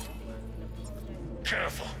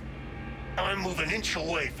 Careful. I'm moving an inch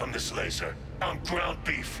away from this laser. I'm ground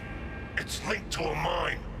beef. It's linked to a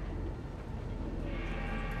mine.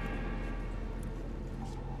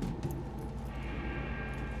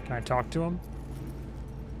 Can I talk to him?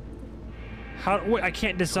 How? Wait, I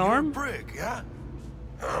can't disarm? Brick, yeah?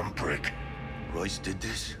 I'm Brick. Royce did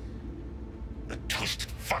this? The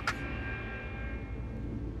twisted fuck.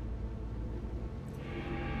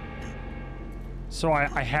 So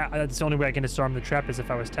that's the only way I can disarm the trap is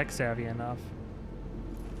if I was tech savvy enough.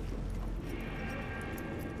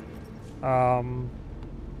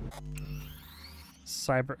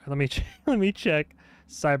 Let me check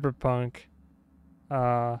Cyberpunk.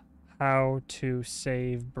 How to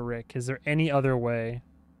save Brick. Is there any other way?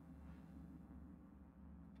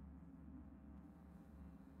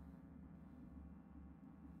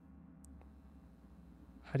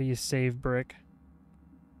 How do you save Brick?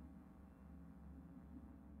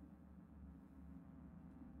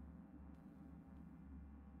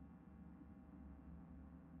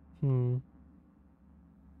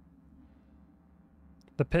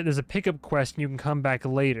 There's a pickup quest and you can come back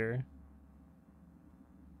later.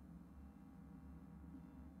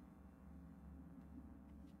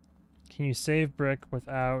 Can you save Brick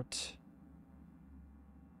without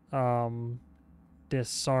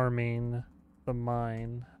disarming the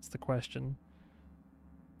mine? That's the question.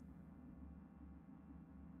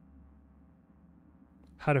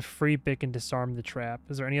 How to free Brick and disarm the trap.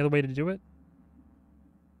 Is there any other way to do it?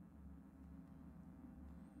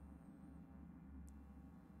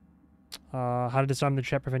 How to disarm the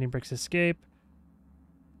trap, preventing Brick's escape.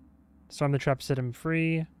 Disarm the trap, set him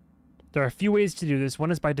free. There are a few ways to do this.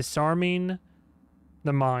 One is by disarming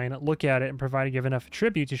the mine, look at it, and providing you have enough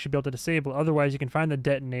tributes, you should be able to disable it. Otherwise, you can find the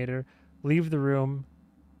detonator, leave the room.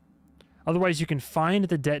 Otherwise, you can find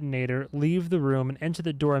the detonator, leave the room, and enter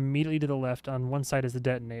the door immediately to the left. On one side is the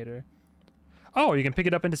detonator. Oh, you can pick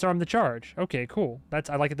it up and disarm the charge. Okay, cool.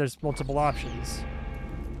 I like that there's multiple options.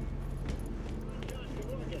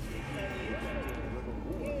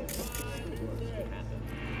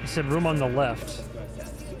 You said room on the left.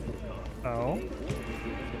 Oh.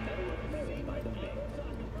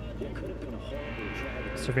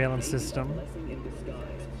 Surveillance system.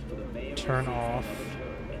 Turn off.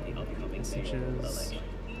 Messages.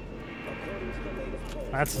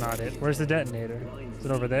 That's not it. Where's the detonator? Is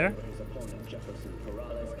it over there?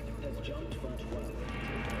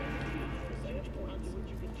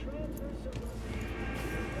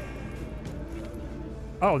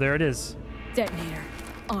 Oh, there it is. Detonator.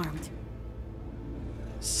 Armed.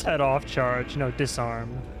 Set off charge. No,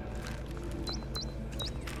 disarm.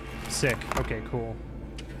 Sick. Okay, cool.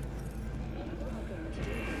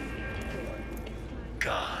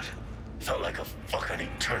 God, felt like a fucking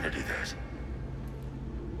eternity that.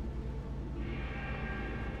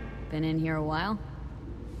 Been in here a while?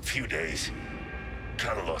 Few days.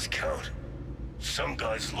 Kinda lost count. Some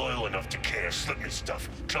guys loyal enough to care slipped me stuff,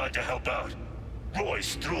 tried to help out.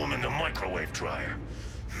 Royce threw him in the microwave dryer.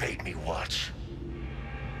 Made me watch.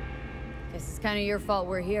 Guess it's kind of your fault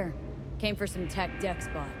we're here. Came for some tech deck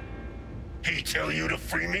spot. He tell you to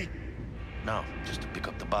free me? No, just to pick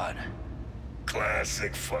up the bot.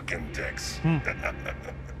 Classic fucking Dex.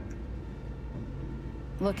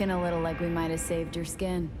 Looking a little like we might have saved your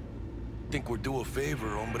skin. Think we're due a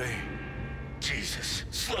favor, hombre. Jesus,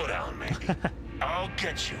 slow down, maybe. I'll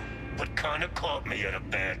get you, but kinda caught me at a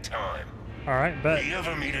bad time. Alright, bet. We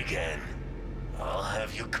ever meet again, I'll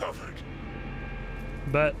have you covered.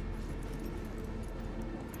 Bet.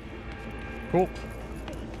 Cool.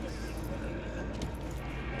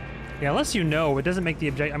 Yeah, unless you know, it doesn't make the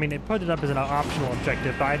objective. I mean, it put it up as an optional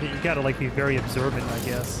objective, but you gotta like be very observant, I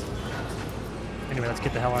guess. Anyway, let's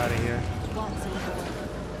get the hell out of here.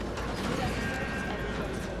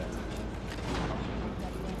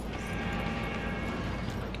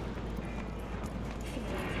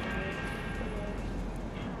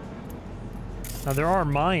 Now there are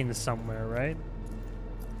mines somewhere, right?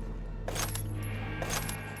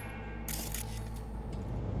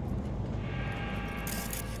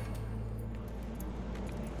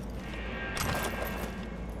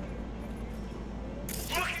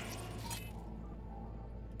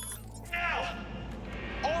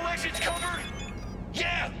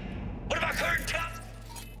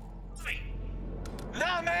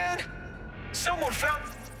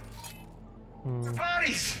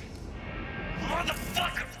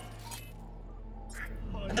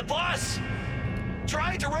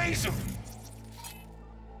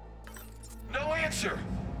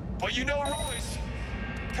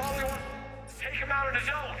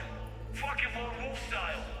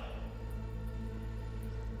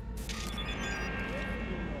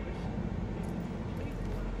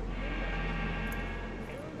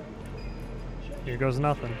 Here goes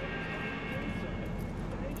nothing.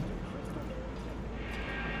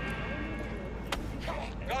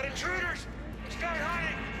 Not intruders! Start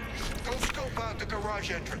hiding! Go scope the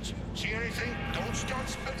garage entrance. See anything? Don't start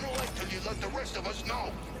spitting light till you let the rest of us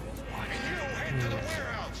know. And you head to the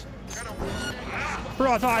warehouse.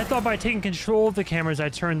 Bro, I thought by taking control of the cameras, I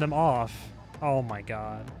turned them off. Oh my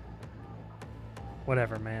god.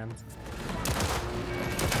 Whatever, man.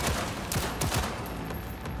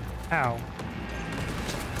 Ow.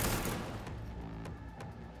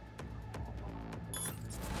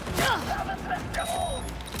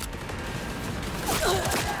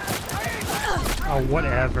 Oh,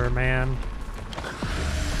 whatever, man.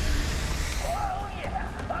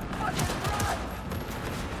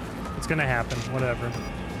 It's gonna happen, whatever.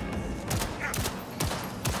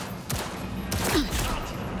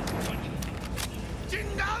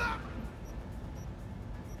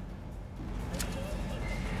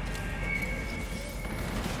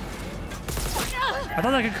 I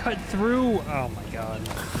thought I could cut through. Oh my god.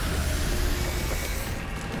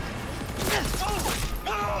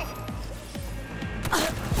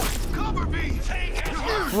 Cover me!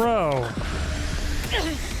 Bro.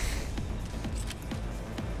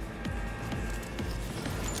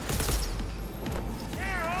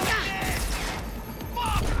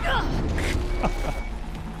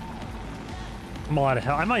 I'm a lot of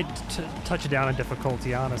hell. I might touch it down in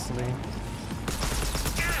difficulty, honestly.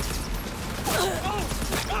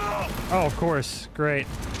 Oh, of course. Great.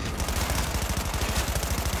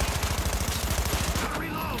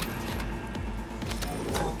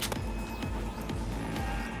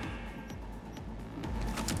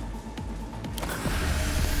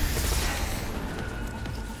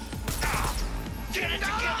 Get it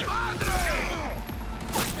together!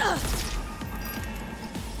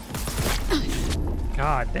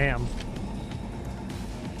 God damn.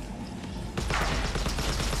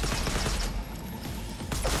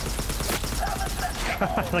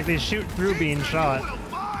 Like they shoot through being shot.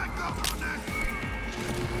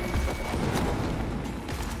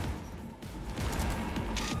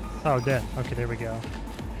 Oh, dead. Okay, there we go.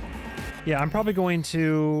 Yeah, I'm probably going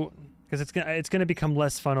to, because it's gonna become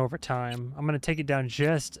less fun over time. I'm gonna take it down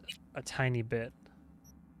just a tiny bit,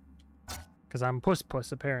 because I'm puss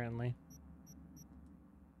apparently.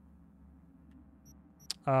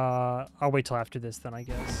 I'll wait till after this then, I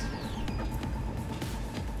guess.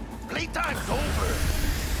 Playtime's over.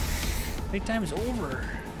 Playtime's over.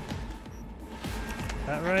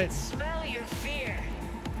 That right? Smell your fear.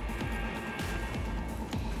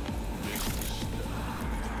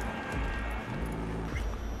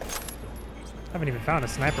 Haven't even found a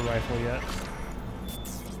sniper rifle yet.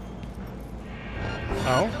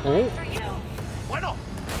 Oh, oh. Bueno,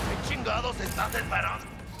 ¿qué chingados estás esperando?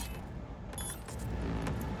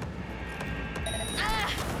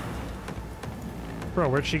 Bro,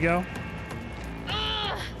 where'd she go?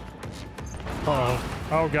 Uh-oh.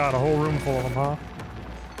 Oh god, a whole room full of them, huh?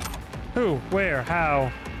 Who? Where? How?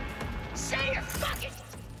 Say your fucking.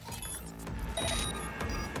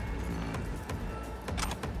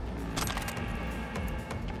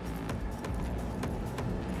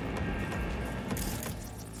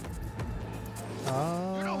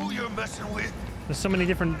 You know who you're messing with? There's so many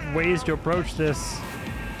different ways to approach this.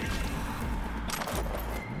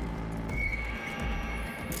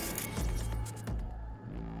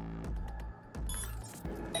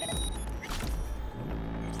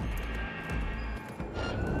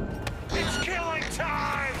 It's killing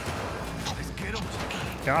time! Let's get him.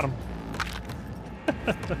 Got him.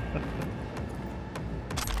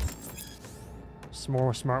 Some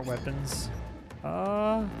more smart weapons.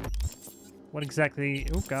 What exactly?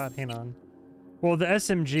 Oh god, hang on. Well, the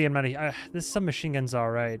SMG, I'm not. This submachine gun's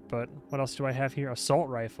all right, but what else do I have here? Assault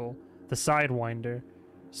rifle, the Sidewinder,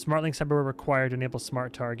 smart links everywhere required to enable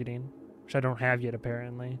smart targeting, which I don't have yet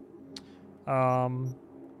apparently.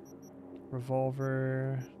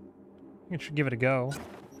 Revolver. I should give it a go.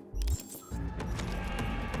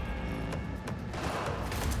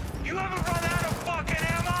 You haven't run out of fucking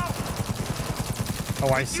ammo!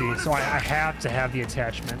 Oh, I see. So I have to have the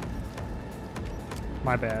attachment.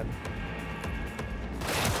 My bad.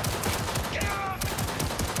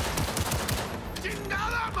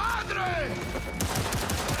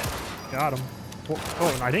 Got him.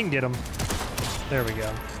 Oh, I didn't get him. There we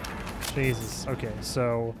go. Jesus. Okay,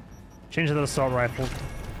 so change to the assault rifle.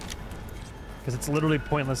 Because it's literally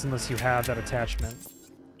pointless unless you have that attachment.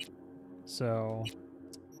 So...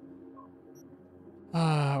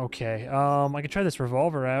 okay. I could try this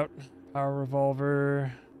revolver out. Power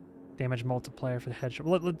revolver. Damage multiplier for the headshot.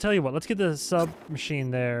 Well, let's tell you what. Let's get the submachine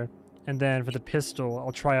there. And then for the pistol,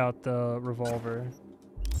 I'll try out the revolver.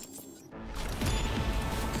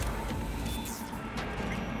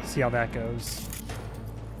 See how that goes.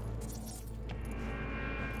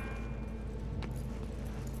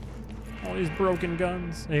 these broken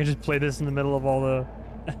guns. And you just play this in the middle of all the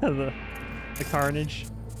the carnage.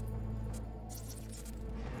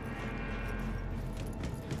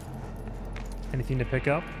 Anything to pick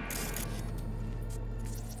up?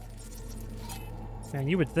 Man,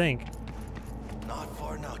 you would think. Not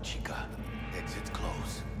far now, chica. Exit's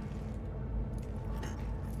close.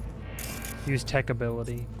 Use tech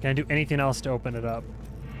ability. Can I do anything else to open it up?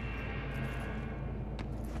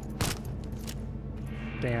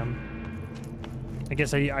 Damn. I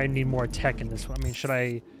guess I need more tech in this one. I mean, should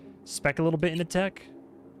I spec a little bit into tech?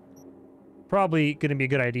 Probably gonna be a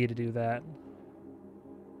good idea to do that.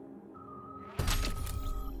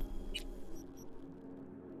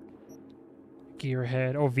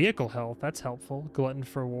 Gearhead. Oh, vehicle health. That's helpful. Glutton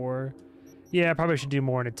for war. Yeah, I probably should do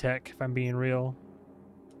more into tech if I'm being real.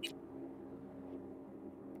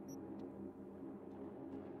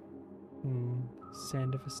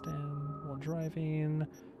 Sandifistan while driving.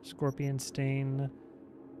 Scorpion stain.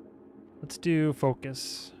 Let's do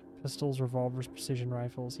focus. Pistols, revolvers, precision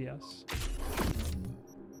rifles. Yes.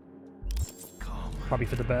 Probably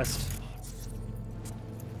for the best.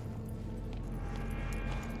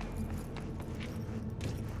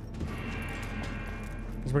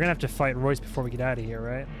 We're gonna have to fight Royce before we get out of here,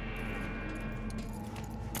 right?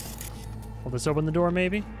 Will this open the door,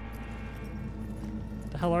 maybe?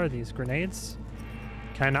 What the hell are these? Grenades?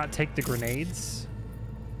 Can I not take the grenades?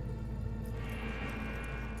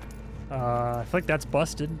 I feel like that's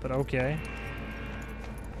busted, but okay.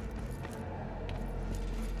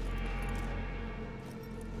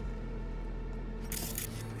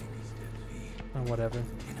 Oh, whatever.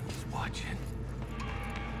 Enemies watching.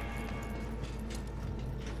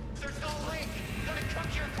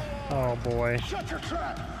 Oh boy. Shut your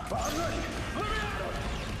trap! I'm ready. Let me at him!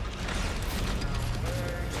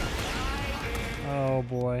 Oh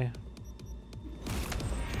boy.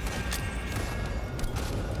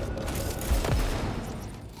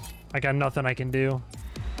 I got nothing I can do.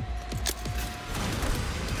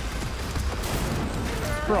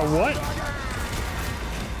 Bro, what?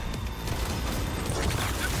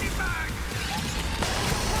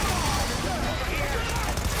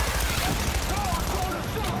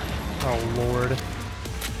 Oh Lord.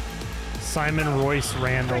 Simon Royce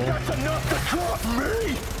Randall. That's enough to drop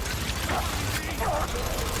me!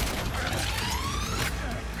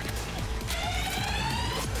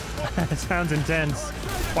 That sounds intense.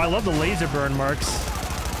 Oh, I love the laser burn marks.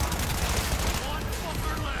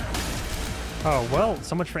 Oh, well,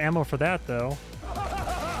 so much for ammo for that, though.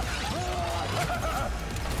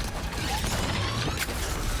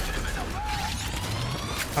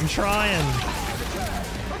 I'm trying.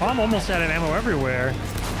 Oh, I'm almost out of ammo everywhere.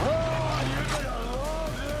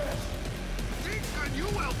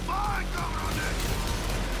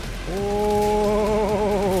 Oh.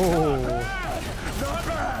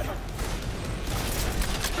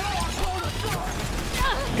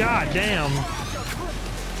 God damn.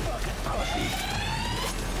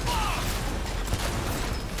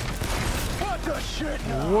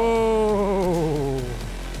 Whoa.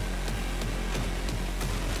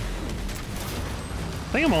 I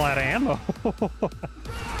think I'm all out of ammo.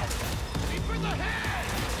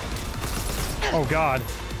 Oh God.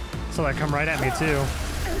 So that come right at me too.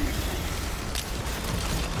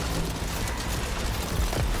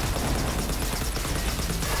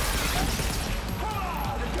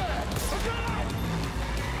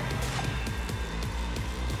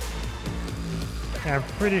 Yeah, I'm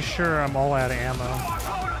pretty sure I'm all out of ammo.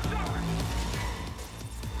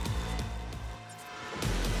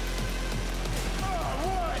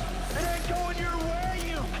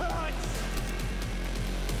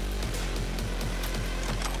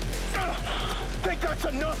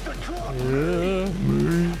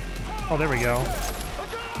 Oh, there we go.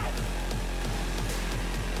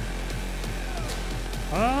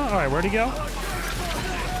 All right, where'd he go?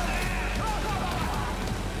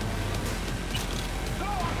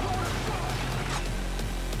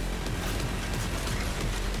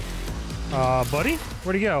 Buddy?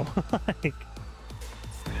 Where'd he go? Like,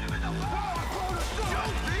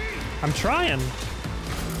 I'm trying.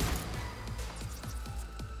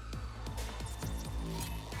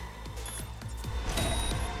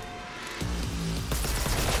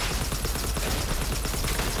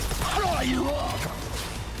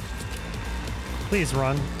 Please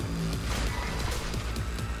run.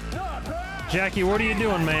 Jackie, what are you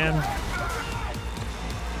doing, man?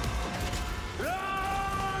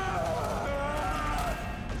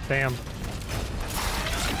 Damn.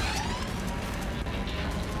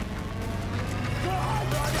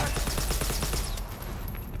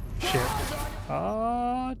 Shit.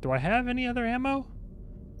 Do I have any other ammo?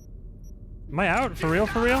 Am I out? For real?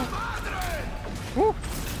 For real? Woo.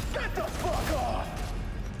 Get the fuck off!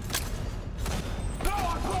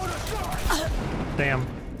 Damn.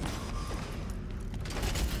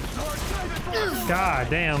 God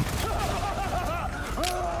damn.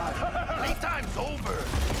 Playtime's over.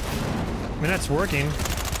 I mean, that's working.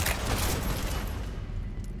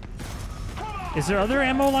 Is there other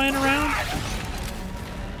ammo lying around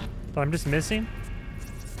that I'm just missing?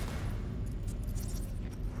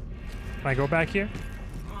 Can I go back here?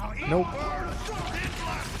 Nope. I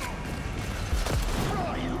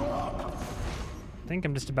think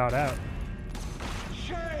I'm just about out.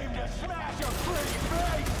 Shame to smash your pretty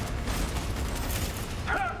face.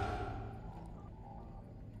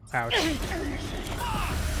 Ouch.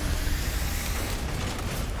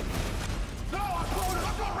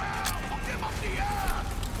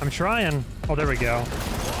 I'm trying. Oh, there we go.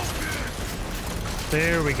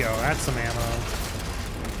 There we go. That's some ammo.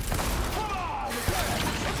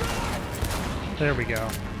 There we go.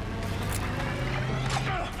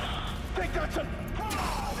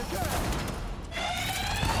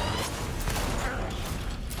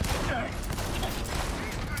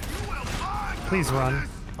 Please run.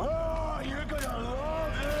 Oh, you're gonna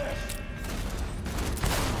love this.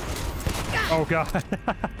 Oh god.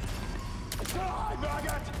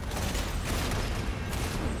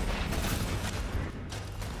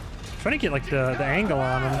 Trying to get like the angle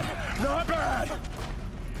on him. Not bad.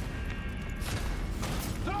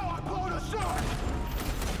 No, I'm blowing a shot.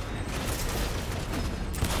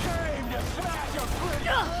 Shame to smash your pretty.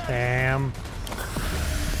 Damn.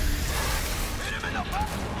 Hit him in the back.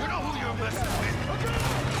 You know who you're messing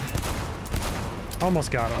with. Almost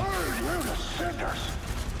got him. Burn you to cinders.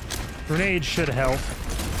 Grenade should help.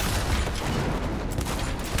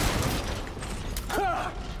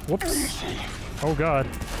 Whoops. Oh god.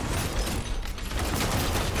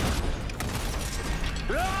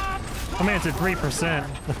 Oh man, it's at 3%.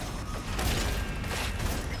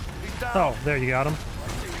 Oh, there you got him.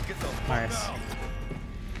 Nice.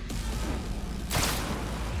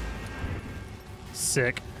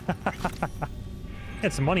 Sick.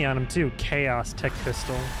 Had some money on him too. Chaos Tech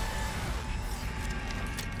Pistol.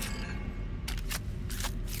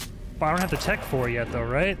 But I don't have the tech for it yet though,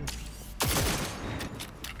 right?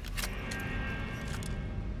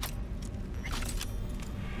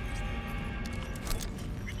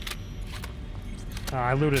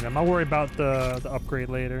 I looted him. I'll worry about the upgrade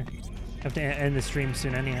later. Have to end the stream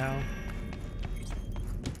soon anyhow.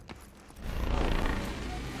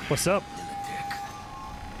 What's up?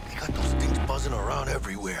 They got those things buzzing around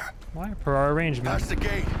everywhere. Why? Per our arrangement. Past the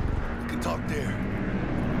gate. We can talk there.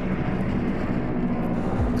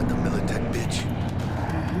 That the Militech bitch.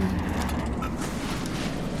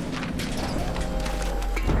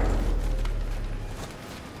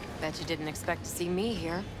 Bet you didn't expect to see me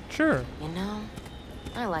here. Sure. You know,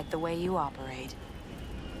 I like the way you operate.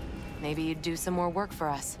 Maybe you'd do some more work for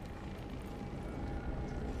us.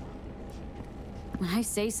 When I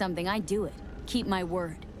say something, I do it. Keep my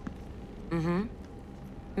word. Mm-hmm.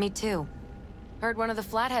 Me too. Heard one of the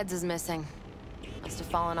flatheads is missing. Must have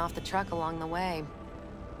fallen off the truck along the way.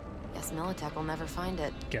 Guess Militech will never find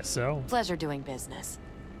it. Guess so. Pleasure doing business.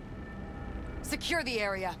 Secure the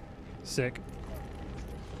area. Sick.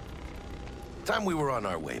 Time we were on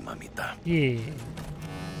our way, mamita. Yeah.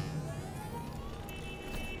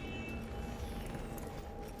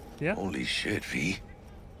 Yeah. Holy shit, V.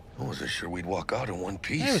 I wasn't sure we'd walk out in one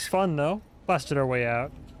piece. It was fun though. Busted our way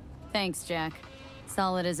out. Thanks, Jack.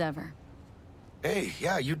 Solid as ever. Hey,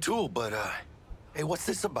 yeah, you too, but hey, what's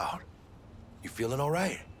this about? You feeling all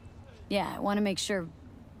right? Yeah, I want to make sure,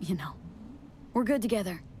 you know, we're good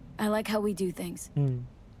together. I like how we do things.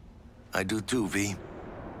 I do too, V.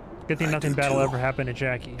 Good thing nothing bad will ever happen to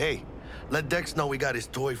Jackie. Hey, let Dex know we got his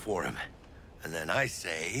toy for him. And then I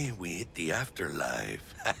say we hit the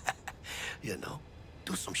afterlife. You know,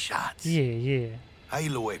 do some shots. Yeah, yeah.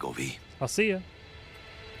 Ahí luego, V. I'll see ya.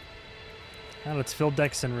 Now let's fill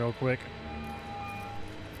Dex in real quick.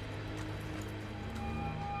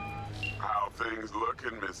 How things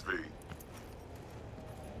looking, Miss V?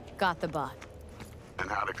 Got the bot. And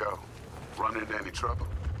how'd it go? Run into any trouble?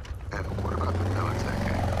 And what about the Militech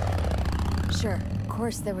gang? Sure, of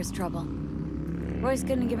course there was trouble. Royce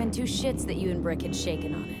couldn't have given two shits that you and Brick had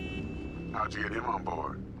shaken on it. How'd you get him on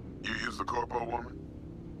board? You used the corpo woman?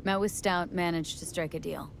 Met with Stout, managed to strike a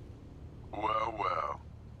deal. Well, well.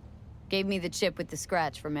 Gave me the chip with the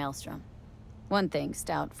scratch for Maelstrom. One thing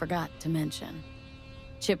Stout forgot to mention.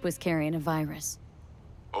 Chip was carrying a virus.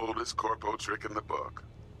 Oldest corpo trick in the book.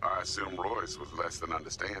 I assume Royce was less than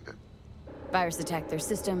understanding. Virus attacked their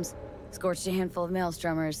systems, scorched a handful of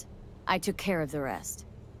Maelstromers, I took care of the rest.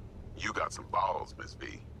 You got some balls, Miss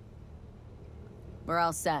V. We're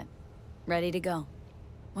all set. Ready to go.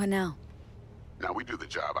 What now? Now we do the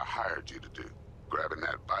job I hired you to do, grabbing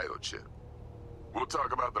that biochip. We'll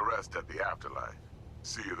talk about the rest at the afterlife.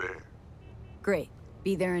 See you there. Great.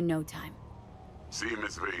 Be there in no time. See you,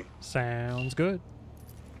 Miss V. Sounds good.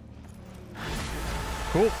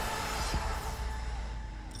 Cool.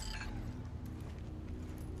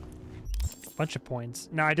 Bunch of points.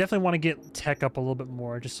 Now I definitely want to get tech up a little bit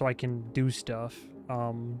more just so I can do stuff.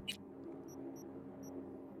 Probably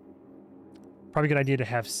a good idea to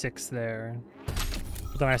have 6 there.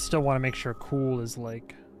 But then I still want to make sure cool is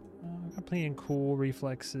like... I'm playing cool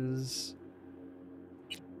reflexes.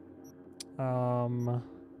 I'll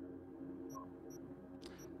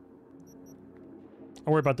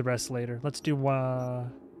worry about the rest later. Let's do,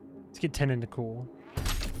 let's get 10 into cool.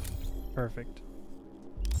 Perfect.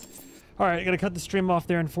 Alright, I gotta cut the stream off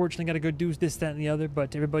there. Unfortunately, gotta go do this, that, and the other.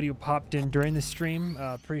 But everybody who popped in during the stream,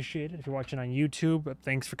 appreciate it. If you're watching on YouTube,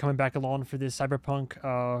 thanks for coming back along for this Cyberpunk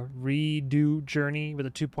redo journey with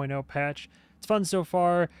a 2.0 patch. It's fun so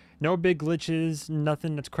far. No big glitches,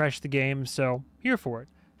 nothing that's crashed the game, so here for it.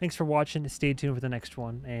 Thanks for watching. Stay tuned for the next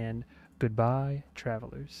one, and goodbye,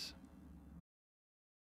 travelers.